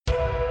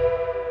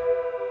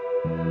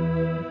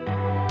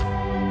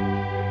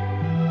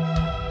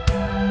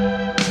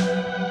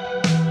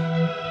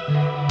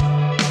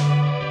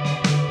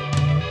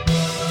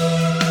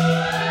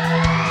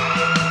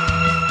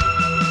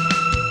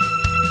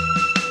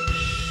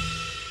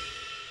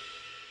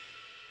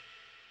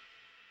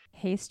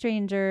Hey,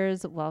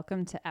 strangers.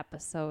 Welcome to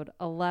episode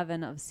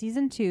 11 of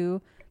season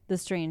 2, The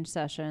Strange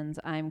Sessions.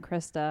 I'm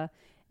Krista,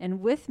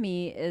 and with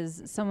me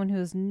is someone who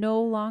is no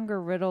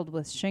longer riddled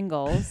with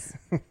shingles.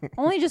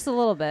 Only just a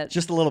little bit.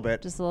 Just a little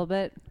bit. Just a little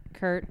bit.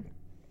 Kurt,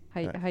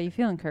 how you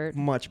feeling, Kurt?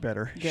 Much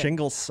better. Good.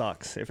 Shingles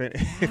sucks. If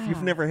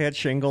you've never had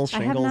shingles,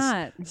 I have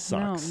not.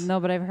 sucks. No,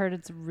 but I've heard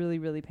it's really,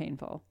 really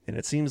painful. And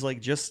it seems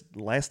like just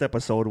last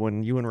episode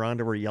when you and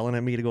Rhonda were yelling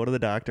at me to go to the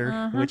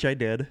doctor, which I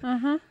did,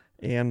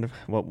 and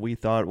what we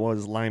thought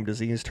was Lyme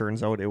disease,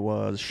 turns out it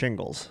was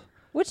shingles.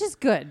 Which is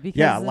good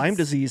because Lyme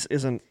disease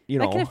isn't,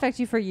 that can affect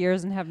you for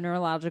years and have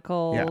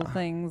neurological Yeah.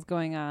 things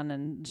going on,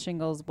 and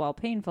shingles, while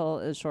painful,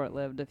 is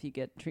short-lived if you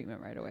get treatment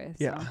right away.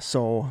 So. Yeah,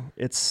 so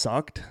it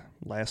sucked.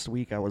 Last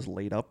week I was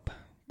laid up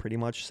pretty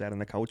much, sat on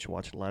the couch,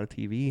 watched a lot of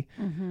TV.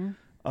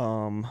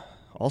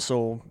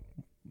 Also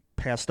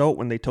passed out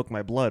when they took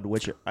my blood,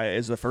 which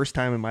is the first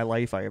time in my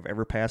life I have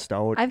ever passed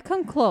out. I've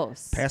come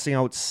close. Passing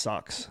out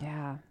sucks.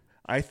 Yeah.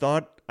 I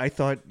thought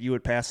you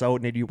would pass out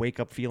and then you wake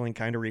up feeling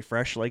kind of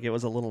refreshed, like it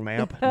was a little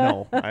nap.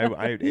 No,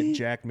 it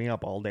jacked me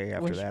up all day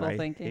after Wishful that.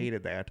 thinking. I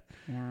hated that.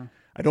 Yeah.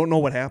 I don't know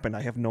what happened.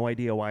 I have no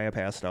idea why I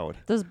passed out.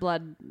 Does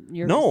blood?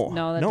 No,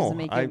 doesn't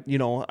make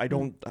you. I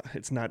don't.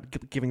 It's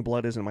not giving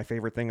blood isn't my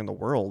favorite thing in the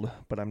world,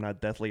 but I'm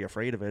not deathly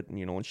afraid of it.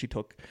 And, when she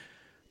took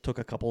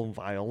a couple of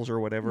vials or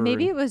whatever.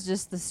 Maybe it was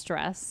just the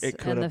stress It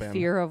could and the have been.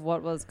 fear of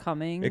what was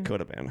coming. It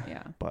could have been.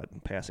 Yeah.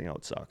 But passing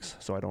out sucks,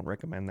 so I don't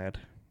recommend that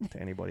to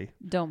anybody.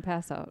 Don't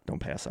pass out. Don't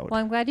pass out. Well,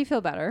 I'm glad you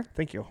feel better.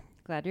 Thank you.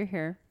 Glad you're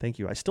here. Thank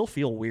you. I still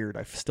feel weird.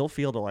 I still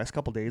feel the last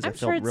couple of days I'm I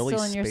sure felt it's really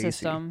still in your spacey.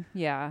 system.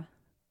 Yeah.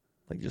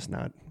 Like just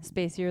not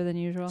Spacier than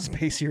usual.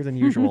 spacier than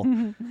usual.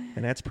 And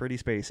that's pretty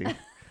spacey.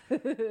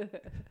 Do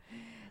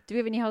we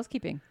have any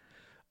housekeeping?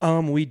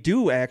 We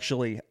do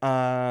actually.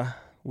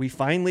 We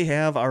finally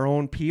have our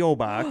own P.O.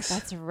 box.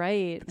 That's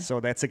right. So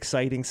that's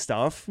exciting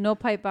stuff. No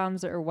pipe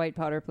bombs or white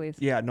powder, please.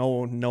 Yeah,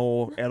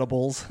 no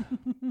edibles.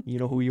 You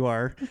know who you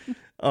are.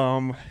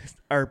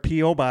 Our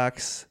P.O.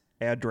 box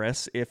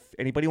address, if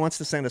anybody wants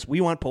to send us,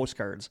 we want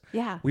postcards.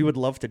 Yeah. We would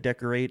love to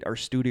decorate our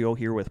studio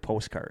here with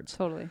postcards.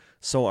 Totally.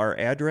 So our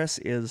address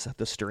is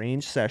The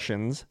Strange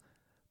Sessions,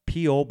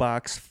 P.O.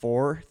 Box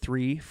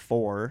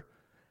 434,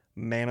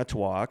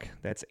 Manitowoc.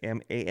 That's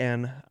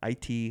Manitowoc,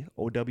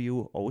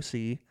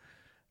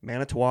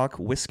 Manitowoc,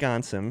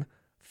 Wisconsin,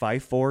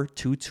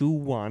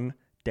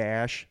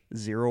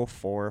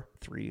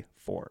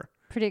 54221-0434.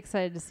 Pretty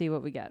excited to see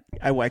what we get.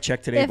 I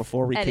checked today If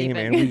before we anything.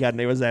 came in.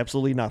 It was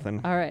absolutely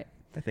nothing. All right.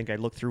 I think I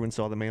looked through and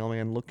saw the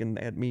mailman looking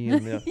at me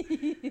in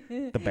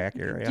the back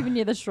area. Giving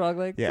you the shrug,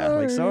 like, Yeah,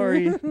 like,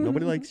 sorry,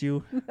 nobody likes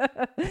you.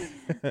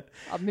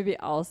 Maybe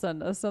I'll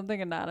send us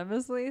something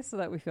anonymously so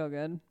that we feel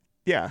good.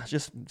 Yeah,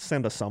 just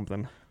send us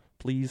something,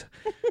 please.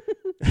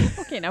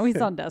 Okay, now we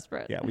sound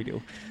desperate. Yeah, we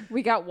do.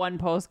 We got one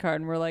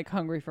postcard and we're like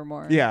hungry for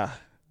more. Yeah,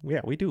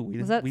 we do.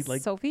 Was that we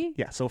like Sophie?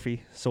 Yeah,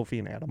 Sophie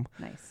and Adam.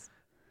 Nice.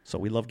 So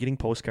we love getting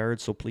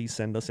postcards, so please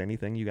send us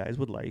anything you guys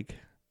would like.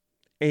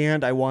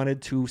 And I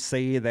wanted to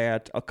say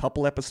that a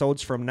couple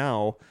episodes from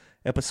now,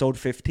 episode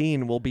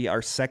 15 will be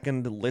our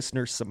second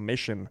listener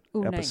submission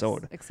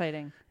episode. Nice.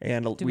 Exciting.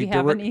 And Do we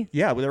have any?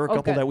 Yeah, there were a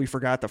couple good. that we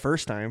forgot the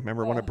first time.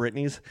 Remember one of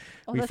Brittany's?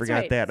 Oh, We that's forgot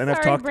right. that. And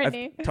Sorry, I've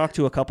Brittany. talked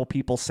to a couple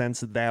people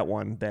since that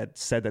one that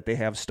said that they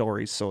have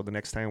stories. So the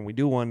next time we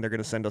do one, they're going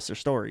to send us their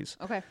stories.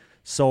 Okay.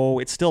 So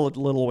it's still a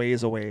little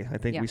ways away. I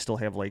think Yeah. we still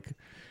have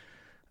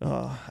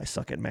I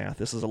suck at math.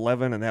 This is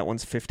 11 and that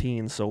one's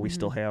 15. So we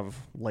still have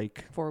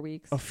 4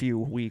 weeks. a few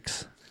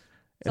weeks.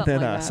 And Something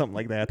then like that. something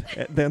like that.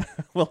 And then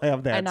we'll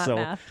have that. I'm not So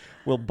math.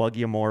 we'll bug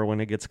you more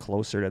when it gets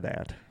closer to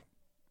that.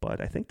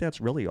 But I think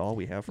that's really all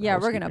we have for Yeah,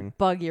 we're housekeeping. going to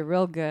bug you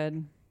real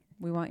good.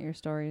 We want your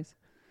stories.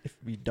 If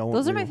we don't,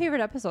 Those are my we'll-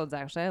 favorite episodes,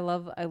 actually. I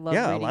love Yeah, a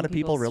reading lot of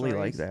people people's really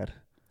like stories. that.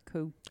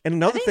 Cool. And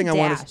another thing I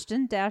want to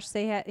Didn't Dash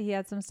say he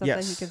had some stuff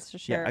that he yes, could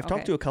share? yeah, I've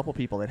talked to a couple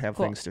people that have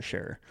Cool. things to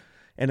share.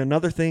 And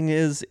another thing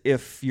is,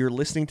 if you're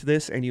listening to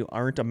this and you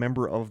aren't a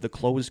member of the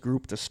closed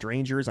group, The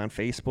Strangers on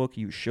Facebook,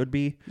 you should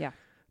be. Yeah.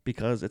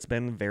 Because it's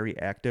been very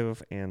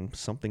active and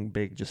something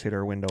big just hit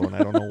our window and I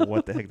don't know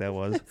what the heck that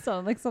was. It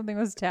sounded like something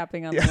was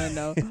tapping on the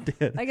window. It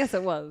did. I guess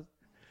it was.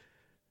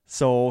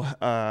 So,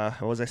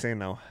 what was I saying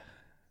now?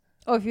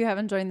 Oh, if you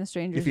haven't joined the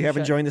Strangers, If you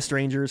haven't should. joined The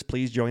Strangers,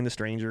 please join The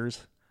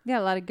Strangers. Yeah,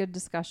 a lot of good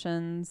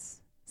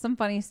discussions, some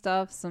funny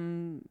stuff,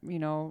 some,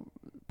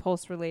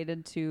 posts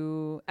related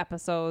to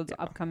episodes,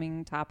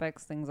 upcoming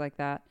topics, things like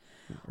that.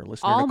 Our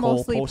listener All Nicole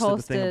mostly posted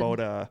the thing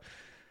posted- about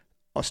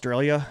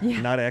Australia Yeah.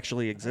 not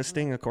actually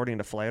existing according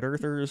to flat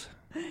earthers.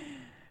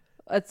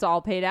 It's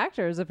all paid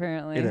actors,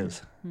 apparently. It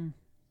is.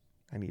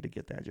 I need to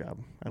get that job.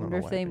 I don't wonder know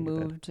if why I they didn't get that.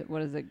 moved,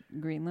 what is it,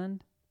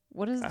 Greenland?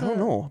 What is I don't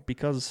know,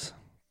 because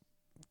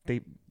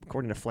they,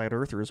 according to flat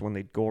earthers, when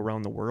they go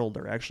around the world,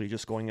 they're actually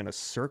just going in a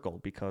circle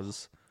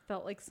because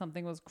Felt like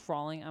something was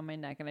crawling on my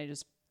neck and I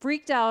just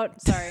freaked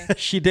out. Sorry.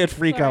 she did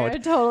freak Sorry, I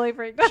out. totally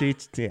freaked out.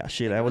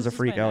 That was a just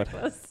freak my out.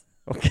 necklace.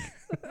 Okay.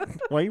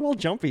 Why are you all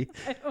jumpy?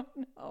 I don't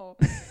know.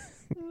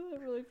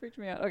 It really freaked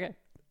me out. Okay.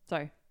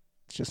 Sorry.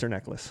 It's just her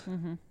necklace.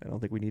 I don't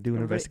think we need to do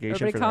an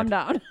investigation Everybody for calm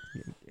that. down.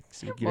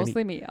 See, get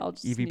Mostly any me. I'll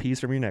just EVPs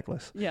from your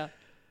necklace. Yeah.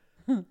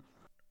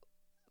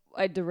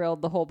 I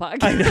derailed the whole I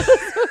podcast.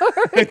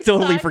 know. I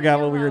totally forgot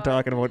what we were about?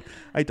 talking about.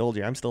 I told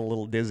you, I'm still a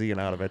little dizzy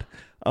and out of it.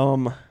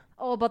 Oh,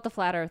 about the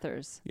flat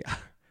earthers. Yeah.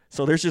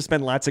 So there's just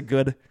been lots of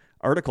good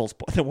articles.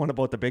 The one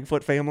about the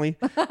Bigfoot family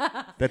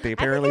that they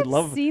apparently I think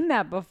I've love. seen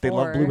that before. They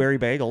love blueberry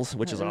bagels,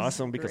 which That is is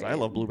awesome because I great.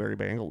 love blueberry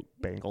bangles.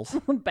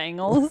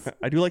 Bangles.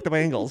 I do like the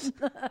bangles.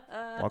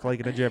 Walk like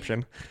an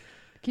Egyptian.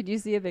 Could you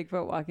see a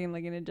Bigfoot walking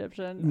like an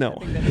Egyptian? No. I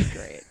think that is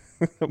great.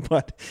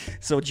 But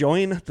so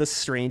join the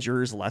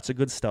strangers. Lots of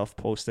good stuff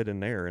posted in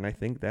there. And I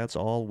think that's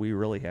all we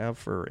really have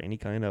for any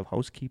kind of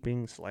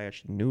housekeeping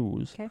 /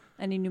 news. Okay.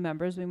 Any new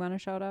members we want to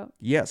shout out?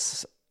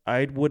 Yes,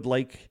 I would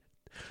like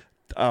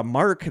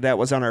Mark, that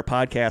was on our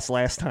podcast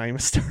last time,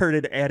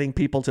 started adding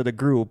people to the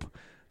group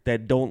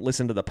that don't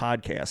listen to the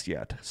podcast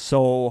yet.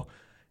 So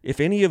if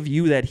any of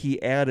you that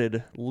he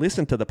added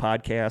listen to the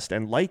podcast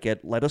and like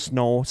it, let us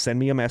know. Send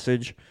me a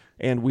message,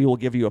 and we will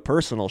give you a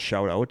personal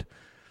shout out.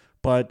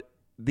 But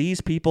these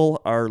people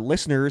are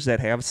listeners that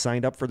have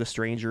signed up for the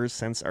strangers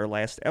since our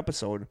last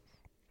episode.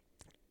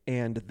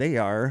 And they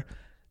are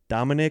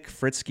Dominic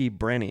Fritzky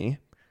Brenny,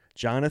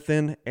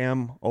 Jonathan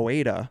M.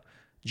 Oeda,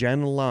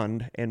 Jen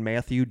Lund, and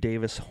Matthew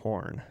Davis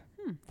Horn.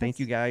 Thank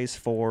you guys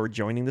for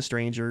joining the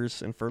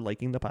strangers and for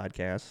liking the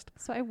podcast.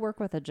 So I work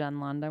with a Jen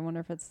Lund. I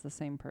wonder if it's the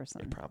same It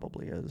person.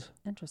 probably is.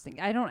 Interesting.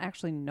 I don't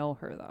actually know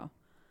her though.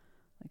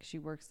 Like she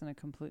works in a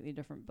completely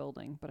different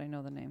building, but I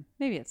know the name.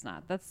 Maybe it's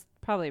not. That's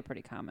probably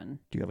pretty common.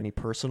 Do you have any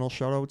personal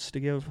shout outs to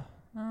give?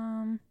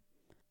 I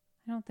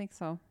don't think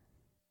so.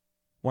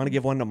 Want to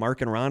give one to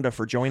Mark and Rhonda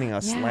for joining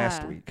us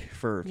last Yeah. week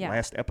for Yeah.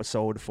 last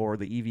episode for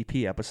the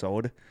EVP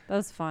episode. That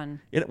was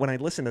fun. When I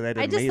listened to that,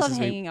 it I just amazes love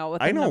me. hanging out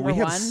with I them, know number we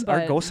had one, our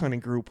but ghost hunting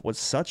group was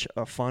such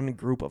a fun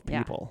group of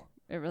Yeah, people.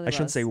 it really I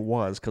shouldn't was. say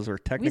was because we're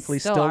technically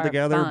still still are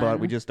together, but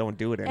we fun. just don't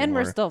do it anymore. And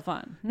we're still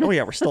fun. Oh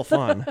yeah, we're still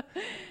fun.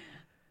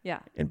 Yeah,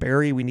 And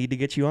Barry, we need to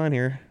get you on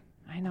here.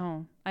 I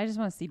know. I just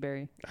want to see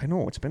Barry. I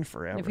know it's been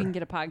forever. If we can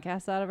get a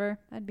podcast out of her,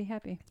 I'd be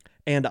happy.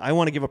 And I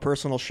want to give a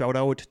personal shout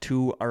out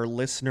to our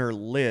listener,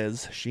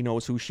 Liz. She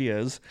knows who she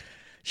is.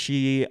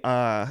 She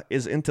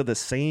is into the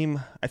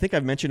same, I think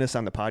I've mentioned this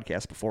on the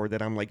podcast before,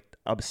 that I'm like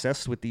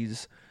obsessed with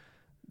these,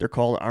 they're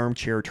called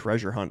armchair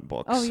treasure hunt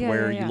books, Oh, yeah,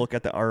 where yeah. you look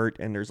at the art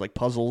and there's like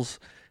puzzles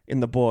in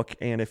the book.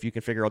 And if you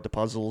can figure out the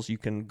puzzles, you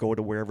can go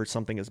to wherever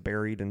something is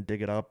buried and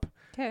dig it up.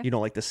 Okay. You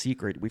know, like The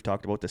Secret. We've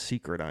talked about The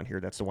Secret on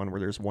here. That's the one where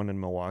there's one in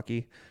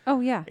Milwaukee.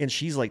 Oh, yeah. And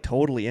she's like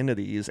totally into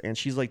these. And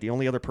she's like the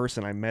only other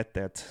person I met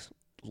that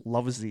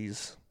loves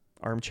these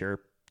armchair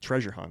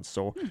treasure hunts.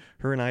 So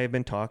her and I have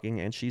been talking,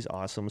 and she's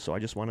awesome. So I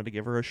just wanted to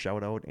give her a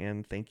shout out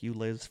and thank you,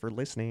 Liz, for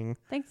listening.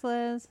 Thanks,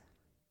 Liz.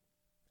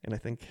 And I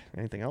think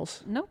anything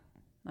else? Nope.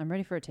 I'm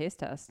ready for a taste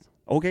test.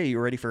 Okay, you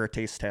ready for a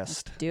taste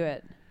test? Do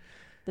it.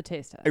 The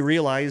taste test. I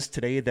realized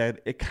today that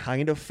it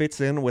kind of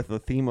fits in with the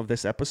theme of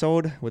this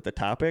episode, with the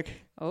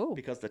topic, Oh.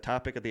 because the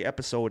topic of the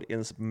episode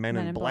is Men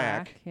in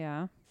Black.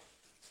 Yeah.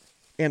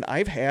 And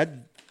I've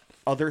had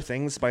other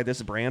things by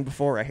this brand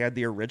before. I had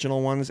the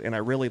original ones, and I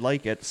really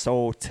like it.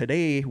 So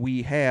today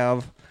we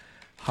have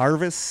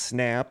Harvest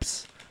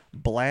Snaps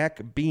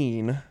Black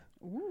Bean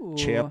Ooh.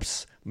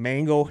 Chips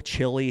Mango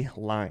Chili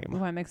Lime.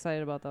 Oh, I'm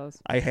excited about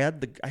those. I have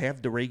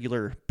the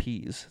regular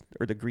peas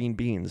or the green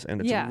beans,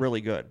 and it's Yeah.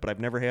 really good. But I've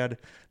never had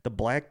the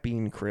black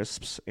bean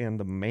crisps and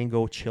the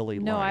mango chili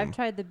No, lime. I've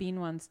tried the bean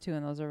ones too,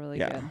 and those are really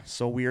yeah. good.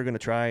 So we are gonna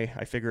try.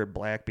 I figured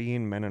black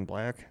bean, Men in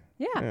Black.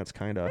 Yeah. It's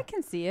kind I of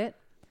can see it.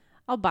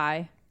 I'll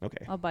buy.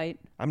 okay. I'll bite.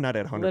 I'm not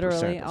at 100%,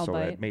 Literally, I'll so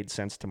bite. that made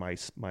sense to my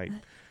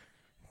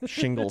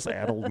shingles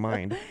addled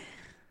mind.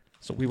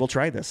 So we will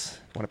try this.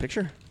 Want a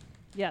picture?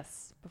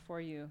 Yes, before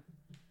you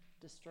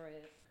destroy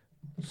it.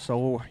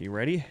 So you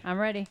ready? I'm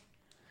ready.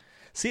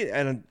 See,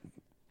 and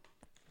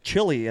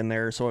chili in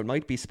there, so it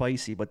might be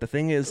spicy. But the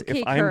thing is, Okay,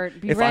 if I'm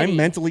Kurt, be if ready. I'm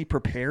mentally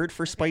prepared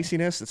for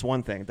spiciness, it's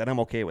one thing. Then I'm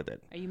okay with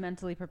it. Are you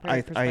mentally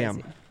prepared for I spicy?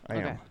 am. I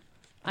Okay. am.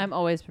 I'm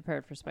always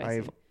prepared for spicy.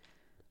 I've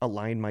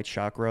aligned my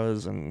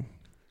chakras, and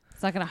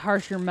It's not going to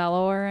harsh your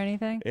mellow or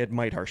anything. it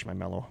might harsh my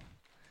mellow.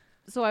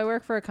 So I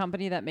work for a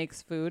company that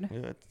makes food.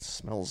 It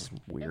smells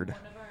weird. And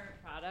one of our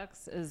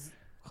products is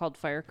called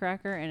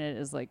Firecracker, and it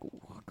is like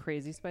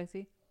crazy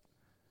spicy.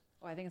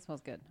 Oh, I think it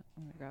smells good.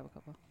 I'm going to grab a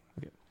couple.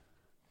 Okay.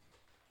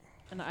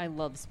 And I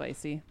love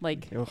spicy.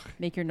 Like, Ugh,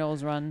 make your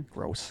nose run,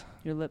 gross.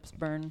 your lips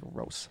burn.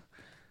 Gross.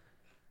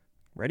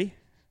 Ready?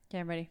 Okay,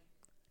 I'm ready.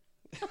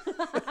 I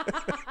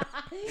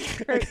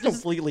Kurt just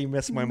completely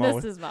missed my missed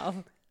mouth. his mouth.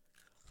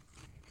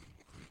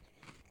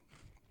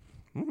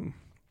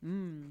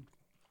 Mm.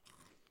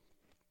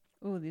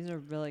 Ooh, these are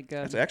really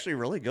good. It's actually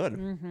really good.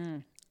 Mm-hmm.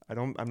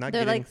 I'm not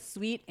They're getting like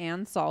sweet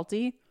and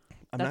salty.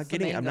 I'm that's not the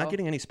getting I'm not mango.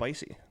 getting any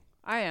spicy.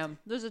 I am.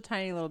 There's a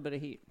tiny little bit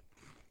of heat.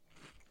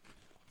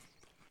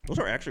 Those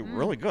are actually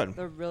really good.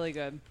 They're really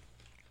good.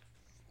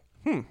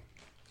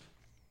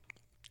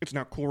 It's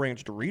not Cool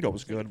Ranch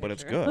Doritos good, but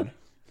it's picture.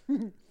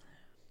 good.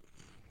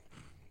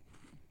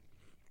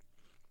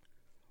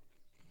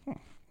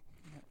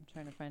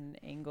 trying to find an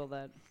angle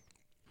that.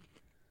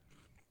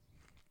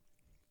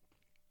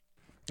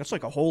 That's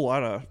like a whole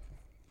lot of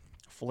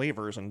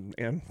flavors and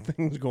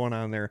things going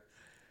on there.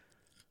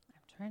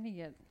 I'm trying to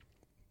get.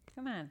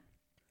 Come on.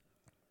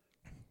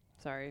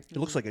 Sorry. It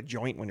looks like a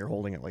joint when you're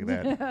holding it like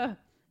that.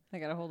 I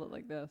gotta hold it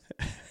like this.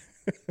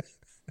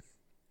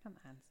 Come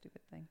on,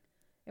 stupid thing.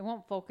 It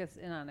won't focus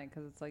in on it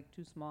because it's like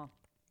too small.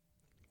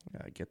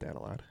 Yeah, I get that a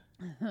lot.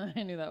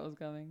 I knew that was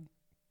coming.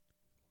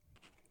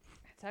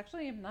 It's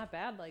actually not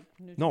bad, like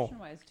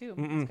nutrition-wise too.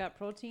 It's got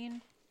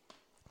protein.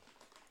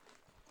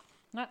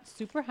 Not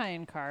super high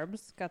in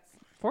carbs. Got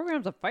 4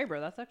 grams of fiber.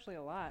 That's actually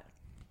a lot.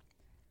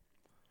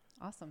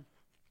 Awesome.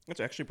 It's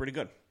actually pretty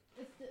good.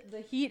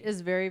 The heat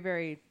is very,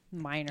 very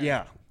minor.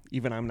 Yeah.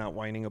 Even I'm not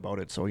whining about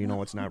it, so you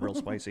know it's not real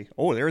spicy.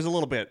 Oh, there's a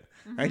little bit.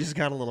 I just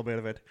got a little bit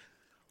of it.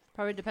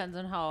 Probably depends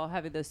on how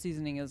heavy the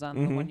seasoning is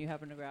on the one you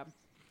happen to grab.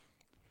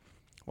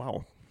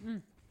 Wow.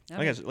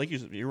 I guess, like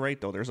you're right,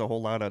 though. There's a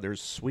whole lot of,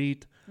 there's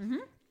sweet.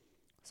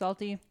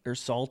 Salty. There's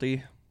salty.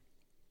 A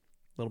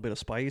little bit of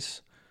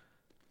spice.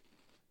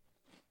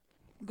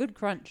 Good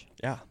crunch.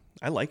 Yeah,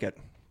 I like it.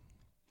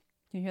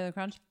 Can you hear the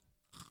crunch?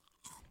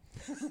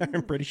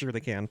 I'm pretty sure they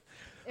can.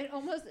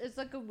 It's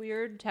like a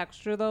weird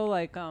texture though.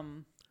 Like, have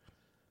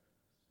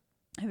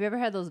you ever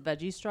had those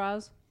veggie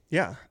straws?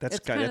 Yeah, that's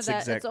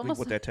exactly almost,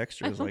 what that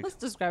texture is I like. almost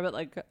describe it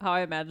like how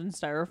I imagine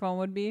styrofoam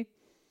would be,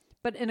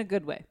 but in a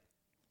good way.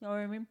 You know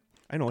what I mean?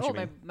 I know what you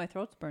mean. My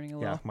throat's burning a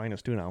Yeah, little. mine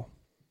is too now.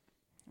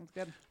 That's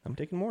good. I'm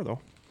taking more though.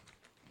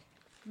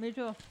 Me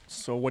too.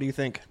 So what do you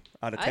think?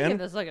 Out of I 10? give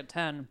this like a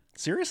 10.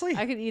 Seriously?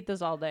 I could eat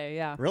this all day.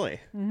 Yeah. Really?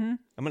 Mm-hmm.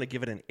 I'm gonna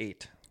give it an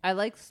 8. I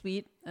like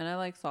sweet and I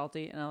like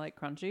salty and I like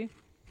crunchy,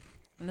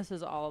 and this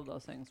is all of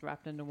those things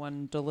wrapped into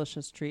one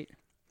delicious treat.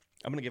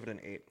 I'm gonna give it an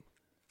 8.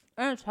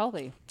 And it's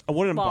healthy. I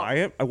wouldn't buy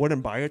it. I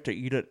wouldn't buy it to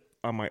eat it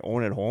on my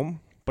own at home.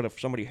 But if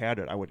somebody had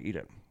it, I would eat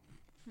it.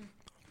 Like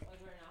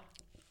right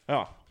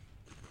now. Oh.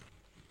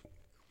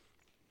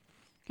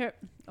 Here.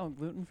 Oh,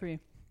 gluten free.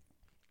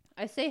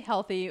 I say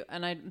healthy,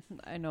 and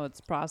I know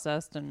it's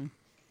processed and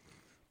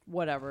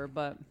whatever,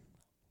 but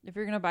if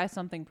you're gonna buy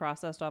something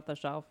processed off the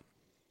shelf,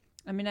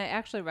 I mean, I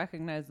actually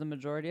recognize the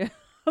majority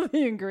of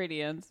the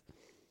ingredients.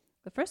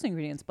 The first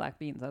ingredient's black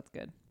beans. That's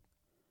good.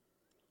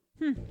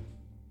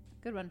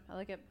 Good one. I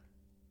like it.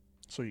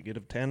 So you give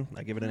it a 10.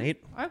 I give it an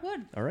 8. I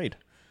would. All right.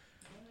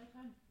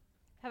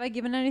 Have I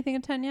given anything a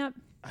 10 yet?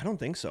 I don't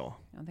think so.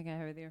 I don't think I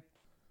have either.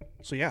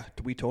 So yeah,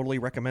 we totally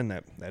recommend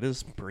that. That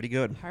is pretty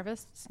good.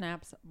 Harvest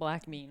Snaps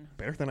Black Bean.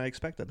 Better than I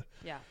expected.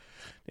 Yeah.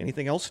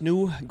 Anything else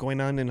new going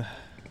on in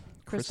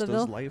Krista's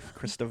Kristaville? life?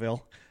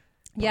 Kristaville.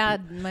 Yeah,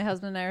 my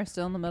husband and I are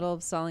still in the middle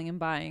of selling and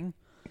buying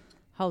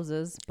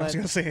houses. I was But,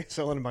 going to say,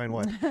 selling and buying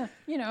what?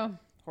 you know,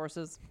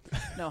 horses.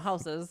 No,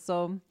 houses.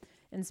 So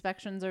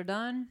inspections are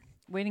done.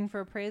 Waiting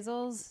for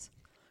appraisals.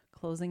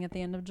 Closing at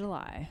the end of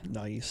July.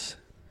 Nice.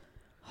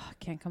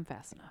 Can't come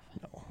fast enough.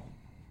 No.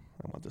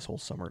 I want this whole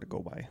summer to go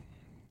by.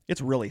 It's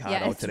really hot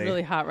Yeah, out it's today.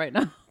 really hot right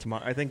now.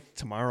 I think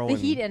tomorrow. The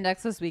and, heat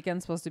index this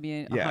weekend's supposed to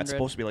be 100. Yeah, it's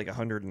supposed to be like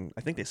 100. And,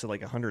 I think they said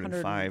like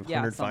 105,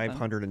 105, something.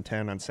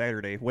 110 on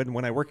Saturday.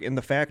 When I work in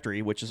the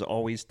factory, which is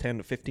always 10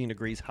 to 15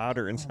 degrees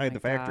hotter inside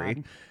the factory.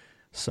 God.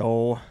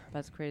 So.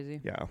 That's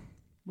crazy. Yeah.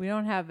 We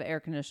don't have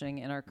air conditioning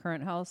in our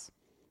current house,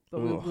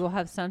 but we will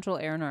have central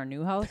air in our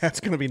new house.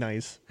 That's going to be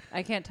nice.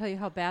 I can't tell you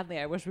how badly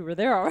I wish we were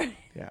there already.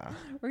 Yeah.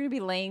 We're going to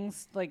be laying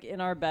like in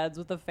our beds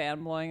with the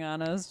fan blowing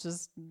on us,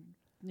 just,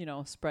 you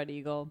know, spread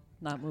eagle,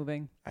 not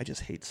moving. I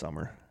just hate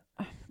summer.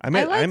 I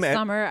like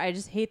summer. I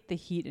just hate the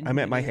heat. And I'm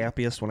at my humidity.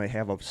 happiest when I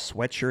have a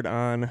sweatshirt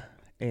on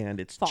and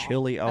it's Fall.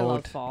 chilly I love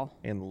out fall.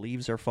 and the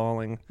leaves are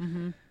falling.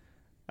 Mm-hmm.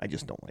 I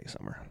just don't like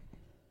summer.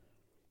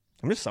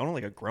 I'm just sounding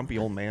like a grumpy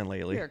old man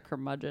lately. You're a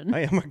curmudgeon.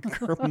 I am a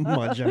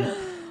curmudgeon.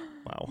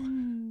 Wow.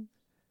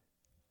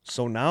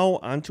 So now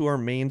onto our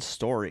main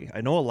story. I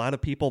know a lot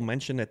of people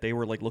mentioned that they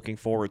were like looking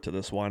forward to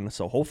this one,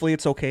 so hopefully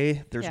it's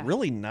okay. There's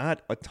really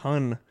not a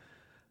ton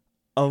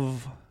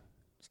of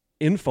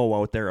info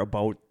out there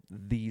about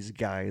these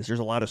guys. There's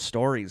a lot of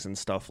stories and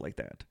stuff like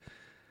that.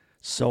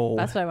 So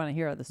That's what I want to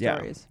hear are the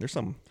stories. Yeah, there's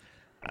some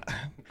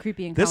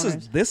Creepy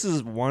encounters. This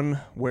is one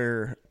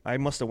where I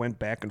must have went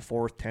back and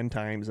forth 10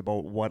 times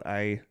about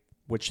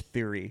which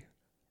theory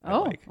I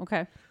like.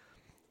 Okay.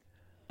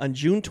 On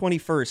June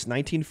 21st,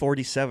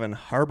 1947,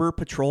 Harbor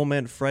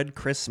Patrolman Fred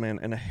Chrisman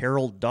and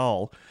Harold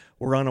Dahl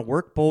were on a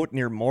workboat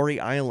near Maury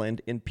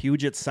Island in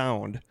Puget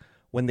Sound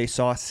when they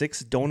saw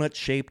 6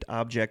 donut-shaped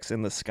objects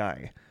in the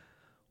sky.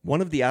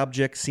 One of the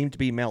objects seemed to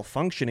be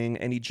malfunctioning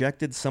and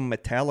ejected some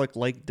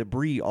metallic-like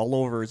debris all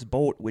over his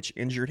boat, which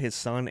injured his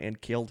son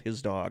and killed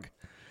his dog.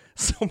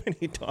 So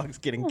many dogs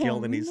getting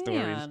killed in these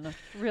stories.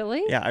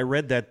 Really? Yeah, I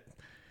read that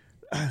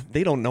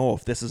they don't know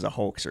if this is a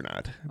hoax or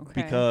not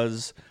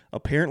because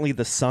apparently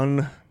the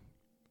son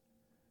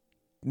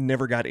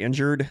never got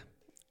injured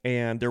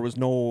and there was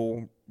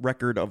no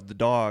record of the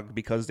dog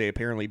because they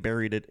apparently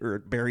buried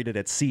it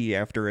at sea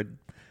after it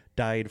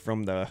died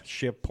from the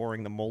ship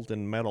pouring the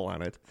molten metal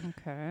on it.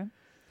 Okay.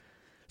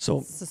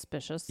 So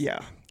suspicious. Yeah.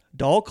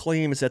 Dahl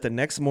claims that the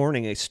next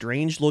morning a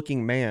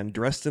strange-looking man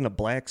dressed in a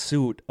black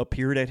suit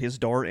appeared at his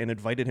door and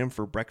invited him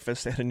for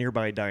breakfast at a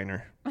nearby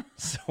diner.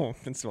 So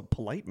it's a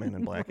polite man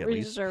in black, at He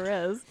least. sure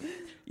is.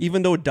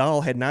 Even though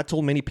Dahl had not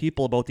told many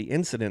people about the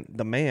incident,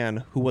 the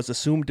man, who was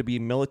assumed to be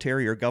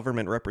military or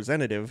government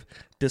representative,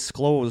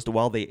 disclosed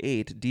while they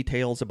ate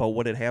details about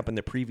what had happened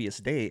the previous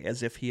day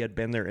as if he had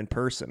been there in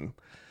person.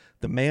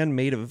 The man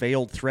made a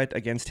veiled threat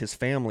against his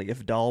family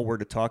if Dahl were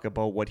to talk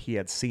about what he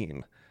had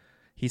seen.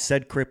 He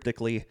said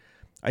cryptically,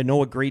 "I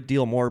know a great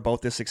deal more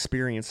about this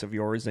experience of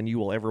yours than you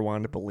will ever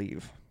want to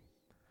believe."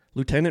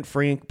 Lieutenant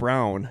Frank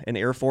Brown, an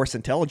Air Force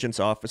intelligence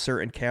officer,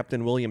 and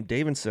Captain William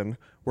Davidson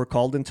were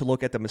called in to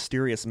look at the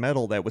mysterious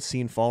metal that was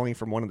seen falling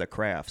from one of the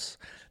crafts.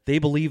 They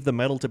believed the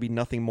metal to be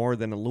nothing more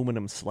than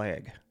aluminum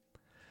slag.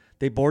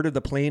 They boarded the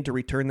plane to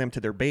return them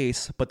to their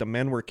base, but the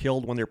men were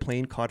killed when their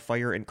plane caught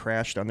fire and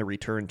crashed on the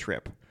return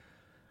trip.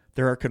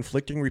 There are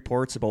conflicting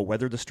reports about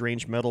whether the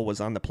strange metal was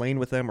on the plane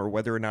with them or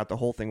whether or not the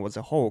whole thing was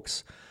a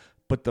hoax,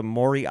 but the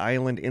Maury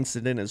Island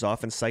incident is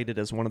often cited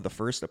as one of the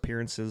first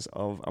appearances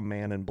of a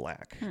man in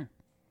black.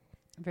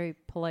 Very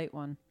polite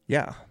one.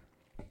 Yeah.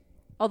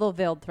 Although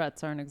veiled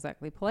threats aren't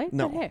exactly polite.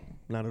 No, But hey.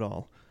 not at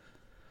all.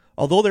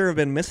 Although there have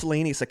been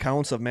miscellaneous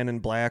accounts of men in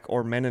black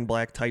or men in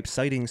black type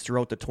sightings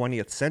throughout the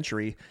 20th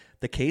century,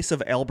 the case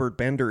of Albert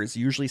Bender is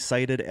usually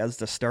cited as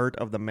the start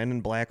of the men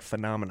in black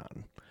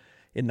phenomenon.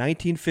 In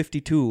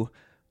 1952,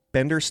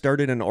 Bender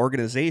started an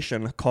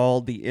organization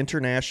called the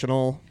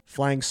International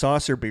Flying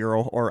Saucer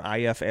Bureau, or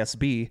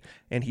IFSB,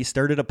 and he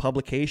started a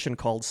publication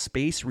called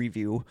Space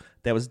Review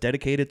that was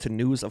dedicated to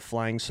news of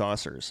flying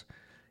saucers.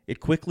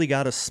 It quickly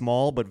got a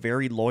small but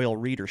very loyal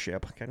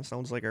readership. Kind of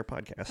sounds like our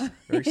podcast.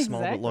 Very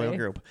small but loyal Exactly.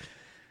 group.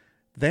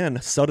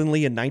 Then,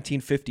 suddenly in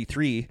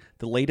 1953,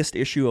 the latest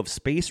issue of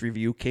Space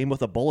Review came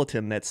with a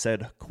bulletin that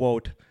said,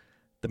 quote,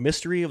 "The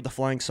mystery of the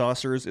flying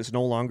saucers is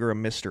no longer a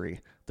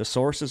mystery. The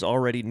source is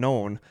already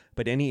known,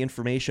 but any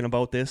information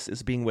about this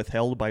is being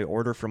withheld by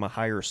order from a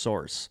higher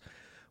source.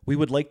 We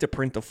would like to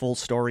print the full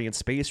story in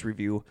Space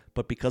Review,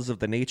 but because of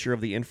the nature of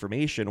the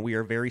information, we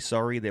are very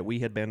sorry that we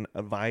had been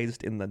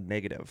advised in the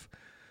negative.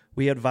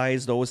 We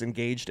advise those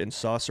engaged in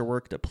saucer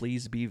work to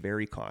please be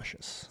very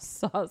cautious."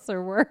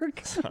 Saucer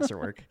work. Saucer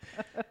work.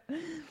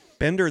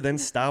 Bender then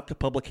stopped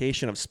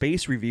publication of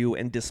Space Review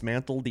and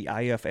dismantled the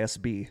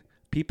IFSB.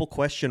 People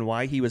questioned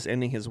why he was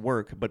ending his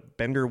work, but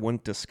Bender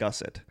wouldn't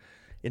discuss it.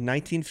 In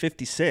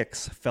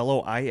 1956,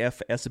 fellow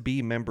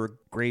IFSB member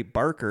Gray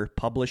Barker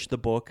published the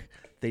book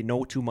They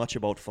Know Too Much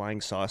About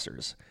Flying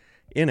Saucers.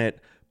 In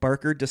it,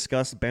 Barker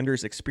discussed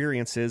Bender's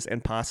experiences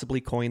and possibly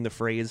coined the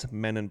phrase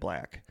Men in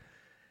Black.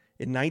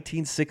 In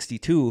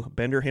 1962,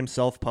 Bender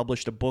himself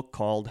published a book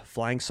called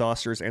Flying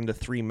Saucers and the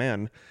Three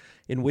Men,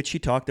 in which he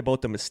talked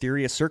about the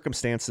mysterious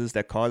circumstances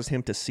that caused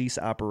him to cease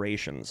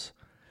operations.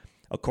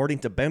 According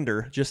to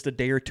Bender, just a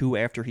day or two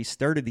after he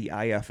started the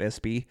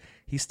IFSB,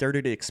 he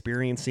started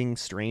experiencing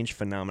strange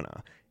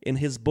phenomena. In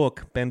his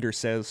book, Bender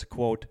says,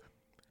 quote,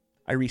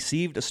 "I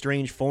received a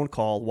strange phone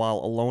call while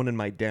alone in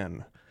my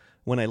den.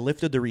 When I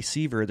lifted the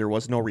receiver, there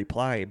was no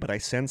reply, but I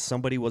sensed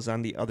somebody was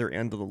on the other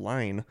end of the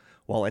line,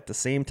 while at the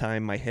same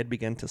time my head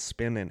began to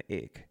spin and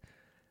ache.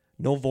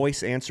 No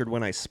voice answered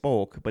when I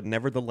spoke, but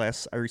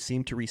nevertheless I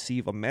seemed to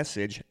receive a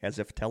message as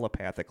if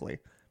telepathically.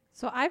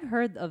 So I've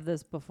heard of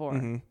this before.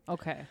 Mm-hmm.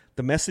 Okay.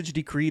 The message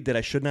decreed that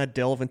I should not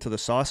delve into the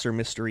saucer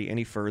mystery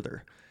any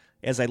further.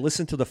 As I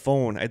listened to the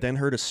phone, I then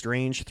heard a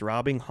strange,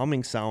 throbbing,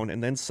 humming sound,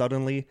 and then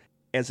suddenly,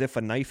 as if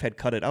a knife had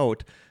cut it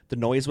out, the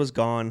noise was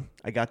gone.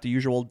 I got the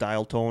usual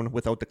dial tone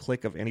without the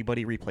click of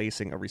anybody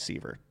replacing a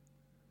receiver."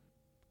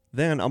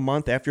 Then, a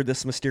month after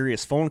this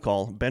mysterious phone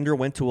call, Bender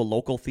went to a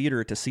local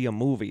theater to see a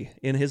movie.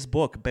 In his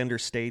book, Bender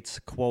states,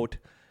 quote,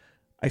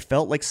 "I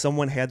felt like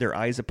someone had their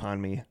eyes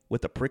upon me,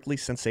 with a prickly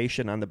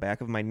sensation on the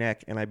back of my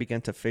neck, and I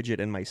began to fidget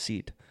in my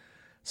seat.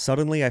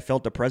 Suddenly, I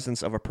felt the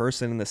presence of a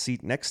person in the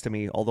seat next to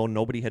me, although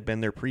nobody had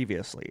been there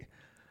previously.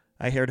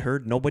 I had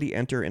heard nobody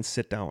enter and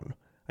sit down.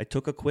 I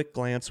took a quick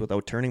glance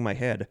without turning my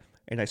head,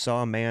 and I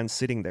saw a man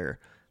sitting there.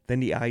 Then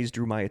the eyes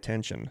drew my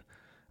attention.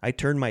 I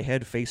turned my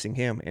head facing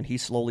him, and he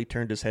slowly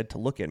turned his head to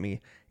look at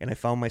me, and I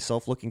found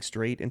myself looking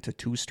straight into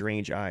two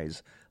strange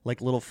eyes,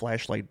 like little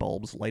flashlight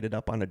bulbs lighted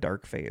up on a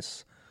dark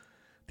face.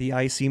 The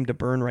eyes seemed to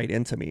burn right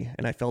into me,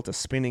 and I felt a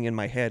spinning in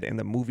my head, and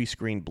the movie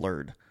screen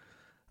blurred.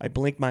 I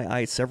blinked my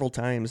eyes several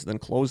times, then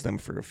closed them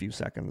for a few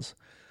seconds.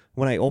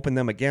 When I opened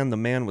them again, the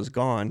man was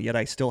gone, yet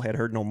I still had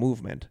heard no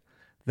movement.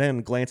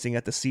 Then, glancing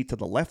at the seat to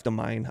the left of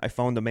mine, I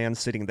found the man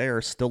sitting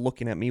there, still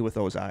looking at me with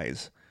those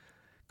eyes.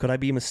 Could I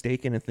be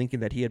mistaken in thinking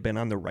that he had been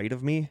on the right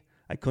of me?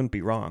 I couldn't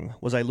be wrong.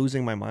 Was I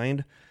losing my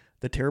mind?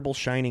 The terrible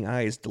shining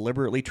eyes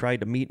deliberately tried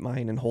to meet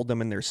mine and hold them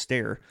in their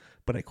stare,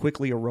 but I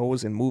quickly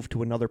arose and moved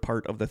to another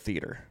part of the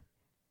theater."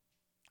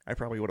 I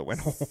probably would have went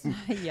home.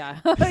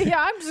 Yeah. Yeah,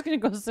 I'm just going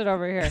to go sit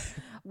over here.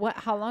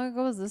 How long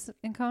ago was this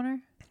encounter?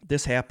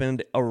 This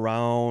happened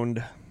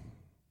around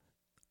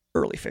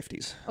early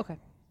 50s. Okay.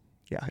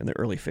 Yeah, in the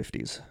early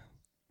 50s.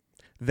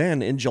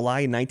 Then, in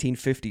July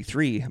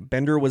 1953,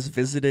 Bender was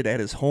visited at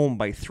his home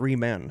by three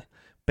men.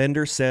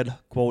 Bender said,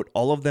 quote,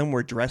 all of them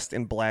were dressed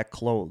in black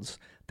clothes.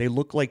 They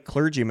looked like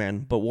clergymen,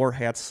 but wore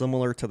hats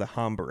similar to the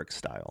Homburg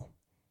style.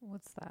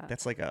 What's that?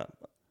 That's like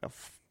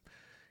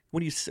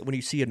when you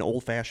see an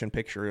old-fashioned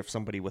picture of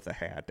somebody with a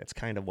hat, that's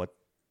kind of what,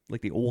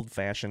 like the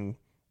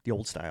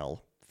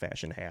old-style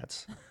fashion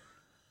hats.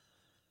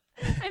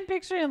 I'm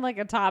picturing like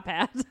a top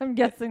hat. I'm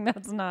guessing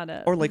that's not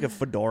it. Or like a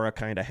fedora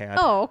kind of hat.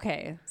 Oh,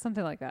 okay.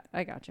 Something like that.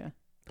 I gotcha.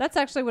 That's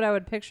actually what I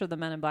would picture the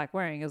Men in Black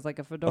wearing is like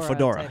a fedora. A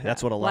fedora. type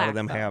That's hat. what a lot of Black,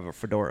 them though. have, are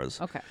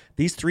fedoras. Okay.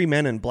 These three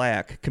men in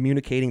black,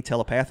 communicating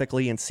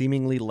telepathically and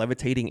seemingly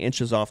levitating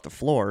inches off the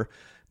floor,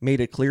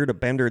 made it clear to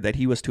Bender that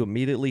he was to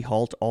immediately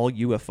halt all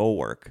UFO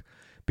work.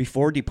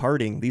 Before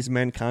departing, these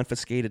men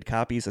confiscated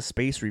copies of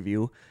Space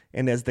Review,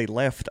 and as they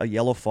left, a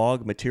yellow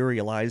fog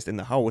materialized in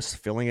the house,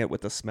 filling it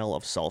with the smell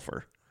of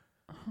sulfur.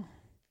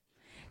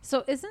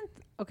 So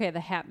the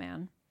Hat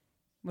Man,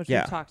 which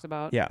Yeah. we've talked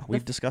about. Yeah,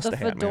 we've discussed the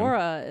Hat Man. The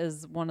fedora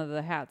is one of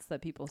the hats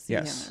that people see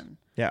Yes. him in.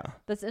 Yeah.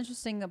 That's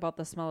interesting about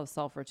the smell of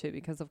sulfur too,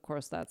 because of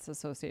course that's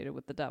associated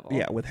with the devil.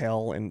 Yeah, with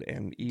hell and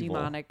evil.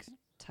 Demonic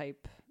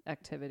type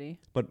activity.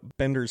 But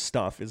Bender's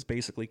stuff is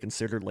basically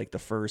considered like the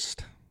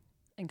first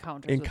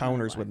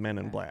Encounters with Men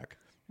in Okay. Black.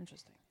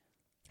 Interesting.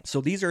 So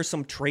these are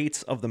some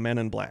traits of the Men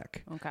in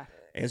Black. Okay.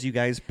 As you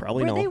guys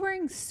probably know. Were they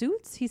wearing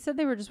suits? He said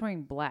they were just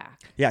wearing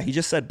black. Yeah, he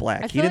just said black.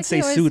 I He feel didn't like say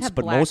he always suits, had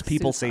but black most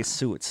people suits say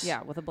on. suits.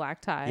 Yeah, with a black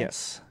tie.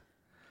 Yes.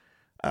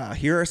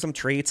 Here are some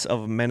traits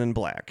of Men in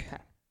Black.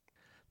 Okay.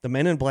 The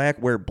Men in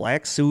Black wear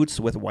black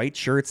suits with white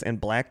shirts and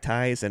black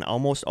ties and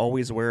almost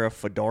always wear a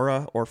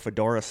fedora or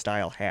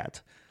fedora-style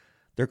hat.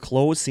 Their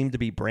clothes seem to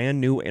be brand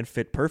new and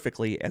fit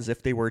perfectly as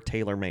if they were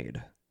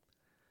tailor-made.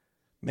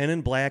 Men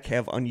in Black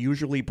have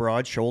unusually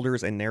broad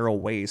shoulders and narrow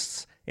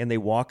waists, and they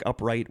walk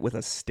upright with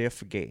a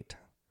stiff gait.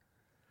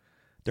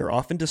 They're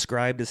often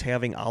described as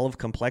having olive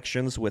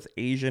complexions with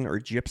Asian or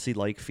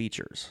gypsy-like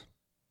features.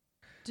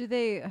 Do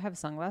they have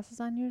sunglasses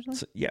on usually?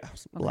 So, yeah,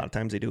 a lot of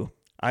times they do.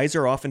 Eyes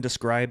are often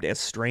described as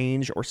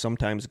strange or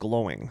sometimes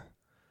glowing.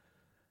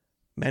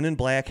 Men in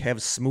Black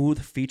have smooth,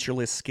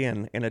 featureless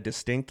skin and a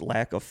distinct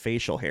lack of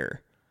facial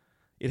hair.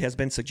 It has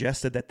been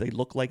suggested that they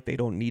look like they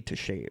don't need to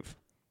shave.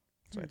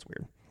 So that's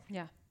weird.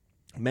 Yeah.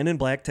 Men in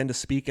Black tend to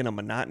speak in a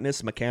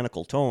monotonous,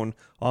 mechanical tone,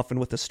 often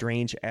with a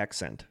strange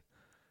accent.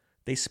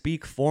 They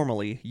speak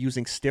formally,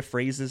 using stiff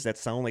phrases that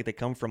sound like they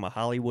come from a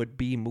Hollywood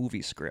B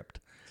movie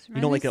script.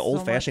 You know, like an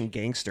old-fashioned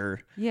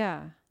gangster.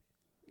 Yeah.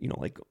 You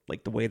know,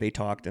 like the way they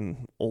talked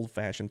in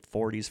old-fashioned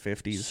 40s,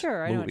 50s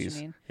Sure, I know what movies.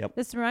 you mean. Yep.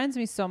 This reminds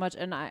me so much,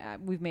 and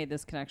we've made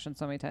this connection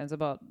so many times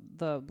about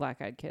the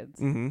black-eyed kids.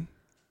 Mm-hmm.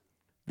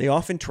 They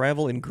often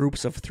travel in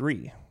groups of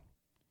 3.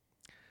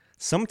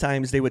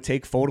 Sometimes they would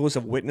take photos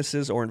of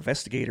witnesses or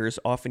investigators,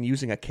 often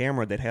using a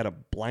camera that had a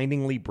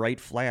blindingly bright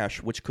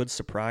flash which could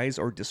surprise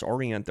or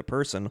disorient the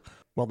person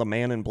while the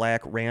man in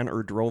black ran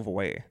or drove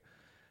away.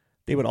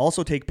 They would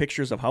also take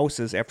pictures of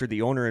houses after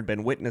the owner had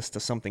been witness to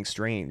something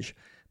strange.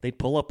 They'd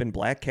pull up in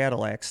black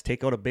Cadillacs,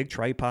 take out a big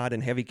tripod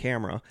and heavy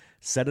camera,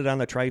 set it on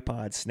the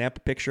tripod, snap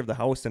a picture of the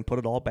house, and put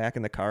it all back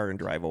in the car and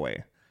drive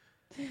away.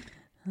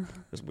 It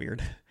was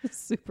weird.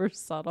 Super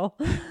subtle.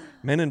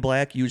 Men in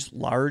Black use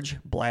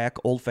large, black,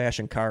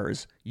 old-fashioned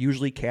cars,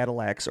 usually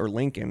Cadillacs or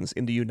Lincolns,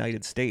 in the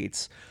United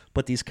States,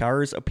 but these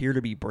cars appear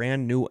to be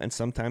brand new and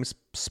sometimes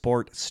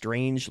sport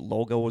strange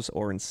logos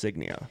or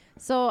insignia.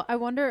 So I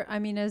wonder,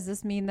 does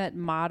this mean that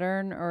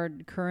modern or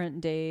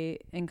current day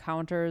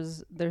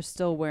encounters, they're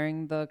still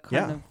wearing the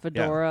kind of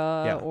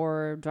fedora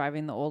or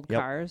driving the old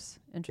cars?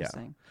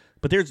 Interesting. Yeah.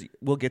 But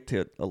we'll get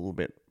to it a little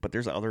bit, but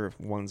there's other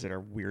ones that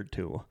are weird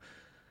too.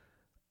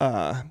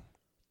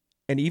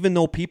 And even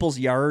though people's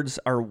yards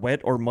are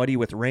wet or muddy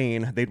with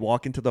rain, they'd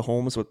walk into the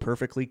homes with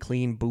perfectly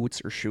clean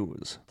boots or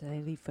shoes. Do they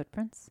leave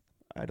footprints?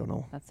 I don't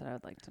know. That's what I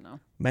would like to know.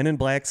 Men in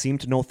Black seem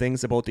to know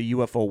things about the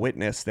UFO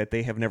witness that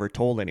they have never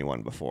told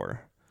anyone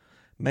before.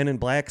 Men in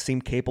Black seem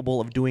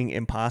capable of doing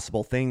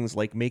impossible things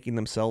like making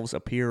themselves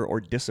appear or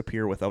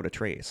disappear without a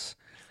trace.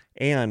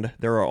 And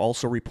there are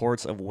also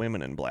reports of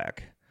women in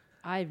black.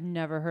 I've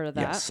never heard of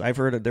that. Yes, I've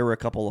heard there were a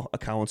couple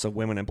accounts of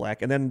women in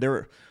black. And then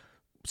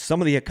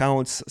some of the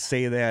accounts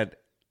say that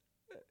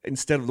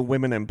instead of the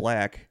women in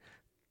black,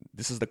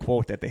 this is the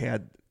quote that they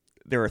had,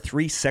 there are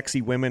 3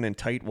 sexy women in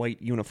tight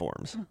white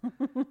uniforms.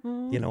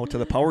 To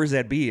the powers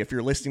that be, if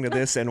you're listening to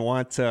this and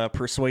want to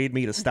persuade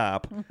me to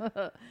stop,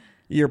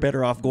 you're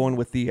better off going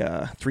with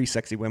the 3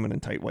 sexy women in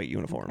tight white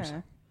uniforms.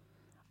 Okay.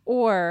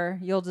 Or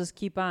you'll just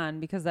keep on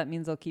because that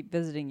means they'll keep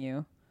visiting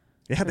you.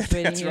 Yeah, that's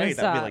right. I'd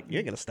be like, you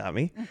ain't going to stop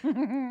me.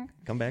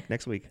 Come back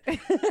next week.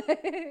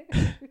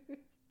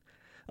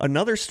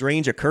 Another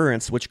strange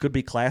occurrence, which could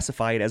be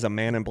classified as a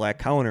Man in Black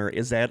counter,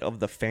 is that of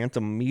the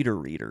phantom meter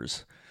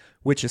readers,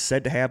 which is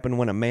said to happen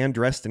when a man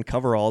dressed in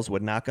coveralls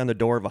would knock on the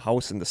door of a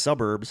house in the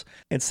suburbs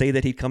and say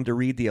that he'd come to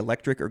read the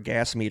electric or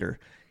gas meter.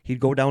 He'd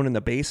go down in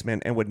the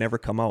basement and would never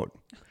come out.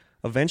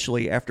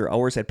 Eventually, after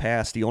hours had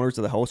passed, the owners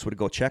of the house would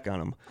go check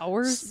on him.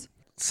 Hours?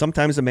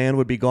 Sometimes the man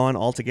would be gone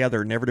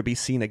altogether, never to be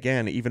seen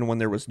again, even when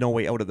there was no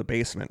way out of the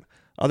basement.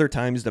 Other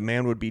times, the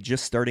man would be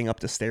just starting up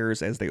the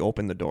stairs as they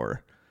opened the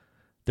door.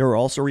 There were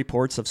also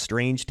reports of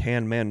strange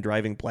tan men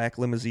driving black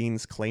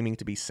limousines claiming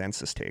to be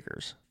census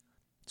takers.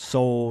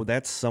 So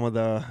that's some of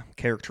the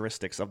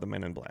characteristics of the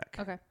Men in Black.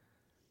 Okay.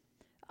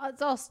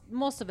 It's all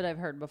most of it I've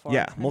heard before.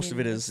 Yeah, most of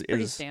it it's is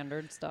pretty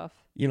standard stuff.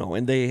 You know,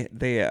 and they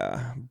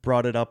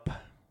brought it up.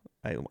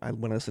 I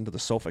when I listened to the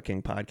Sofa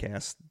King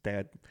podcast,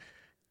 that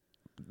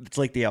it's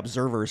like the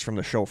observers from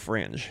the show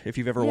Fringe. If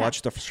you've ever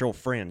watched the show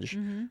Fringe,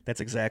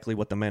 that's exactly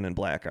what the Men in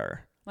Black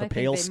are. Well, I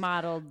think they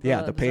modeled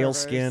the pale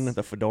skin,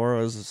 the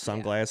fedoras, the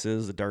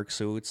sunglasses, the dark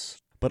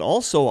suits. But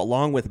also,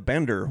 along with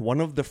Bender,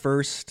 one of the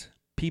first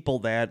people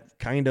that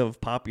kind of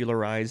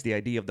popularized the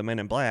idea of the Men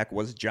in Black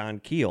was John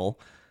Keel,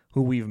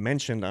 who we've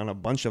mentioned on a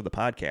bunch of the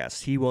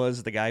podcasts. He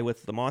was the guy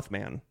with the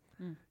Mothman.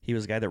 He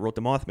was the guy that wrote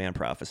the Mothman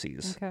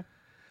prophecies. Okay.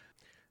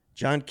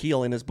 John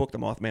Keel, in his book, The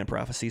Mothman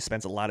Prophecy,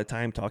 spends a lot of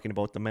time talking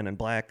about the Men in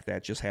Black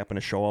that just happened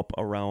to show up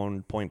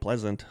around Point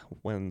Pleasant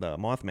when the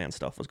Mothman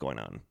stuff was going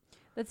on.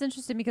 That's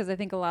interesting because I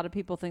think a lot of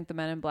people think the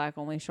Men in Black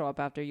only show up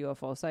after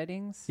UFO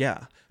sightings.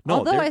 Yeah. No,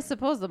 although I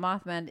suppose the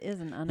Mothman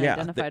is an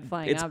unidentified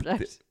flying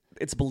object.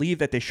 It's believed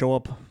that they show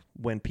up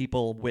when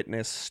people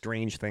witness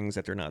strange things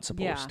that they're not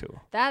supposed to.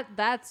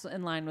 That's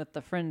in line with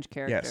the Fringe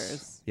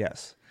characters.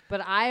 Yes.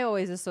 But I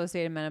always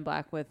associated Men in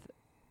Black with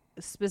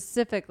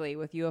specifically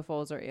with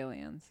UFOs or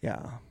aliens.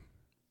 Yeah.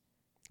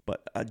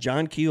 But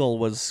John Keel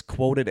was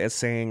quoted as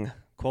saying,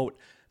 quote,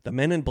 "The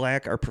Men in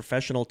Black are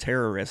professional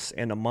terrorists,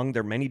 and among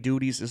their many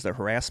duties is the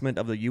harassment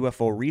of the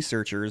UFO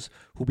researchers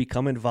who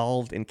become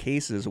involved in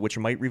cases which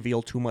might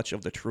reveal too much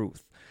of the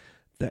truth.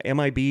 The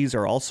MIBs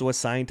are also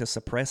assigned to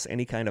suppress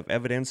any kind of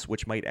evidence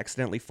which might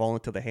accidentally fall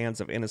into the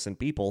hands of innocent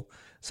people,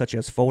 such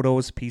as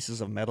photos,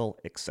 pieces of metal,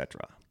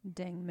 etc."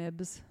 Dang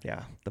MIBs.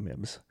 Yeah, the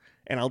MIBs.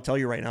 And I'll tell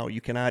you right now,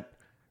 you cannot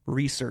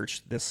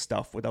research this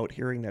stuff without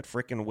hearing that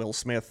frickin' Will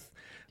Smith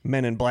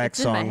Men in Black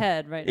song. It's in my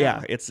head right now.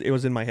 Yeah, it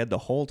was in my head the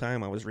whole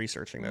time I was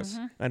researching this.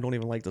 I don't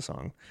even like the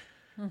song.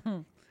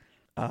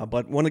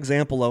 But one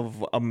example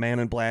of a Man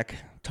in Black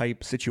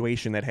type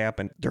situation that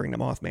happened during the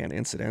Mothman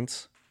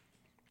incidents.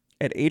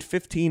 At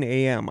 8:15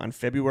 a.m. on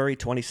February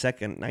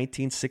 22nd,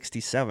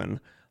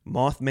 1967,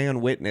 Mothman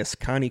witness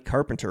Connie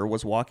Carpenter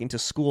was walking to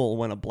school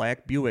when a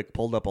black Buick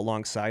pulled up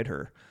alongside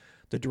her.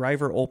 The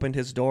driver opened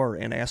his door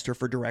and asked her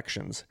for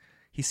directions.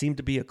 He seemed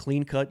to be a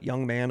clean-cut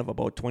young man of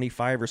about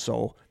 25 or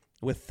so,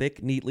 with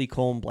thick, neatly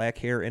combed black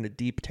hair and a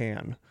deep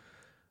tan.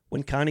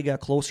 When Connie got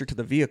closer to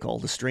the vehicle,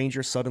 the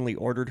stranger suddenly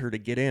ordered her to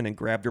get in and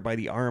grabbed her by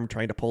the arm,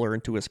 trying to pull her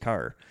into his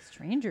car.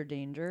 Stranger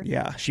danger.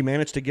 Yeah, she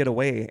managed to get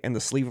away, and the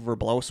sleeve of her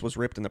blouse was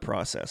ripped in the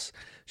process.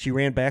 She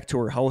ran back to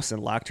her house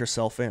and locked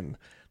herself in.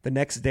 The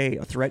next day,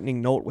 a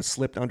threatening note was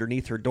slipped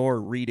underneath her door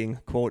reading,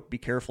 quote, "Be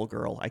careful,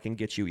 girl, I can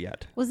get you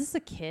yet." Was this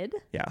a kid?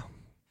 Yeah.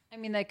 I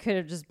mean, that could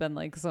have just been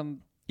like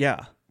some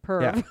Yeah.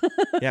 perv.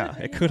 Yeah,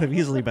 it could have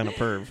easily been a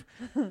perv.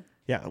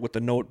 Yeah, with the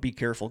note, "Be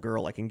careful,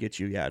 girl, I can get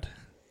you yet."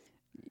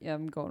 Yeah,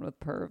 I'm going with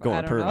perv. Going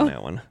I don't perv know. on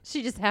that one.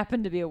 She just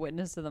happened to be a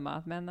witness to the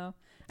Mothman, though.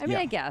 I mean, Yeah.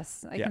 I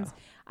guess. Yeah.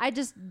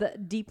 The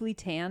deeply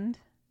tanned.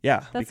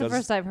 Yeah. That's the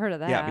first I've heard of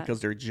that. Yeah, because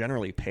they're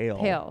generally pale.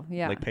 Pale,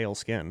 yeah. Like pale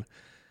skin.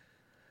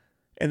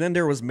 And then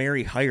there was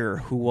Mary Hyre,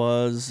 who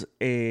was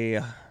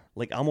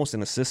almost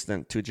an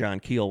assistant to John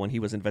Keel when he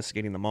was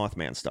investigating the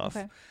Mothman stuff.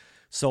 Okay.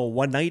 So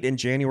one night in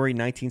January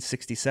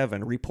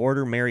 1967,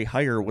 reporter Mary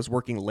Hyre was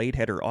working late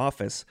at her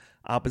office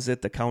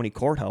opposite the county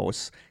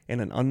courthouse, and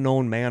an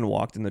unknown man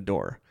walked in the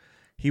door.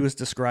 He was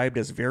described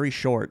as very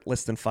short,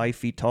 less than 5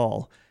 feet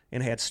tall,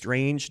 and had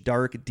strange,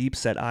 dark,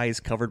 deep-set eyes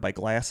covered by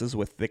glasses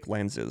with thick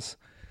lenses.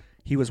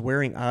 He was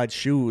wearing odd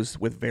shoes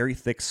with very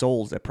thick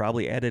soles that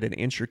probably added an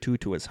inch or two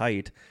to his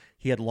height.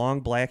 He had long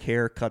black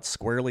hair cut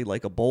squarely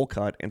like a bowl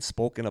cut and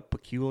spoke in a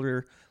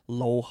peculiar,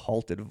 low,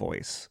 halted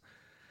voice.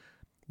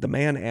 The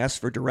man asked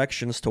for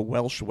directions to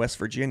Welsh, West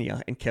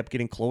Virginia, and kept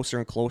getting closer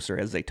and closer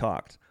as they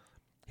talked.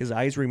 His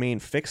eyes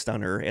remained fixed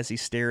on her as he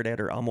stared at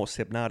her almost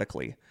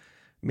hypnotically.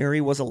 Mary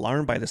was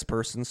alarmed by this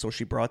person, so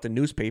she brought the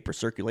newspaper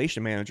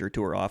circulation manager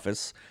to her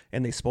office,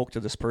 and they spoke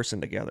to this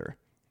person together.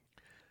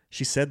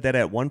 She said that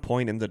at one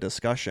point in the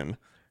discussion,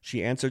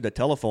 she answered the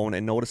telephone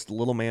and noticed the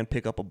little man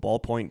pick up a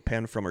ballpoint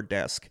pen from her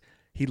desk.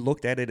 He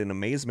looked at it in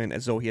amazement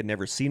as though he had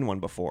never seen one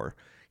before.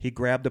 He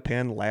grabbed the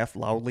pen, laughed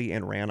loudly,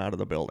 and ran out of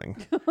the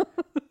building.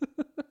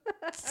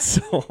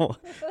 So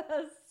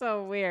That's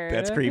so weird.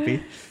 that's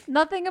creepy.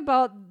 Nothing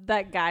about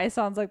that guy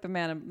sounds like the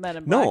Men in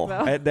Black, No,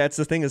 though. that's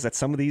the thing, is that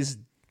some of these,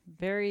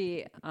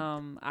 Very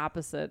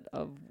opposite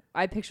of...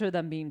 I picture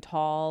them being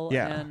tall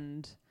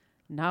and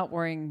not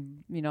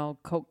wearing,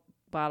 Coke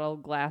bottle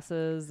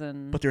glasses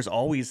and... but there's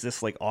always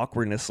this like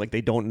awkwardness, like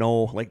they don't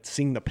know, like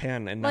seeing the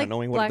pen and not like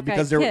knowing what, black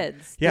because guy there,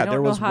 kids. yeah, They there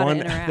don't was know how to one,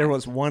 interact. there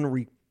was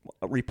one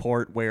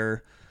report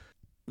where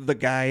the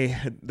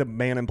guy, the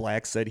Man in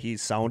Black, said he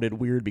sounded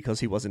weird because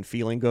he wasn't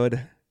feeling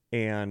good,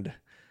 and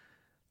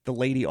the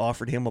lady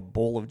offered him a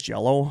bowl of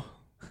Jell-O,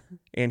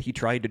 and he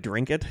tried to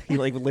drink it. He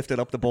like lifted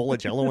up the bowl of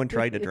Jell-O and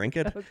tried to drink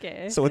it.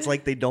 Okay. So it's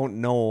like they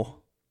don't know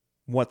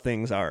what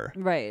things are.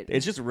 Right.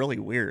 It's just really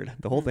weird.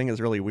 The whole thing is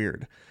really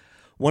weird.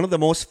 One of the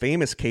most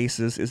famous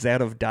cases is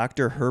that of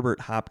Dr.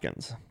 Herbert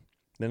Hopkins.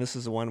 Then this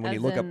is the one when As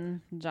you look up.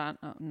 John.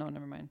 Oh, no,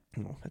 never mind.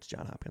 No, that's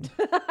John Hopkins.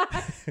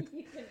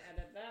 You can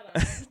edit that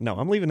out. No,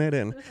 I'm leaving that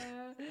in.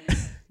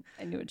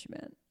 I knew what you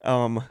meant.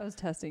 I was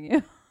testing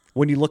you.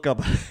 When you look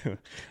up,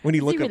 when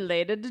you Is look he up,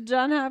 related to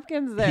John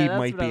Hopkins? There, he that's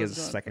might what I be was his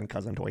going second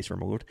cousin twice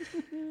removed.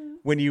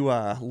 When you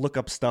look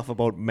up stuff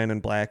about Men in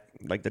Black,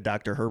 like the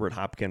Dr. Herbert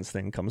Hopkins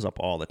thing comes up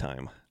all the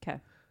time. Okay.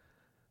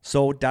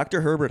 So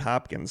Dr. Herbert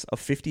Hopkins, a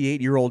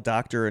 58-year-old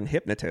doctor and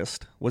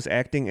hypnotist, was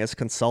acting as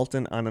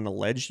consultant on an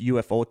alleged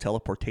UFO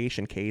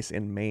teleportation case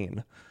in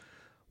Maine.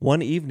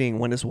 One evening,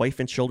 when his wife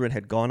and children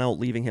had gone out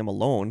leaving him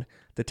alone,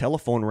 the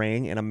telephone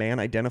rang and a man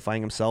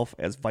identifying himself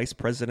as vice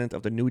president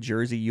of the New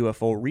Jersey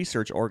UFO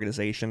Research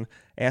Organization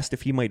asked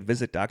if he might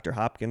visit Dr.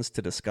 Hopkins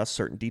to discuss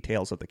certain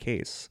details of the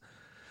case.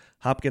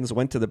 Hopkins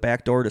went to the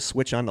back door to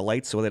switch on the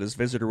lights so that his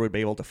visitor would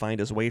be able to find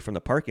his way from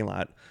the parking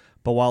lot,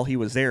 but while he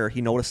was there,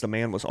 he noticed a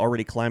man was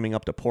already climbing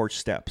up the porch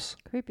steps.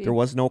 Creepy. There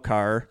was no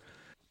car.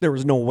 There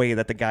was no way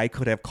that the guy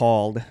could have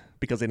called,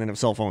 because they didn't have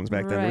cell phones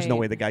back then. There's no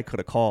Right. way the guy could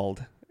have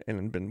called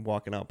and been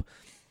walking up.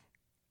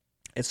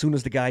 As soon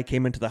as the guy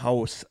came into the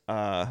house,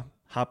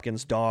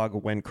 Hopkins' dog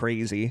went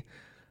crazy,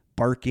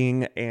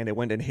 barking, and it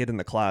went and hid in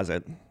the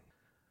closet.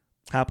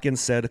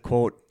 Hopkins said,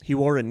 quote, "He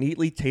wore a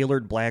neatly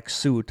tailored black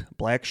suit,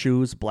 black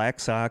shoes, black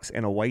socks,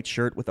 and a white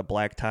shirt with a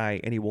black tie,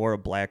 and he wore a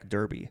black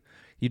derby.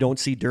 You don't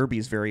see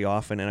derbies very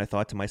often, and I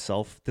thought to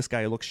myself, this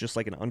guy looks just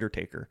like an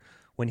undertaker.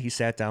 When he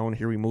sat down,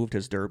 he removed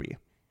his derby.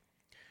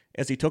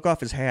 As he took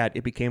off his hat,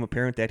 it became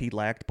apparent that he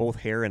lacked both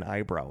hair and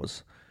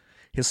eyebrows.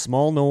 His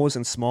small nose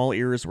and small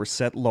ears were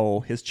set low,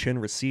 his chin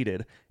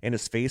receded, and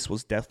his face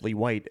was deathly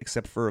white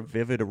except for a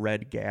vivid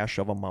red gash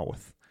of a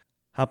mouth."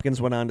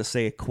 Hopkins went on to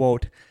say,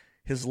 quote,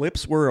 "His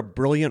lips were a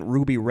brilliant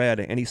ruby red,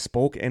 and he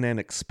spoke in an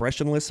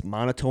expressionless,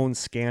 monotone,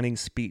 scanning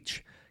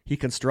speech. He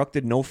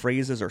constructed no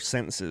phrases or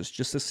sentences,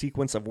 just a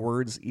sequence of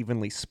words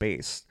evenly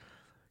spaced.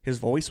 His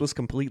voice was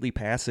completely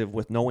passive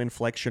with no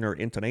inflection or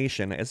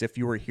intonation, as if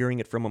you were hearing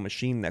it from a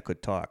machine that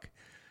could talk.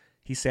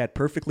 He sat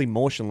perfectly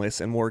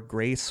motionless and wore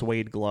gray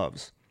suede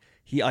gloves.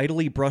 He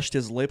idly brushed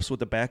his lips with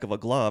the back of a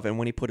glove, and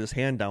when he put his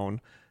hand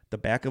down, the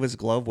back of his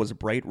glove was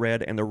bright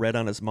red and the red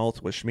on his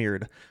mouth was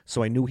smeared,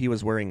 so I knew he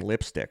was wearing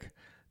lipstick.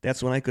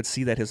 That's when I could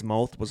see that his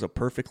mouth was a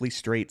perfectly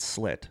straight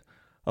slit.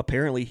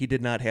 Apparently, he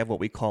did not have what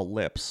we call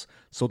lips,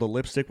 so the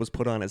lipstick was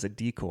put on as a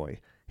decoy.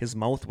 His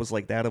mouth was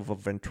like that of a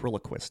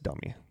ventriloquist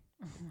dummy."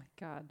 Oh my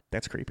God.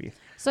 That's creepy.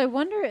 So I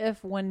wonder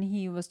if when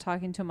he was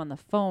talking to him on the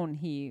phone,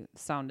 he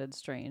sounded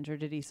strange, or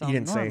did he sound He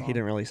didn't normal? say. He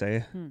didn't really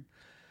say.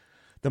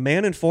 The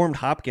man informed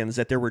Hopkins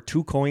that there were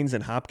 2 coins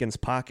in Hopkins'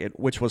 pocket,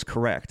 which was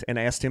correct, and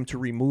asked him to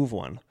remove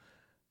one.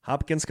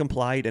 Hopkins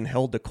complied and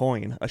held the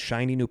coin, a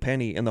shiny new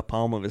penny, in the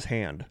palm of his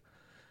hand.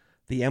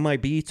 The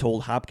MIB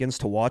told Hopkins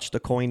to watch the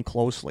coin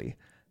closely.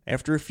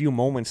 After a few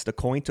moments, the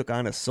coin took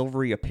on a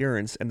silvery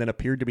appearance and then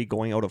appeared to be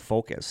going out of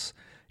focus.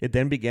 It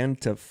then began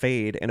to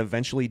fade and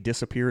eventually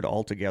disappeared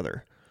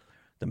altogether.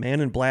 The man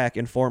in black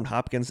informed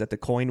Hopkins that the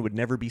coin would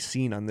never be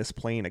seen on this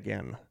plane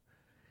again.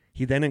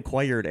 He then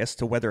inquired as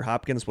to whether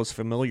Hopkins was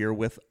familiar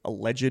with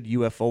alleged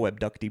UFO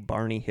abductee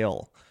Barney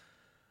Hill.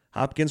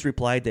 Hopkins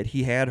replied that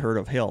he had heard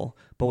of Hill,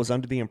 but was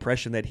under the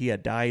impression that he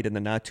had died in the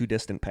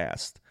not-too-distant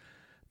past.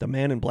 The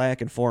man in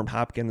black informed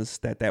Hopkins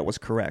that that was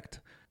correct.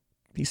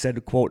 He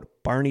said, quote,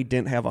 "Barney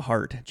didn't have a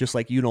heart, just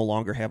like you no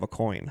longer have a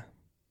coin."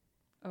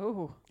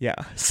 Oh, Yeah,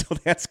 so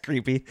that's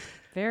creepy.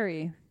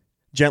 very.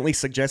 Gently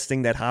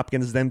suggesting that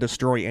Hopkins then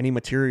destroy any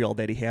material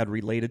that he had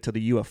related to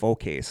the UFO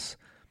case.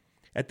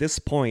 At this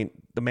point,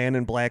 the man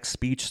in black's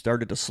speech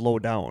started to slow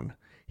down.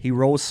 He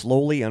rose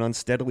slowly and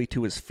unsteadily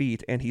to his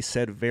feet, and he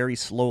said very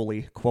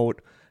slowly,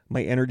 quote,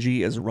 "My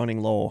energy is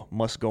running low.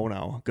 Must go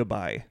now.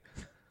 Goodbye."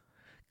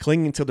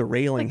 Clinging to the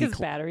railing, Like his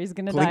battery's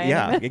going to die.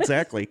 yeah,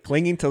 exactly.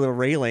 Clinging to the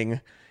railing,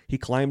 he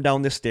climbed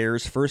down the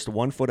stairs, first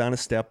 1 foot on a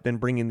step, then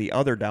bringing the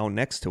other down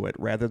next to it,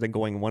 rather than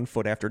going 1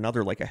 foot after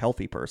another like a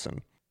healthy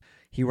person.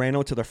 He ran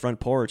out to the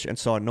front porch and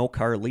saw no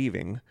car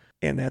leaving,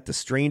 and that the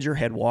stranger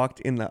had walked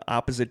in the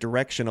opposite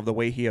direction of the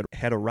way he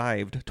had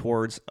arrived,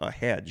 towards a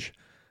hedge.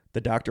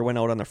 The doctor went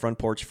out on the front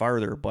porch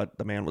farther, but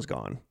the man was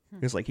gone.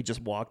 It was like he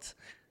just walked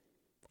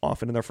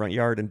off into the front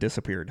yard and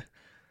disappeared.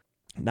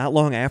 Not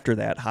long after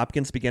that,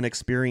 Hopkins began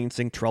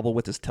experiencing trouble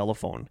with his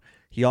telephone.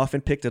 He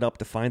often picked it up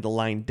to find the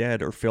line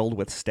dead or filled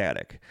with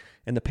static,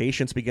 and the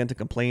patients began to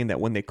complain that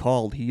when they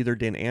called, he either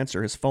didn't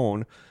answer his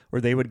phone or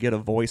they would get a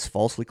voice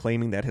falsely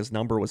claiming that his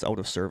number was out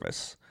of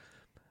service.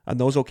 On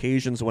those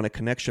occasions when a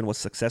connection was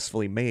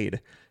successfully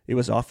made, it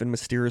was often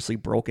mysteriously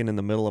broken in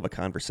the middle of a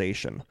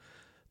conversation.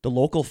 The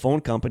local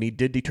phone company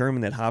did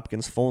determine that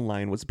Hopkins' phone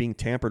line was being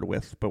tampered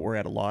with, but were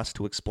at a loss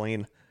to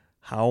explain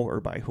how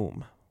or by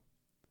whom.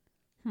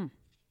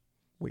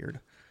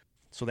 Weird.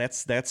 So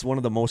that's one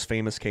of the most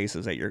famous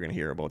cases that you're going to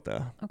hear about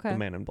the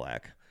Men in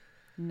Black.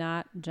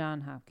 Not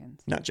John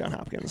Hopkins. Not John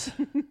Hopkins.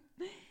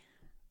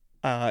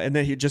 And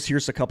then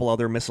here's a couple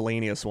other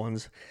miscellaneous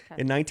ones.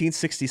 Okay. In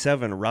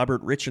 1967,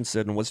 Robert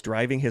Richardson was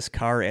driving his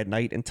car at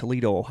night in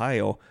Toledo,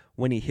 Ohio,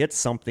 when he hit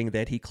something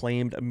that he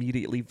claimed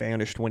immediately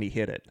vanished when he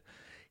hit it.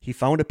 He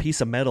found a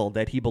piece of metal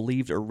that he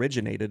believed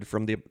originated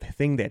from the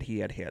thing that he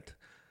had hit.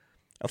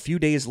 A few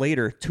days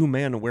later, two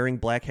men wearing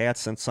black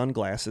hats and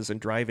sunglasses and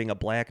driving a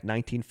black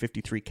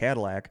 1953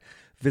 Cadillac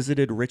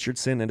visited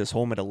Richardson at his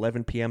home at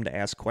 11 p.m. to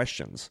ask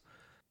questions.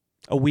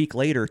 A week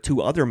later,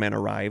 two other men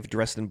arrived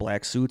dressed in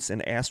black suits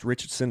and asked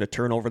Richardson to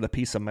turn over the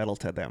piece of metal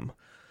to them.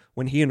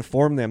 When he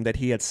informed them that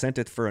he had sent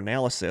it for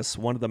analysis,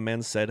 one of the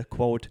men said,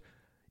 quote,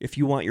 "If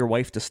you want your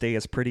wife to stay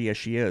as pretty as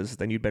she is,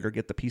 then you'd better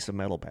get the piece of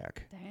metal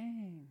back."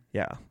 Dang.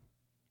 Yeah.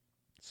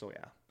 So,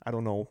 yeah. I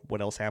don't know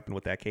what else happened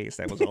with that case.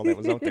 That was all that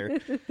was out there.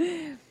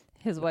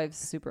 His wife's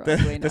super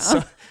ugly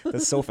now. The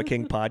Sofa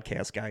King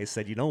podcast guy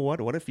said, you know what?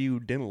 What if you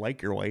didn't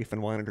like your wife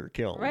and wanted her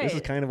killed? This is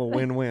Right. kind of a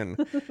win-win.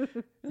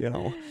 You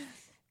know.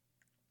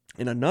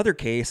 In another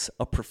case,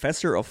 a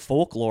professor of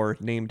folklore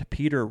named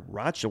Peter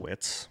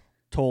Rachowitz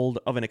told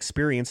of an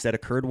experience that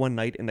occurred one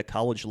night in the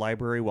college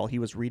library while he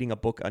was reading a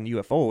book on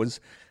UFOs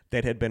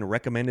that had been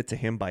recommended to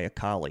him by a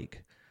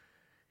colleague.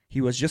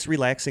 He was just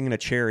relaxing in a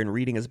chair and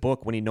reading his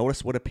book when he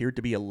noticed what appeared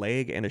to be a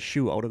leg and a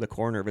shoe out of the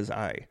corner of his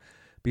eye.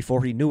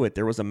 Before he knew it,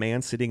 there was a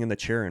man sitting in the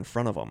chair in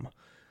front of him.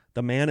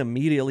 The man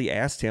immediately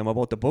asked him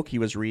about the book he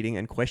was reading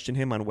and questioned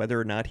him on whether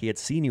or not he had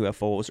seen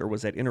UFOs or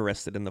was that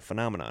interested in the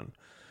phenomenon.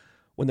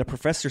 When the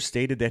professor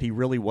stated that he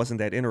really wasn't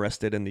that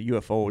interested in the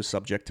UFOs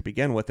subject to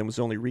begin with and was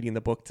only reading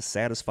the book to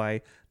satisfy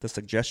the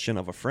suggestion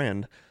of a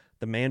friend,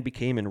 the man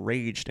became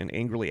enraged and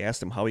angrily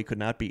asked him how he could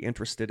not be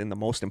interested in the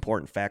most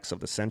important facts of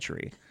the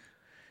century.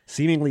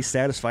 Seemingly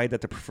satisfied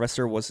that the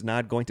professor was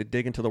not going to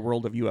dig into the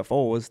world of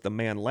UFOs, the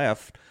man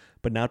left,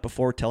 but not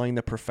before telling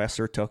the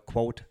professor to,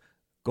 quote,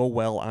 "go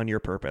well on your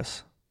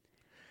purpose."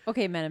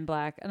 Okay, Men in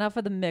Black, enough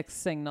of the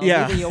mixed signals.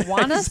 Yeah, Either you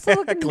want us to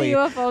look into exactly.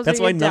 UFOs That's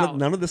or why you don't.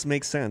 none of this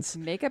makes sense.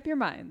 Make up your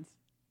minds.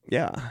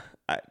 Yeah.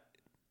 I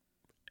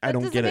That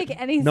don't doesn't get make it.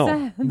 any no,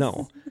 sense.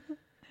 No.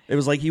 It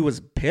was like he was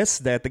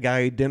pissed that the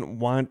guy didn't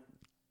want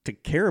to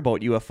care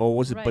about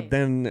UFOs, Right. but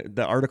then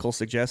the article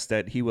suggests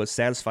that he was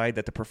satisfied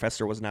that the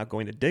professor was not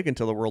going to dig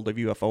into the world of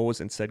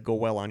UFOs and said, "go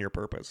well on your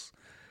purpose."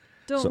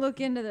 Don't So-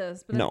 look into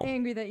this, but No. I'm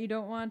angry that you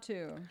don't want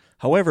to.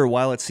 However,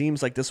 while it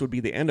seems like this would be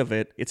the end of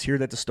it, it's here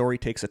that the story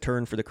takes a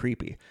turn for the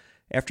creepy.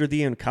 After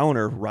the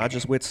encounter,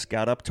 Rogers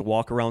got up to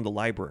walk around the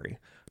library.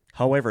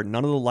 However,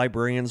 none of the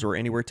librarians were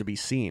anywhere to be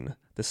seen.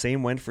 The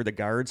same went for the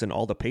guards and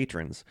all the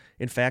patrons.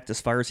 In fact, as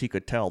far as he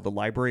could tell, the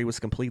library was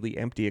completely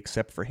empty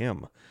except for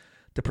him.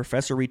 The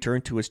professor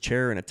returned to his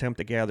chair in an attempt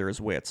to gather his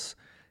wits.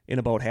 In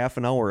about half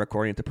an hour,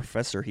 according to the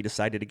professor, he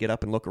decided to get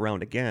up and look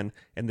around again,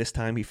 and this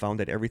time he found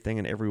that everything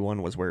and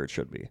everyone was where it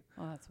should be.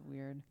 Oh, that's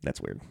weird. That's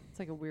weird. It's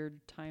like a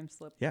weird time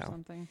slip Yeah. or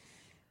something.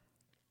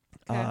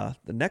 Okay.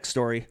 The next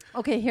story,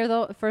 Okay, here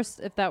though, first,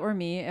 if that were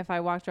me, if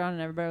I walked around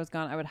and everybody was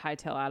gone, I would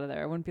hightail out of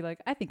there. I wouldn't be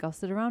like, I think I'll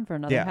sit around for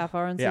another Yeah, half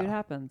hour and see yeah. what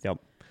happens. Yep.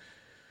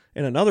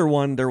 In another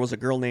one, there was a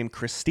girl named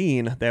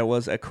Christine that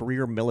was a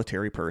career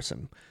military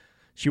person.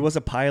 She was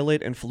a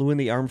pilot and flew in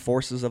the armed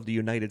forces of the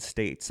United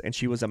States, and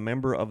she was a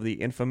member of the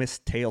infamous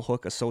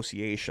Tailhook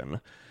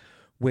Association,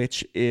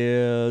 which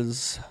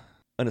is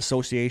an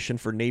association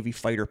for Navy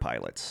fighter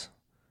pilots.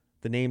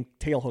 The name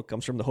tailhook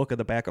comes from the hook of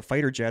the back of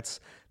fighter jets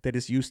that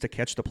is used to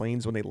catch the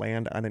planes when they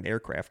land on an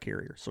aircraft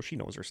carrier. So she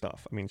knows her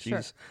stuff. I mean,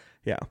 she's,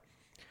 yeah.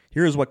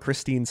 Here's what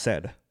Christine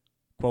said.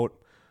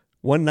 Quote,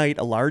 "One night,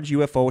 a large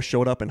UFO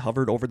showed up and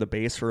hovered over the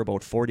base for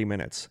about 40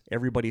 minutes.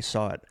 Everybody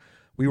saw it.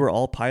 We were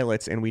all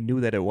pilots, and we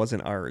knew that it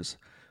wasn't ours.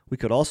 We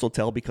could also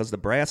tell because the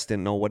brass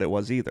didn't know what it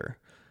was either.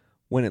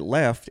 When it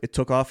left, it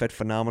took off at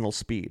phenomenal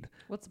speed."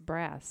 What's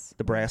brass?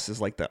 The brass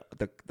is like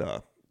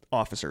the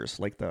officers,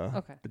 like the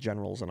Okay.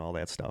 generals and all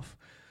that stuff.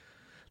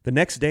 The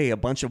next day, a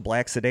bunch of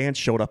black sedans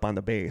showed up on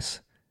the base.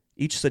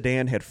 Each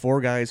sedan had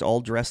 4 guys all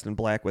dressed in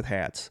black with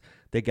hats.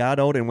 They got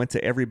out and went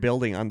to every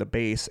building on the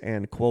base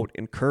and, quote,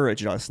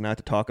 "encouraged us not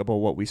to talk about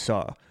what we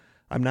saw.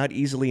 I'm not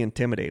easily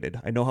intimidated.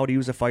 I know how to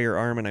use a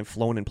firearm and I've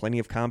flown in plenty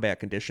of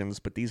combat conditions,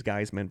 but these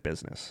guys meant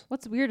business."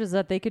 What's weird is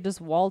that they could just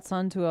waltz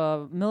onto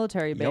a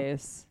military Yep.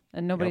 base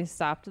and nobody Yep.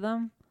 stopped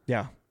them.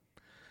 Yeah.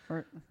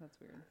 Or that's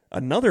weird.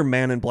 Another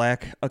Man in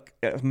Black, I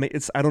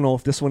don't know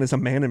if this one is a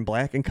Man in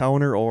Black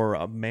encounter or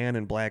a Man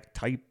in Black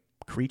type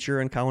creature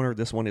encounter.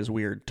 This one is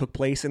weird. Took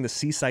place in the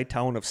seaside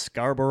town of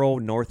Scarborough,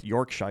 North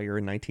Yorkshire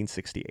in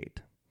 1968.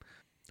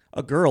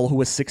 A girl who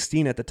was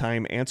 16 at the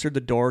time answered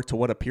the door to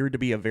what appeared to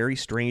be a very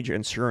strange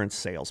insurance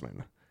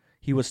salesman.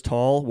 He was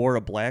tall, wore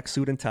a black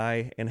suit and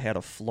tie, and had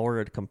a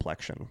florid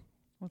complexion.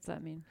 What's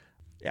that mean?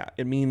 Yeah,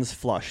 it means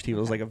flushed. He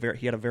was like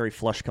he had a very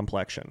flushed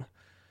complexion.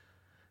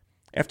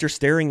 After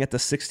staring at the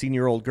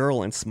 16-year-old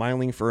girl and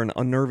smiling for an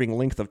unnerving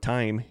length of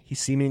time, he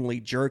seemingly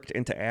jerked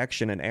into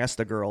action and asked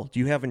the girl, "Do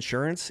you have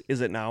insurance?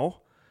 Is it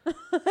now?"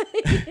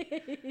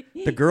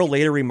 The girl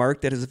later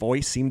remarked that his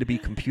voice seemed to be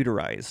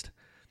computerized.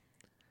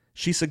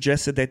 She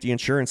suggested that the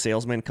insurance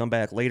salesman come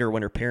back later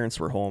when her parents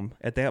were home.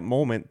 At that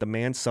moment, the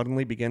man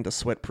suddenly began to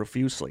sweat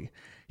profusely.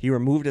 He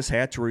removed his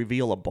hat to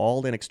reveal a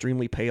bald and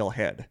extremely pale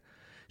head.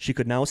 She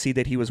could now see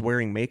that he was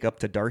wearing makeup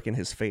to darken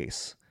his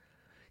face.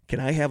 "Can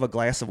I have a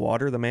glass of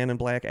water?" the Man in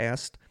Black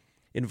asked.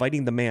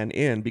 Inviting the man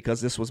in,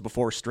 because this was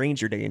before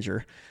stranger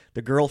danger,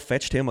 the girl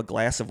fetched him a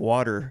glass of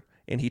water,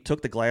 and he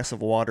took the glass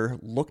of water,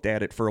 looked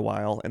at it for a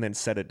while, and then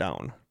set it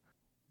down.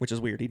 Which is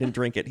weird. He didn't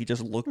drink it. He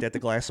just looked at the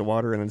glass of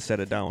water and then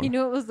set it down. He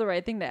knew it was the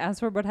right thing to ask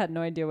for, but had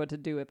no idea what to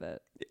do with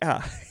it.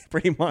 Yeah,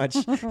 pretty much.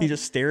 He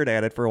just stared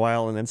at it for a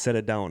while and then set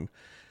it down.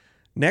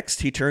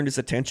 Next, he turned his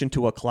attention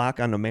to a clock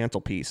on the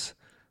mantelpiece.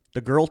 The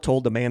girl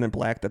told the man in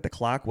black that the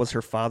clock was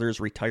her father's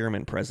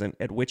retirement present,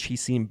 at which he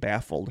seemed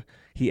baffled.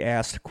 He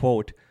asked,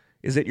 quote,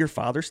 "Is it your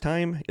father's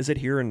time? Is it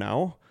here and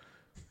now?"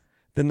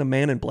 Then the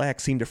man in black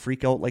seemed to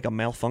freak out like a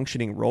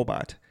malfunctioning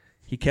robot.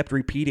 He kept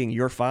repeating,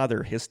 "Your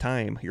father, his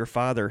time, your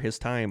father, his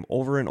time,"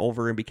 over and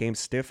over, and became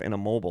stiff and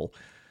immobile.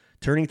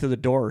 Turning to the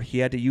door, he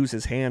had to use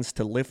his hands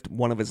to lift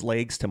one of his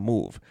legs to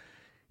move.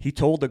 He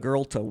told the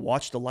girl to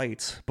watch the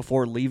lights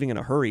before leaving in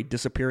a hurry,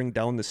 disappearing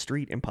down the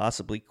street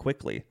impossibly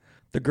quickly.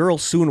 The girl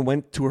soon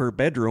went to her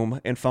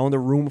bedroom and found the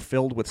room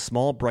filled with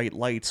small bright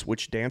lights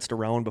which danced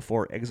around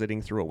before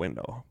exiting through a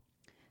window.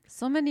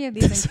 So many of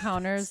these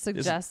encounters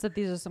suggest that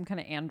these are some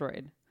kind of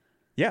android.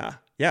 Yeah,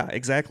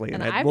 exactly.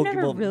 And I've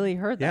never really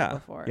heard that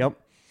before. Yep.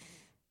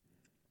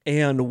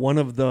 And one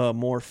of the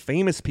more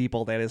famous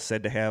people that is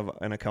said to have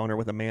an encounter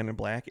with a man in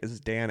black is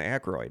Dan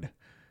Aykroyd.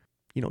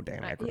 You know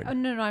Dan Aykroyd.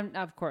 No,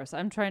 of course.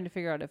 I'm trying to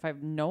figure out if I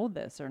know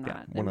this or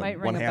not. Yeah, it might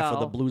ring one a half bell. of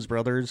the Blues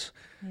Brothers.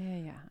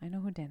 Yeah. I know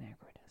who Dan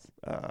Aykroyd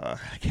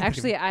is.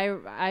 Actually, I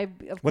of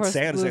course. what's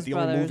sad is that Blues the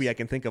Brothers. only movie I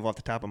can think of off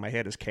the top of my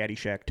head is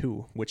Caddyshack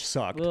 2, which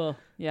sucked. Ugh,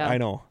 yeah. I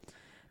know.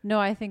 No,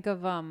 I think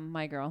of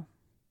My Girl.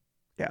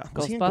 Yeah.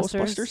 Was he in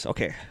Ghostbusters. Ghostbusters?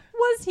 Okay.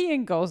 Was he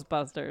in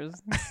Ghostbusters?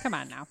 Come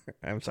on now.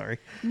 I'm sorry.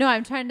 No,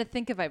 I'm trying to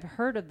think if I've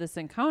heard of this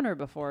encounter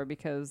before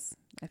because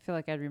I feel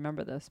like I'd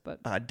remember this.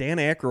 But Dan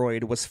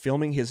Aykroyd was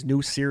filming his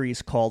new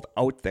series called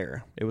Out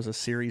There. It was a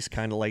series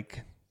kind of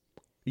like,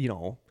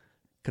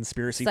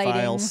 conspiracy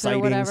files,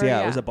 sightings. Whatever,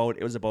 Yeah,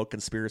 it was about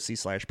conspiracy /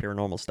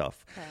 paranormal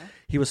stuff. Okay.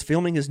 He was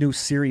filming his new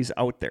series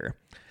Out There.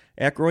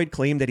 Aykroyd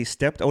claimed that he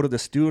stepped out of the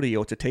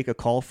studio to take a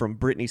call from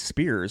Britney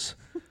Spears,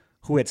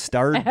 who had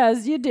starred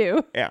as you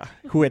do. Yeah,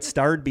 who had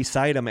starred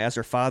beside him as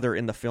her father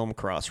in the film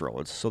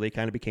Crossroads. So they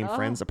kind of became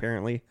friends,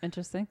 apparently.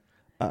 Interesting.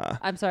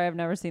 I'm sorry, I've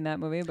never seen that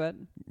movie, but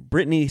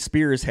Britney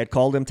Spears had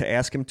called him to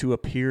ask him to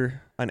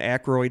appear on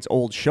Aykroyd's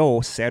old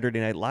show, Saturday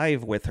Night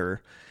Live, with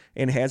her.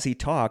 And as he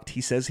talked,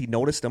 he says he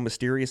noticed a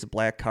mysterious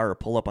black car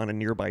pull up on a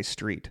nearby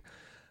street.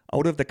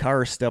 Out of the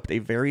car stepped a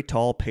very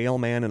tall, pale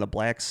man in a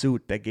black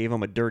suit that gave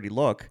him a dirty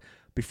look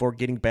before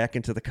getting back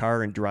into the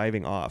car and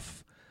driving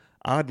off.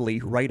 Oddly,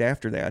 right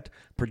after that,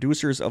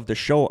 producers of the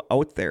show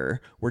Out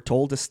There were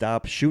told to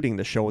stop shooting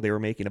the show they were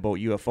making about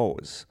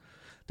UFOs.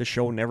 The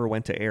show never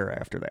went to air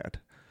after that.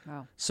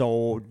 wow.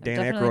 So Dan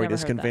definitely Aykroyd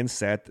is never heard convinced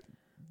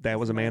that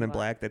was a man in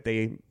black, that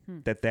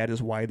that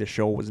is why the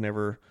show was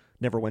never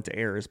went to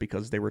air, is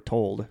because they were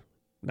told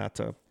not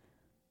to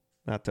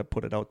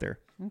put it out there.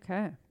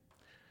 Okay.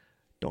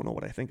 Don't know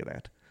what I think of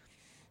that.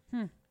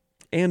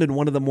 And in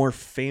one of the more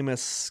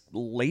famous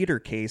later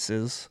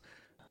cases,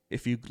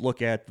 if you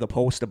look at the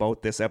post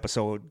about this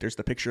episode, there's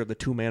the picture of the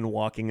two men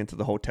walking into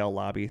the hotel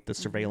lobby, the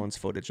surveillance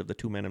footage of the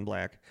two men in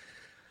black.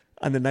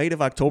 On the night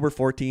of October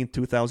 14,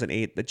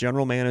 2008, the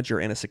general manager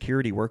and a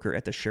security worker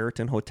at the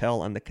Sheraton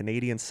Hotel on the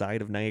Canadian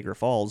side of Niagara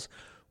Falls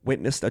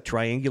witnessed a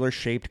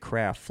triangular-shaped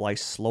craft fly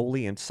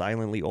slowly and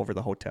silently over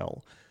the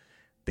hotel.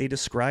 They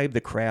described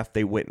the craft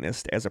they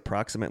witnessed as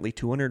approximately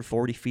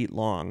 240 feet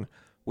long,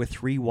 with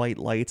 3 white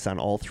lights on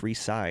all 3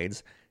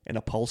 sides and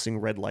a pulsing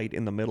red light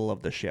in the middle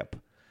of the ship.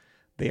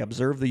 They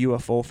observed the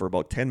UFO for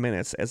about 10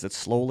 minutes as it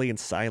slowly and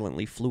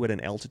silently flew at an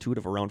altitude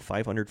of around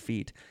 500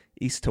 feet,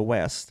 east to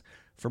west,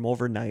 from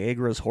over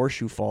Niagara's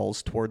Horseshoe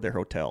Falls toward their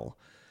hotel.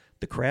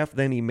 The craft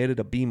then emitted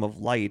a beam of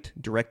light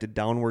directed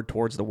downward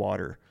towards the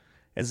water.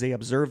 As they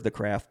observed the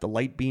craft, the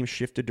light beam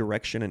shifted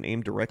direction and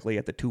aimed directly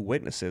at the 2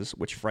 witnesses,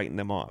 which frightened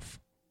them off,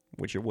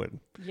 which it would.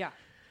 Yeah.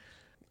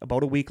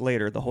 About a week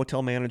later, the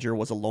hotel manager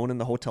was alone in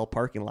the hotel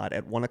parking lot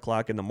at 1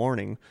 o'clock in the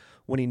morning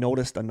when he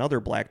noticed another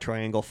black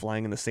triangle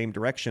flying in the same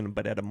direction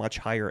but at a much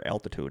higher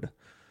altitude.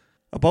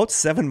 About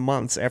 7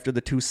 months after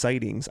the 2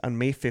 sightings, on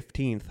May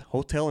 15th,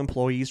 hotel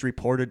employees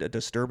reported a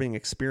disturbing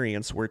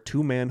experience where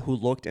 2 men who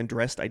looked and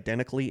dressed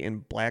identically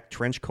in black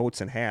trench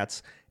coats and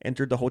hats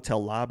entered the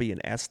hotel lobby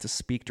and asked to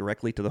speak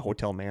directly to the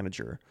hotel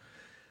manager.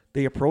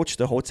 They approached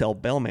the hotel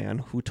bellman,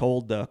 who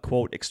told the,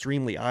 quote,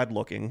 extremely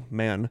odd-looking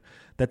men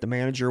that the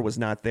manager was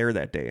not there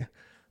that day.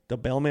 The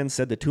bellman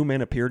said the 2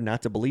 men appeared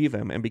not to believe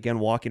him and began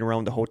walking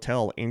around the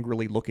hotel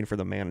angrily looking for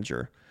the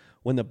manager.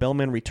 When the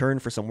bellman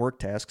returned for some work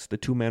tasks, the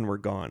 2 men were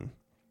gone.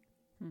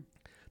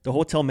 The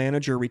hotel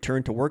manager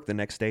returned to work the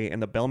next day,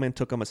 and the bellman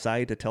took him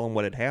aside to tell him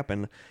what had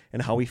happened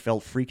and how he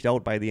felt freaked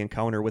out by the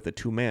encounter with the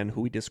 2 men,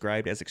 who he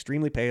described as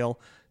extremely pale,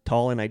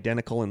 tall, and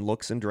identical in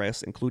looks and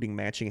dress, including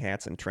matching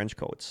hats and trench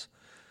coats.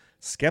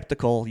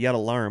 Skeptical, yet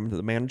alarmed,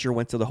 the manager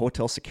went to the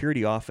hotel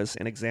security office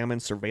and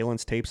examined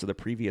surveillance tapes of the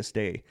previous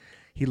day.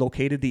 He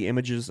located the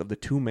images of the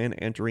 2 men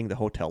entering the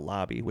hotel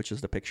lobby, which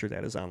is the picture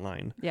that is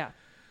online. Yeah.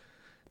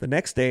 The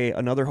next day,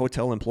 another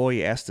hotel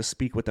employee asked to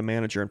speak with the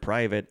manager in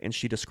private, and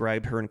she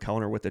described her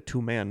encounter with the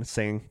two men,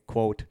 saying,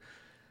 quote,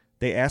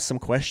 "They asked some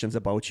questions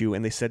about you,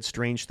 and they said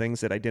strange things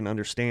that I didn't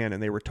understand,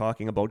 and they were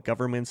talking about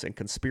governments and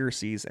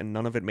conspiracies, and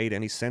none of it made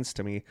any sense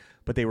to me,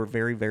 but they were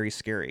very, very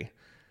scary.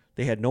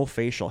 They had no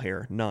facial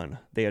hair, none.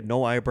 They had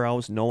no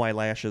eyebrows, no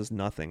eyelashes,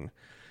 nothing.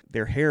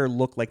 Their hair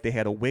looked like they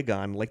had a wig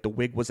on, like the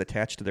wig was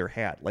attached to their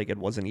hat, like it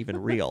wasn't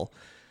even real.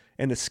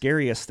 And the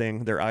scariest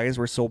thing, their eyes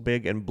were so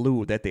big and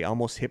blue that they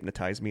almost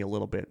hypnotized me a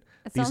little bit.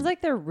 It sounds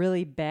like they're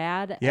really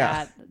bad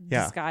at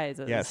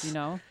disguises, Yes. you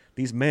know?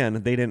 These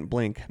men, they didn't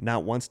blink.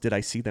 Not once did I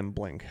see them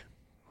blink."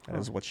 That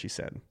is what she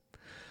said.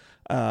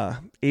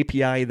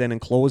 API then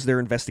enclosed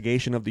their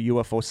investigation of the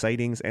UFO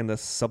sightings, and the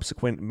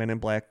subsequent Men in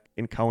Black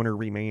encounter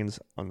remains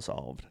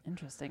unsolved.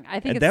 Interesting.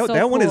 I think And it's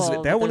that one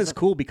cool is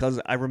cool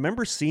because I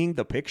remember seeing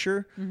the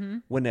picture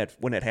when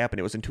that happened.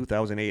 It was in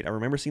 2008. I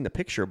remember seeing the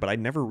picture, but I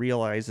never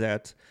realized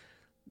that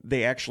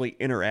they actually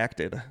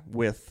interacted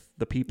with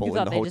the people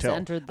in the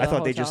hotel. I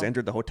thought they just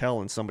entered the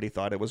hotel and somebody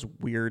thought it was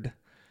weird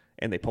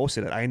and they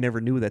posted it. I never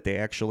knew that they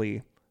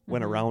actually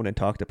went around and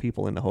talked to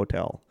people in the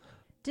hotel.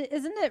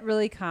 Isn't it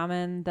really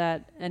common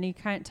that any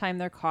time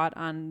they're caught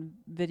on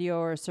video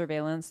or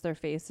surveillance, their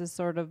face is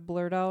sort of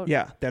blurred out?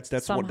 Yeah, that's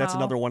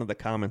another one of the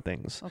common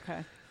things.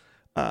 Okay.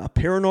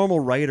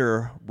 Paranormal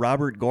writer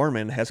Robert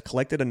Gorman has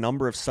collected a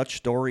number of such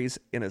stories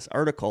in his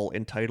article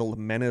entitled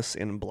Menace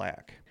in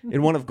Black.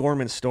 In one of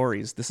Gorman's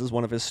stories, this is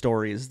one of his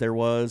stories, there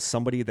was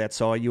somebody that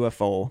saw a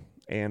UFO,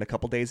 and a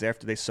couple days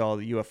after they saw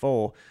the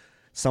UFO,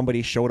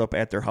 somebody showed up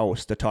at their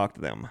house to talk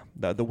to them.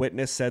 The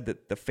witness said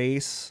that the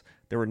face,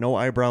 there were no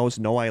eyebrows,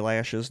 no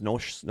eyelashes, no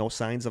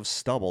signs of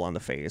stubble on the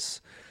face.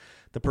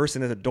 The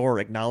person at the door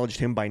acknowledged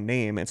him by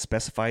name and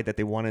specified that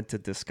they wanted to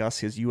discuss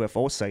his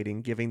UFO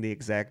sighting, giving the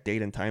exact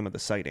date and time of the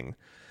sighting.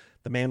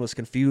 The man was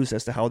confused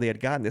as to how they had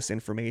gotten this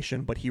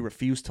information, but he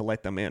refused to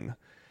let them in.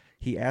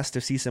 He asked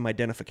to see some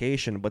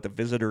identification, but the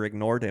visitor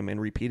ignored him and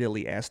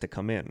repeatedly asked to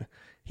come in.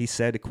 He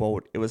said,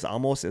 quote, "It was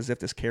almost as if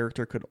this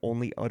character could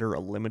only utter a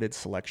limited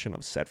selection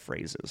of set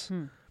phrases."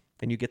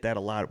 And you get that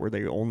a lot where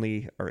they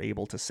only are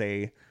able to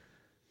say,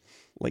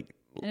 like...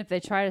 And if they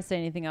try to say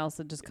anything else,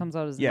 it just comes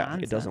out as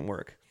nonsense. It doesn't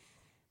work.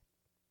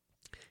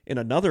 In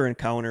another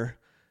encounter,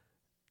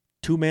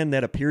 two men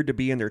that appeared to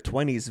be in their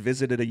 20s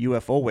visited a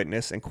UFO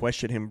witness and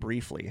questioned him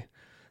briefly.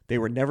 They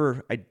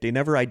never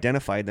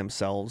identified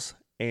themselves,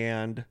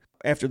 and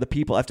after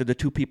the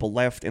two people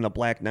left in a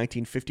black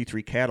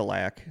 1953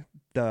 Cadillac,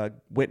 the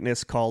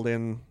witness called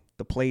in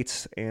the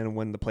plates, and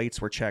when the plates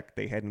were checked,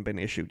 they hadn't been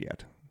issued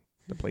yet.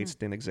 The plates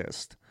didn't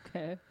exist.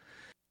 Okay.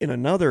 In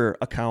another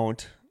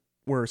account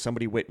where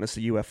somebody witnessed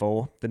a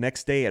UFO, the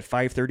next day at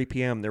 5:30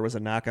 p.m., there was a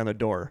knock on the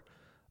door.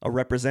 A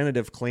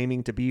representative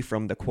claiming to be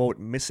from the, quote,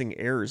 Missing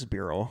Heirs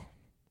Bureau.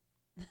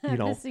 You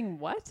know, Missing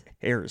what?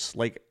 heirs,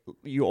 like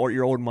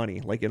your own money,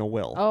 like in a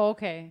will. Oh,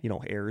 okay. You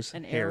know, heirs.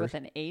 An heir with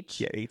an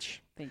H? Yeah,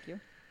 H. Thank you.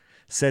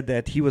 Said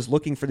that he was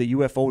looking for the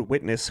UFO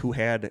witness who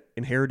had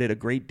inherited a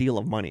great deal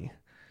of money.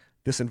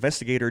 This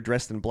investigator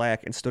dressed in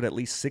black and stood at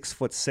least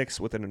 6'6"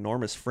 with an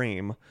enormous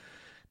frame,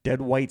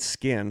 dead white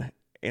skin,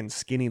 and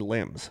skinny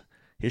limbs.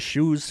 His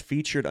shoes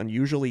featured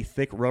unusually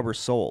thick rubber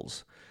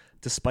soles.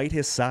 Despite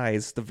his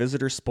size, the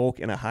visitor spoke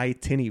in a high,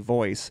 tinny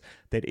voice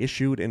that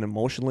issued an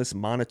emotionless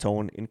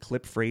monotone in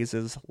clipped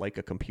phrases like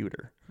a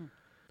computer.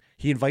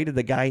 He invited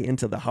the guy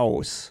into the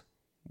house.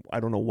 I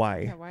don't know why.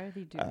 Yeah, why are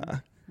they doing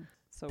that?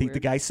 So The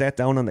weird. guy sat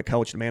down on the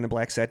couch. The man in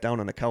black sat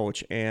down on the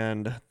couch,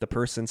 and the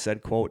person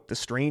said, quote, "The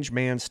strange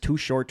man's too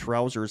short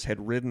trousers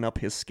had ridden up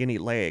his skinny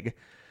leg,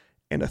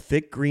 and a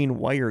thick green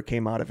wire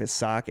came out of his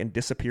sock and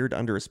disappeared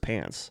under his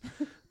pants.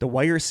 The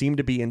wire seemed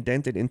to be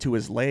indented into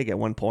his leg at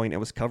one point and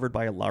was covered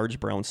by a large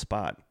brown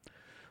spot.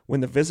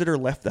 When the visitor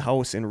left the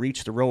house and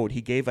reached the road,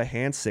 he gave a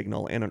hand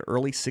signal, and an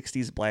early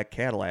 60s black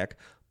Cadillac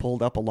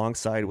pulled up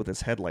alongside with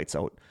its headlights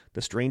out.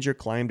 The stranger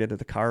climbed into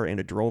the car and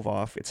it drove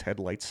off, its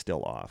headlights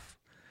still off."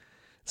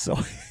 So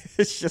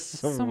it's just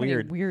so many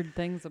weird. weird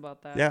things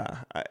about that.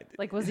 Yeah.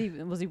 Like, was he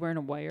wearing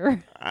a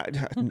wire? I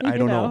don't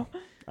know.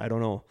 I don't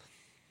know.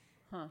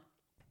 Huh.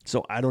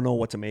 So I don't know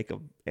what to make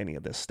of any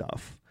of this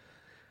stuff.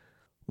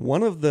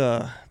 One of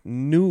the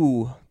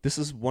newer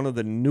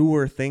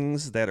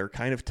things that are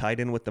kind of tied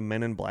in with the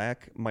Men in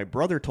Black. My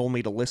brother told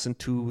me to listen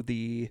to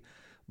the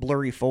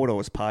Blurry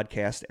Photos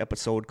podcast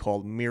episode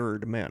called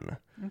Mirrored Men.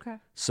 Okay.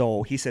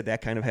 So he said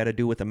that kind of had to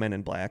do with the Men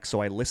in Black.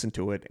 So I listened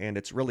to it, and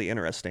it's really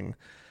interesting.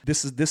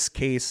 This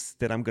case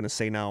that I'm going to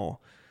say now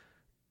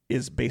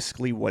is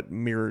basically what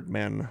Mirrored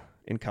Men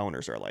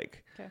encounters are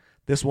like. Okay.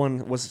 This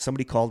one was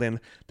somebody called in.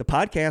 The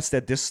podcast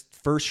that this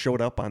first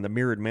showed up on the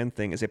Mirrored Men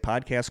thing is a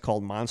podcast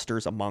called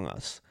Monsters Among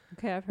Us,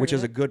 Okay, I've heard which of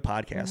is it. a good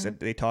podcast.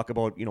 They talk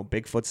about,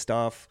 Bigfoot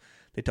stuff.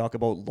 They talk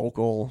about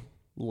local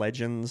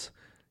legends,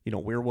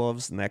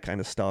 werewolves and that kind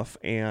of stuff.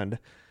 And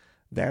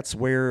that's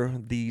where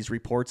these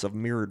reports of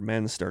mirrored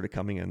men started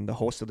coming in. The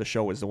host of the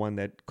show is the one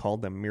that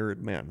called them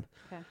mirrored men.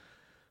 Okay.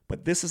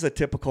 But this is a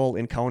typical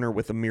encounter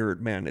with a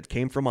mirrored man. It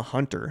came from a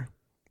hunter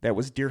that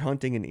was deer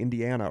hunting in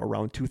Indiana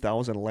around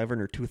 2011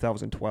 or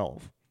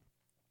 2012.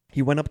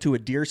 He went up to a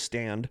deer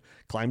stand,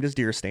 climbed his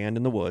deer stand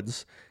in the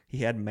woods. He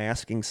had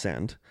masking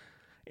scent.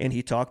 And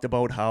he talked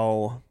about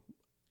how,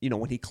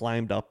 when he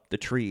climbed up the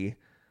tree,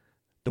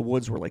 the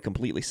woods were like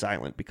completely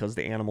silent because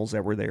the animals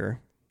that were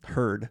there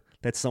heard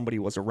that somebody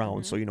was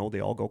around. So, they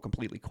all go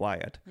completely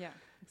quiet. Yeah.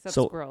 Except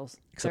So- squirrels.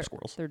 Except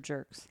squirrels. They're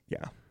jerks.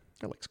 Yeah.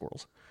 They're like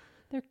squirrels.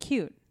 They're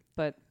cute,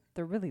 but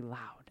they're really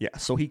loud. Yeah.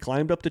 So he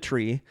climbed up the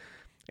tree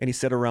and he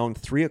said around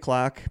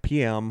 3:00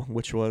 p.m.,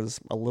 which was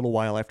a little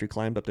while after he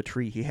climbed up the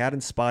tree, he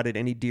hadn't spotted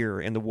any deer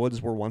and the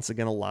woods were once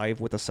again alive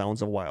with the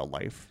sounds of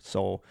wildlife.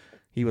 So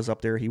he was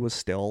up there. He was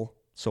still.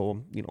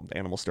 So, the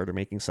animals started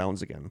making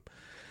sounds again.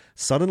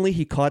 Suddenly,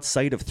 he caught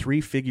sight of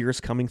 3 figures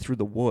coming through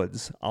the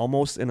woods,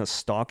 almost in a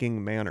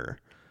stalking manner.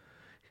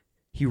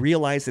 He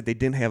realized that they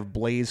didn't have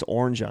blaze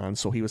orange on,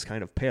 so he was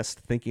kind of pissed,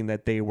 thinking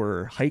that they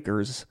were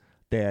hikers,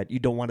 that you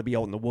don't want to be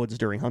out in the woods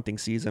during hunting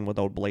season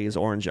without blaze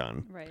orange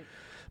on. Right.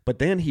 But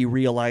then he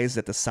realized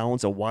that the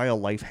sounds of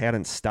wildlife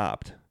hadn't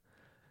stopped.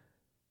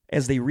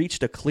 As they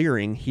reached a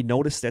clearing, he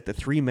noticed that the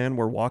 3 men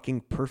were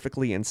walking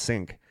perfectly in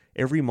sync.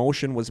 Every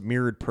motion was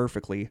mirrored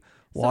perfectly.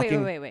 So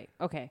wait.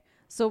 Okay.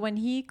 So when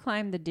he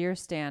climbed the deer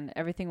stand,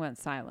 everything went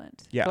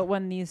silent. Yeah. But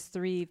when these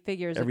 3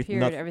 figures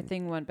appeared,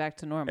 everything went back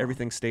to normal.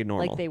 Everything stayed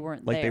normal. Like they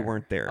weren't Like there. they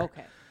weren't there.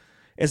 Okay.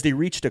 As they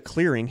reached a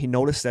clearing, he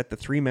noticed that the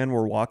 3 men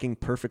were walking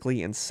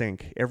perfectly in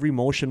sync. Every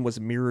motion was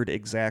mirrored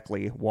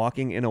exactly,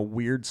 walking in a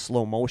weird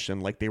slow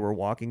motion like they were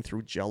walking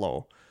through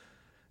jello.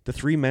 The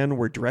 3 men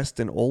were dressed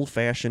in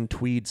old-fashioned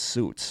tweed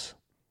suits.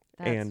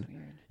 That's and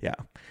weird. yeah,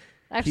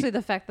 Actually,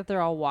 the fact that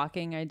they're all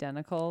walking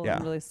identical Yeah.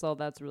 and really slow,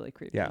 that's really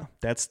creepy. yeah,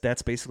 that's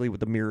basically what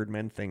the mirrored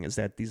men thing is,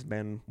 that these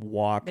men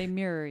walk. They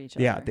mirror each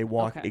other. Yeah, they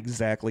walk Okay.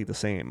 exactly the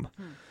same.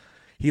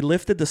 He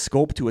lifted the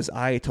scope to his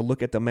eye to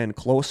look at the men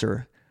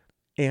closer,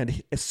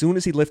 and as soon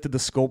as he lifted the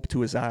scope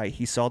to his eye,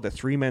 he saw the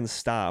 3 men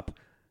stop.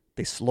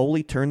 They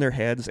slowly turned their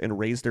heads and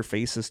raised their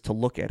faces to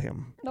look at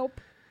him.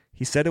 Nope.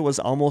 He said it was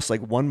almost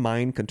like one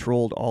mind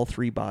controlled all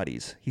 3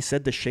 bodies. He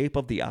said the shape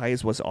of the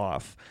eyes was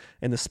off,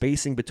 and the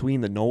spacing between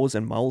the nose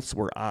and mouths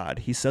were odd.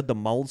 He said the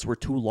mouths were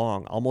too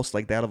long, almost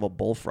like that of a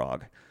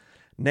bullfrog.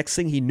 Next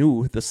thing he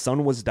knew, the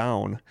sun was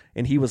down,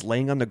 and he was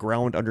laying on the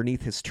ground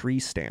underneath his tree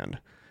stand.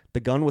 The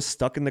gun was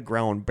stuck in the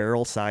ground,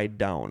 barrel side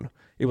down.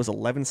 It was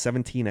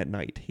 11:17 at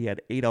night. He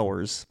had 8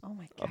 hours Oh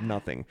my of God.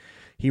 nothing.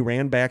 He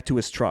ran back to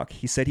his truck.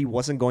 He said he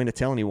wasn't going to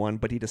tell anyone,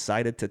 but he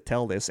decided to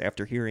tell this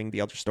after hearing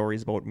the other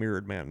stories about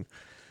mirrored men.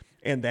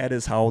 And that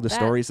is how the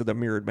stories of the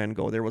mirrored men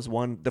go. There was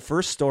the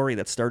first story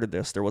that started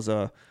this,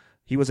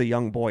 he was a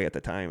young boy at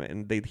the time,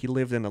 and he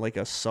lived in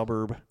a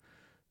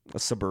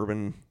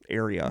suburban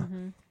area.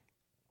 Mm-hmm.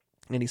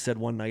 And he said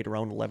one night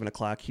around 11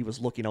 o'clock, he was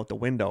looking out the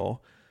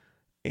window,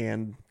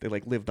 and they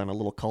lived on a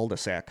little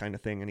cul-de-sac kind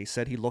of thing. And he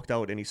said he looked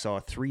out and he saw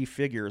 3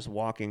 figures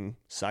walking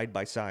side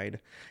by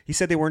side. He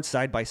said they weren't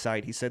side by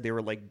side. He said they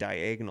were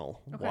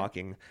diagonal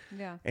walking.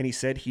 Yeah. And he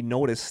said he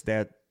noticed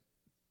that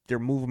their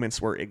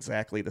movements were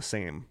exactly the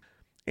same.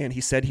 And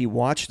he said he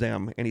watched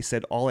them, and he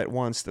said all at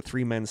once the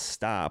 3 men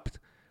stopped.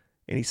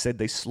 And he said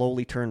they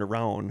slowly turned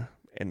around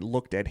and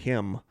looked at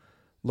him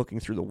looking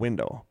through the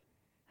window.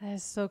 That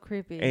is so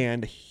creepy.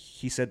 And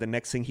he said the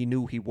next thing he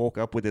knew, he woke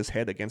up with his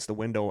head against the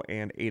window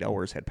and 8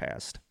 hours had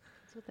passed.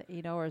 That's what the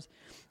 8 hours.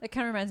 That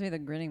kind of reminds me of the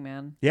Grinning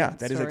Man. Yeah,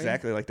 that is story.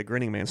 exactly like the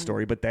Grinning Man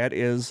story. But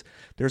there's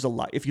a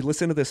lot. If you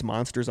listen to this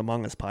Monsters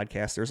Among Us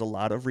podcast, there's a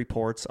lot of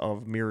reports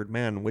of mirrored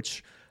men,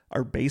 which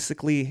are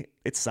basically,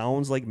 it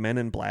sounds like Men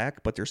in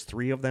Black, but there's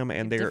 3 of them,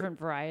 and they're different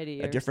variety.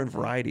 a or different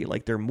something. variety.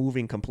 Like they're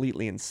moving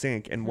completely in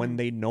sync, and when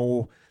they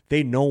know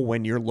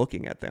when you're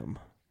looking at them.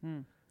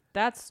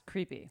 That's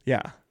creepy.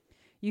 Yeah.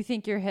 You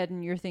think you're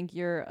hidden. You think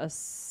you're a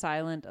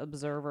silent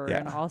observer,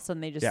 and Yeah. all of a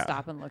sudden they just Yeah.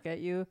 stop and look at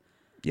you,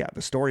 Yeah,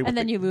 the story with and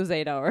then you lose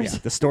 8 hours. yeah,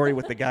 the story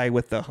with the guy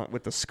with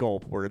the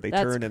scope, where they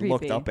That's turned and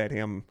looked creepy. up at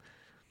him,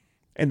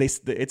 and he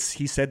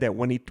said that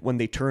when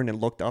they turned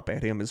and looked up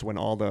at him is when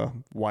all the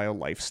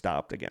wildlife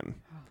stopped again.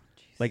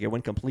 Like it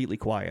went completely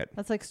quiet.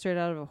 That's like straight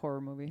out of a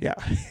horror movie. Yeah,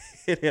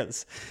 it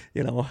is.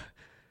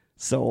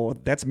 So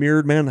that's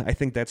mirrored men. I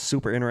think that's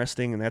super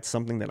interesting, and that's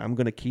something that I'm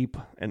going to keep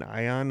an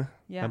eye on.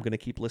 Yeah. I'm going to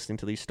keep listening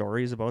to these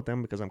stories about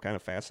them because I'm kind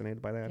of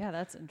fascinated by that. Yeah,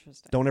 that's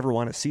interesting. Don't ever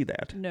want to see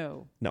that.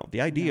 No. No,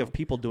 the idea No. of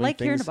people doing Like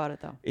hearing things about it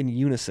though. in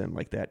unison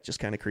like that just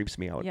kind of creeps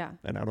me out. Yeah.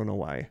 And I don't know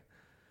why.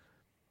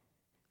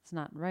 It's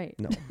not right.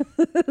 No.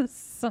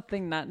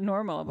 Something not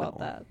normal about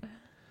No. that.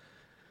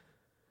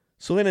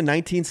 So then in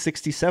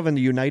 1967,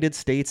 the United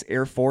States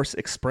Air Force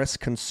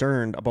expressed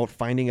concern about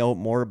finding out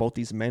more about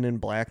these men in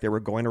black that were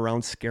going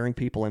around scaring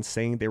people and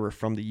saying they were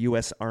from the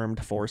U.S.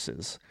 Armed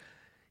Forces.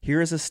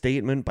 Here is a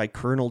statement by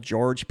Colonel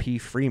George P.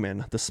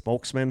 Freeman, the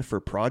spokesman for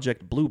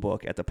Project Blue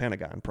Book at the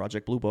Pentagon.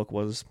 Project Blue Book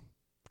was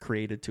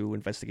created to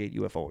investigate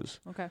UFOs.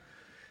 Okay.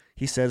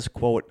 He says,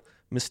 quote,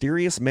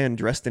 "Mysterious men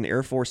dressed in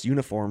Air Force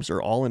uniforms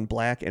or all in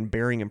black and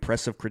bearing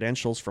impressive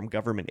credentials from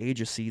government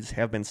agencies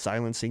have been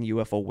silencing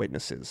UFO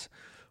witnesses.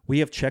 We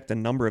have checked a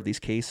number of these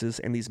cases,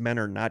 and these men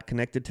are not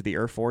connected to the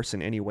Air Force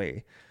in any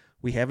way.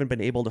 We haven't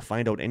been able to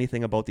find out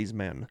anything about these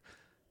men.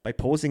 By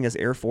posing as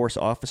Air Force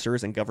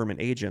officers and government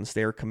agents,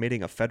 they are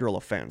committing a federal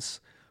offense.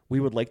 We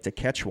would like to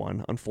catch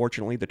one.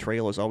 Unfortunately, the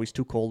trail is always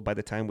too cold by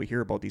the time we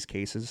hear about these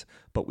cases,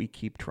 but we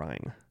keep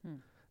trying.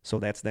 So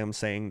that's them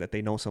saying that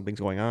they know something's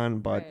going on,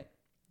 but Right.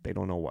 they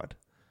don't know what.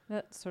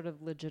 That sort of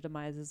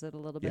legitimizes it a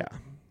little bit. Yeah.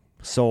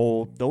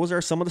 So those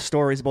are some of the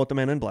stories about the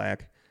Men in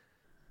Black.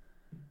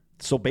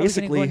 So Are we gonna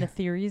basically, go into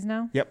theories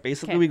now? yep,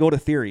 basically Okay. we go to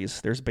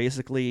theories. There's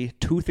basically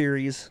 2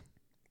 theories.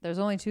 There's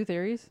only 2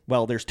 theories?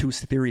 Well, there's 2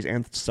 theories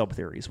and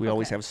sub-theories. We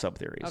always Okay. have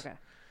sub-theories. Okay.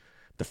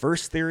 The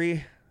first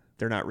theory,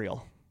 they're not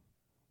real.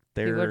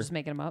 People are They're just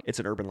making them up? It's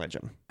an urban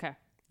legend. Okay.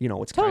 You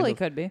know, it's Totally kind of,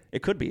 could be.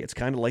 it could be. It's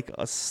kind of like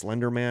a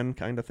Slender Man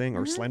kind of thing,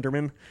 or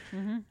Slenderman,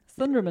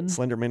 Slenderman.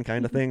 Slenderman